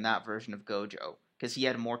stronger than that version of Gojo because he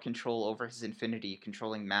had more control over his infinity,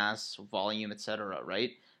 controlling mass, volume, etc.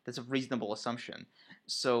 Right? That's a reasonable assumption.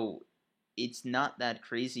 So it's not that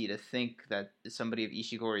crazy to think that somebody of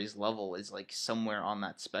Ishigori's level is like somewhere on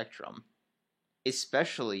that spectrum,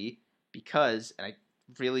 especially because, and I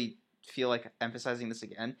really feel like emphasizing this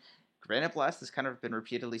again, Granite Blast has kind of been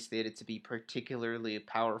repeatedly stated to be particularly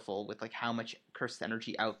powerful with like how much cursed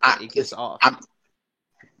energy output it gives Because off. I'm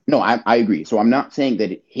no, I agree. So I'm not saying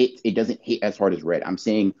that it doesn't hit as hard as red. I'm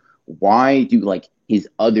saying why do like his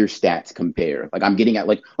other stats compare? Like I'm getting at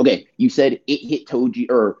like okay, you said it hit Toji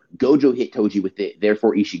or Gojo hit Toji with it,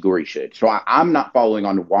 therefore Ishigori should. So I'm not following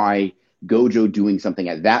on why Gojo doing something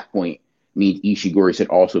at that point means Ishigori should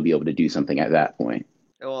also be able to do something at that point.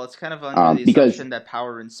 Well, it's kind of under the Because assumption that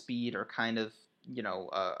power and speed are kind of,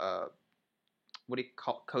 what do you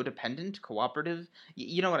call codependent, cooperative?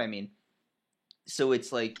 You know what I mean? So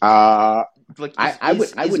it's uh, like I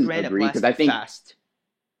is wouldn't Granite agree because Blast I think fast?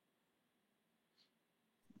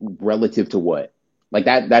 relative to what? Like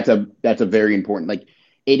that's a very important like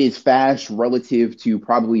it is fast relative to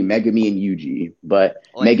probably Megami and Yuji, but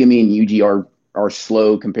Like, Megami and Yuji are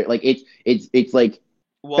slow compared like it's like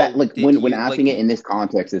that well, like did when you asking it in this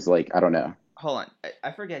context is like I don't know. hold on?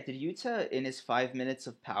 I forget. Did Yuta in his 5 minutes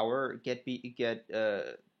of power get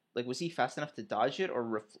like was he fast enough to dodge it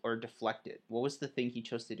or or deflect it? What was the thing he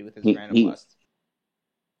chose to do with his Granite He Blast?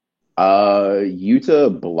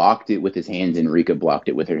 Yuta blocked it with his hands and Rika blocked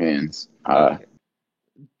it with her hands. Okay,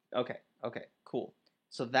 okay, okay, cool.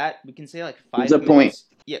 So that we can say like What's the five point? minutes.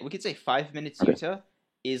 Yeah, we could say 5 minutes Okay. Utah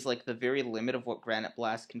is like the very limit of what Granite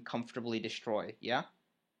Blast can comfortably destroy. Yeah.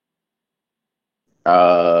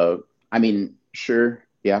 Uh, I mean, sure,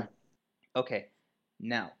 yeah. Okay.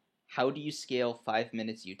 Now, how do you scale 5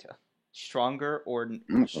 minutes Utah?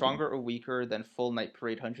 Okay. Stronger or weaker than full Night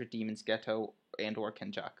Parade, 100 Demons Ghetto, and or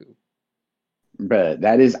Kenjaku? Bruh,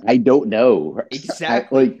 that is, I don't know. I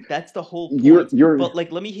Exactly. like That's the whole you're point. you're But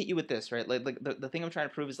like, let me hit you with this, right? Like the thing I'm trying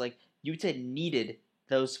to prove is like Yuta needed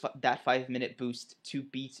that 5 minute boost to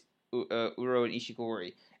beat Uro and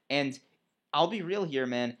Ishigori. And I'll be real here,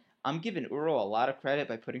 man. I'm giving Uro a lot of credit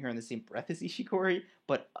by putting her in the same breath as Ishigori,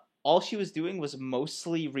 but all she was doing was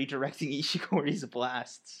mostly redirecting Ishigori's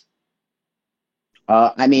blasts.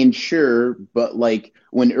 I mean, sure, but like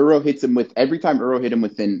when Uro hits him with every time Uro hit him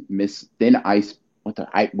with thin ice,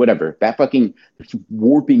 whatever that fucking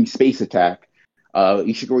warping space attack.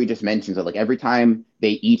 Ishigori just mentions that like every time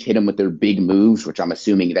they each hit him with their big moves, which I'm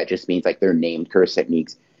assuming that just means like their named curse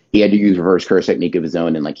techniques. He had to use reverse curse technique of his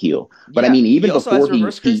own and like heal. But I Yeah, mean, he even also before has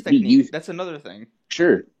reverse curse he technique. used That's another thing.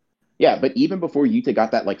 sure, yeah, but even before Yuta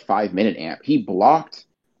got that like 5 minute amp, he blocked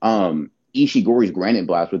Ishigori's Granite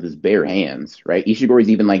Blast with his bare hands, right? Ishigori's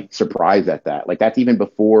even like surprised at that. Like that's even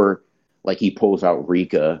before like he pulls out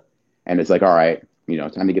Rika and it's like, all right,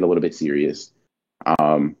 time to get a little bit serious.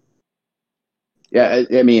 Um yeah,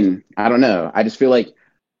 I mean, I don't know. I feel like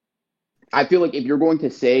if you're going to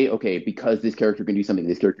say, okay, because this character can do something,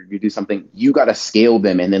 this character can do something, you gotta scale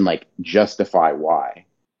them and then like justify why,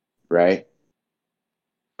 right?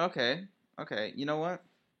 Okay, okay. You know what?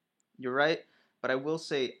 You're right, but I will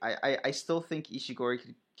say I still think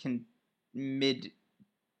Ishigori can mid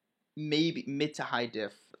maybe mid to high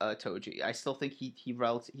diff Toji. I still think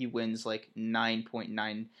he wins like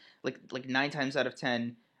 9.9, like 9 times out of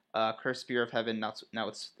 10. Curse Spear of Heaven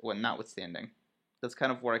notwithstanding. That's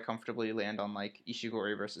kind of where I comfortably land on like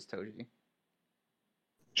Ishigori versus Toji.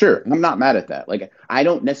 Sure, I'm not mad at that. Like, I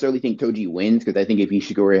don't necessarily think Toji wins because I think if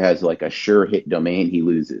Ishigori has like a sure hit domain, he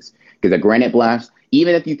loses. Because a Granite Blast,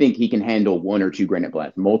 even if you think he can handle one or two Granite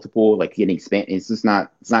Blasts, multiple like getting spent, it's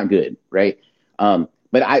not good, right?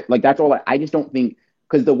 But I like that's all. I just don't think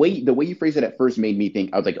because the way you phrased it at first made me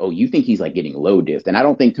think I was like, oh, you think he's like getting low diffed, and I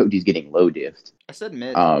don't think Toji's getting low diffed. I said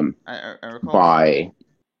mid. Um, I recall. by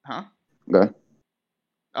Huh? okay,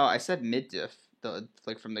 Oh, I said mid diff. The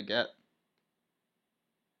like from the get.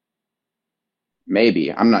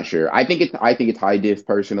 maybe I'm not sure. I think it's high diff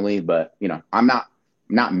personally, but I'm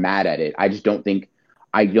not mad at it. I don't think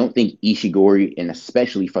Ishigori and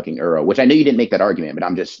especially fucking Uro, which I know you didn't make that argument, but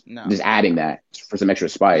I'm No, just adding no, that for some extra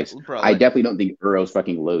spice. bro. I definitely don't think Uro's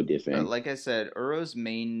fucking low diffing. Like I said, Uro's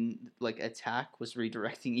main like attack was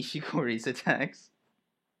redirecting Ishigori's attacks.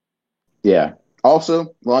 Yeah.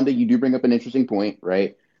 Also, Londa, you do bring up an interesting point,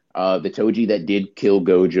 right? The Toji that did kill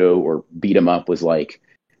Gojo or beat him up was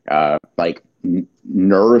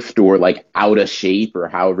nerfed or like out of shape or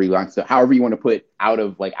however you want to put out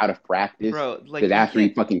of practice. Bro, like Because you after he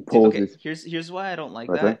can't. fucking pulls Okay, his here's why I don't like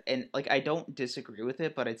what's that? that, and like I don't disagree with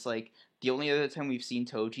it, but it's like the only other time we've seen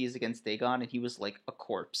Toji is against Dagon, and he was like a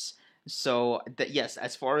corpse. So that yes,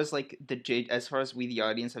 as far as like as far as we the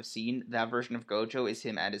audience have seen, that version of Gojo is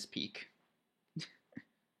him at his peak.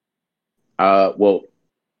 Well,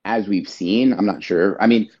 as we've seen, I'm not sure. I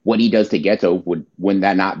mean, what he does to Geto wouldn't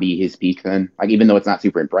that not be his peak then? Like, even though it's not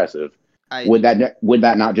super impressive, I would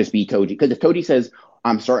that not just be Toji? Because if Toji says,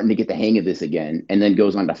 "I'm starting to get the hang of this again," and then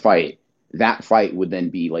goes on to fight, that fight would then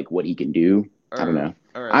be like what he can do. I don't know.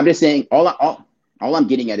 all right. I'm just saying all I'm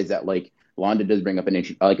getting at is that like Londa does bring up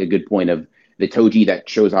like a good point of the Toji that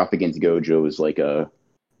shows off against Gojo is like a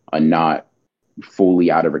not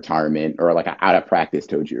fully out of retirement or like a out of practice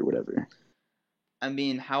Toji or whatever. I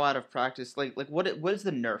mean, how out of practice? Like what is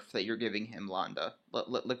the nerf that you're giving him, Londa?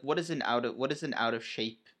 Like what is an out of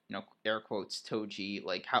shape? Air quotes Toji.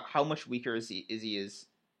 Like how much weaker is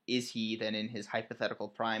he than in his hypothetical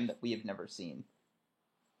prime that we have never seen?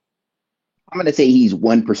 I'm gonna say he's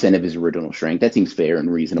 1% of his original strength. That seems fair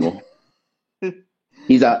and reasonable.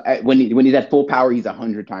 When he's at full power, he's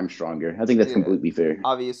 100 times stronger. I think that's Yeah, completely fair.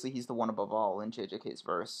 obviously he's the one above all in JJK's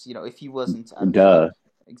verse. If he wasn't at Duh.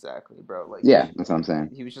 exactly, bro. Like Yeah, that's what I'm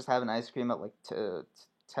saying. he was just having ice cream at like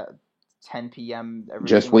t- 10 p.m. every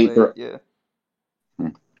Just single wait day. for Yeah.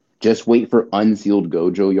 just wait for unsealed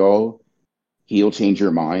Gojo, y'all. He'll change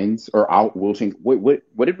your minds, or we'll change. What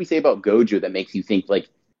did we say about Gojo that makes you think like?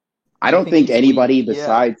 I You don't think think he's weak? anybody Yeah.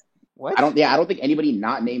 besides What? I don't think anybody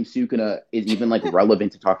not named Sukuna is even like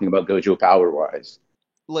relevant to talking about Gojo power wise.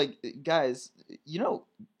 Like guys, you know,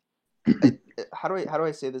 how do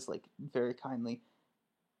I say this like very kindly?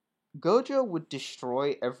 Gojo would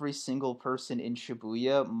destroy every single person in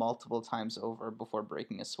Shibuya multiple times over before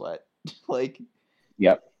breaking a sweat. Like,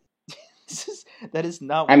 Yep. that is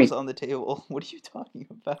not I what was mean, on the table. What are you talking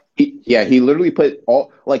about? he literally put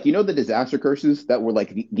all, like, the disaster curses that were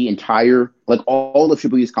like the entire, like, all of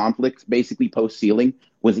Shibuya's conflicts basically post sealing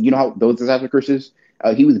was, how those disaster curses,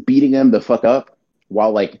 he was beating them the fuck up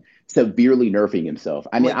while like severely nerfing himself.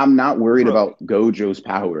 I mean, Like, I'm not worried bro, about Gojo's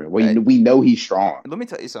power. I, We know he's strong. let me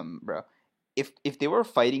tell you something, bro. If they were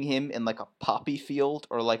fighting him in like a poppy field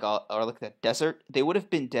or like the desert, they would have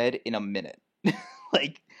been dead in a minute.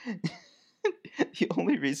 Like, the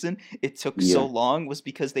only reason it took so Yeah. long was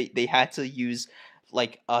because they had to use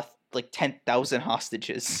like 10,000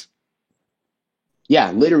 hostages.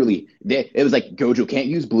 Yeah, literally. It was like Gojo can't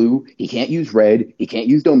use blue, he can't use red, he can't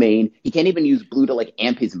use domain, he can't even use blue to like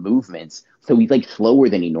amp his movements. So he's like slower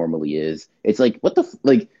than he normally is. It's like what the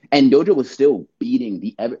like, and Gojo was still beating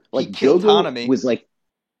the ever He like killed Jogo Hanami, was like,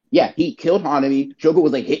 yeah, he killed Hanami. Jogo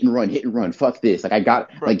was like hit and run. Fuck this. Like I got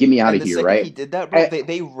bro. like get me out And of the here, second he right? did that, bro, I,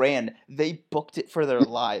 they ran. They booked it for their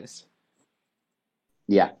lives.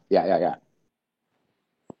 yeah.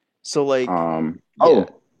 So like, yeah, Oh,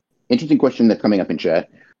 interesting question that's coming up in chat.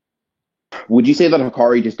 Would you say that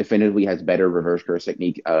Hakari just definitively has better reverse curse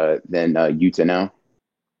technique than Yuta now?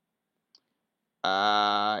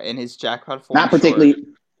 in his jackpot form, Not sure. particularly.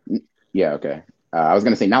 Yeah, okay. I was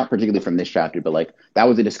gonna say not particularly from this chapter, but like that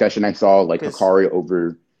was a discussion I saw, like Because Hakari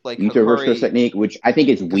over like Yuta reverse curse Hakari, technique, which I think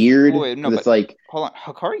is because weird wait, no, because it's but like, hold on,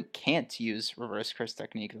 Hakari can't use reverse curse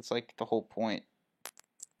technique. That's like the whole point.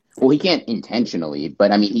 well, he can't intentionally,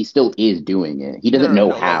 but I mean, he still is doing it. He No, doesn't no, no,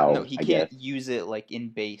 know no. Like, no, how, he I guess. can't use it like in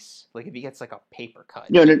base. Like if he gets like a paper cut,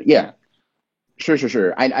 No, no, yeah, yeah,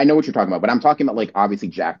 sure. I know what you're talking about, but I'm talking about like obviously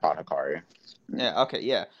jackpot Hakari. yeah, okay,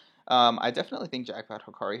 yeah. I definitely think Jackpot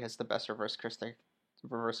Hakari has the best reverse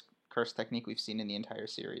curse technique we've seen in the entire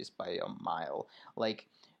series by a mile. Like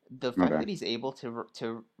the fact Okay. that he's able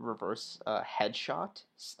to reverse a headshot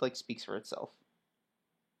like speaks for itself.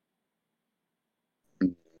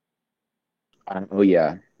 Oh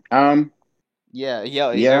yeah. Um. Yeah.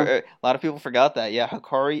 A lot of people forgot that. Yeah,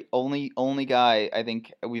 Hakari only guy I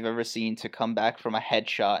think we've ever seen to come back from a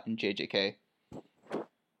headshot in JJK.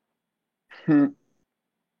 Hmm.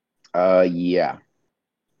 Yeah.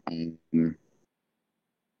 Um,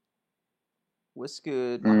 What's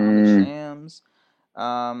good, Muhammad mm, Shams?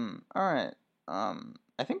 All right.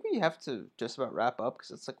 I think we have to just about wrap up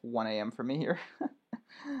because it's like 1 a.m. for me here.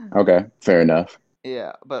 okay. Fair enough.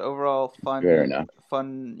 Yeah, but overall, Fair enough.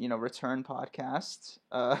 fun, return podcast.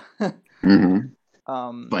 Hmm.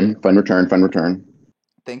 Um, Fun return. Fun return.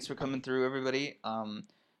 thanks for coming through, everybody.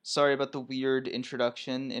 Sorry about the weird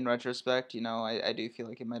introduction. In retrospect, I do feel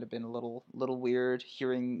like it might have been a little weird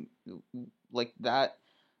hearing like that.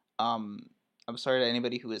 Um, I'm sorry to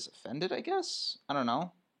anybody who is offended. I guess I don't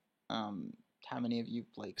know. How many of you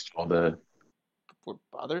like All the were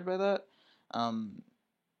bothered by that? Um,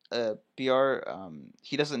 Br,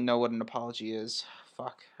 he doesn't know what an apology is.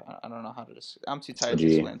 Fuck, I don't know how to. I'm too tired to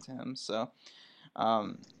apology. explain to him. So, I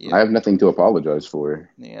yeah, have nothing to apologize for.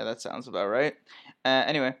 yeah, that sounds about right.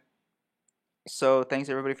 Anyway, so thanks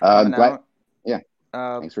everybody for coming Glad. out. Yeah.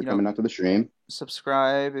 Uh, Thanks for you know, coming out to the stream.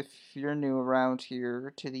 subscribe if you're new around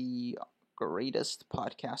here to the greatest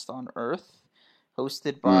podcast on earth,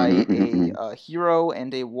 hosted by a Hmm. hero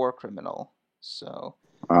and a war criminal. So,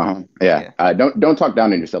 Yeah. yeah. Don't talk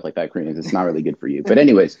down on yourself like that, Koreans. It's not really good for you. But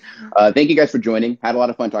anyways, thank you guys for joining. Had a lot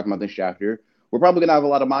of fun talking about this chapter. We're probably gonna have a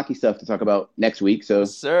lot of Maki stuff to talk about next week, Yes, so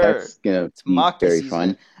sir. that's gonna It's be Maki very season,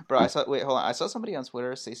 fun. bro. Uh, Wait, hold on. I saw somebody on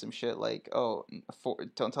Twitter say some shit like, "Oh,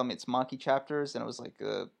 don't tell me it's Maki chapters," and I was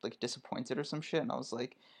like disappointed or some shit, and I was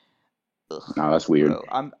like, "Ugh, no, that's weird. bro."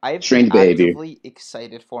 I've been Strange behavior. actively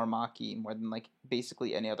excited for Maki more than like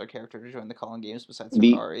basically any other character to join the Calling Games besides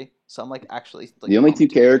The Hakari. So I'm like actually the like only two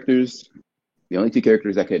pumped here. characters the only two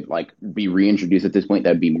characters that could like be reintroduced at this point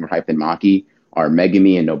that'd be more hype than Maki are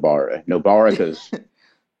Megami and Nobara. Nobara because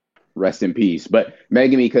rest in peace, but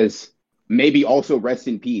Megami because maybe also rest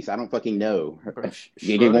in peace. I don't fucking know. Bro,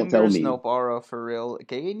 Gege won't tell Schrodinger's me. Nobara for real.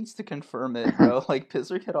 Gege needs to confirm it, bro. Like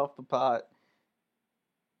piss or get off the pot.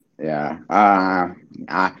 Yeah.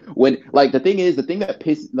 When like the thing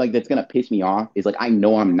that that's gonna piss me off is like I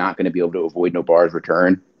know I'm not gonna be able to avoid Nobara's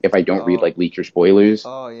return if I don't read Oh, like leaks or spoilers,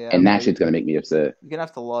 oh yeah, and bro. that shit's gonna make me upset. You're gonna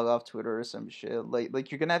have to log off Twitter or some shit.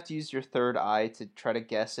 Like you're gonna have to use your third eye to try to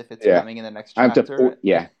guess if it's Yeah. coming in the next I have to chapter.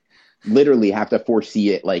 yeah, literally have to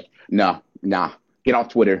foresee it. Like, no, nah, get off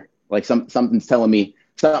Twitter. Like something's telling me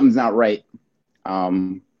something's not right.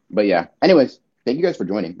 But yeah. Anyways, thank you guys for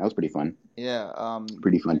joining. That was pretty fun. Yeah.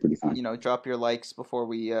 Pretty fun, pretty fun. Drop your likes before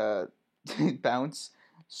we bounce.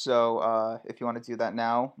 So if you want to do that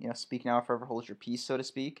now, speak now or forever hold your peace, so to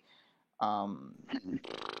speak. Um,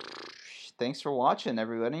 Thanks for watching,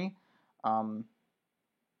 everybody. Um,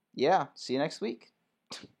 yeah, see you next week.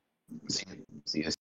 See, see you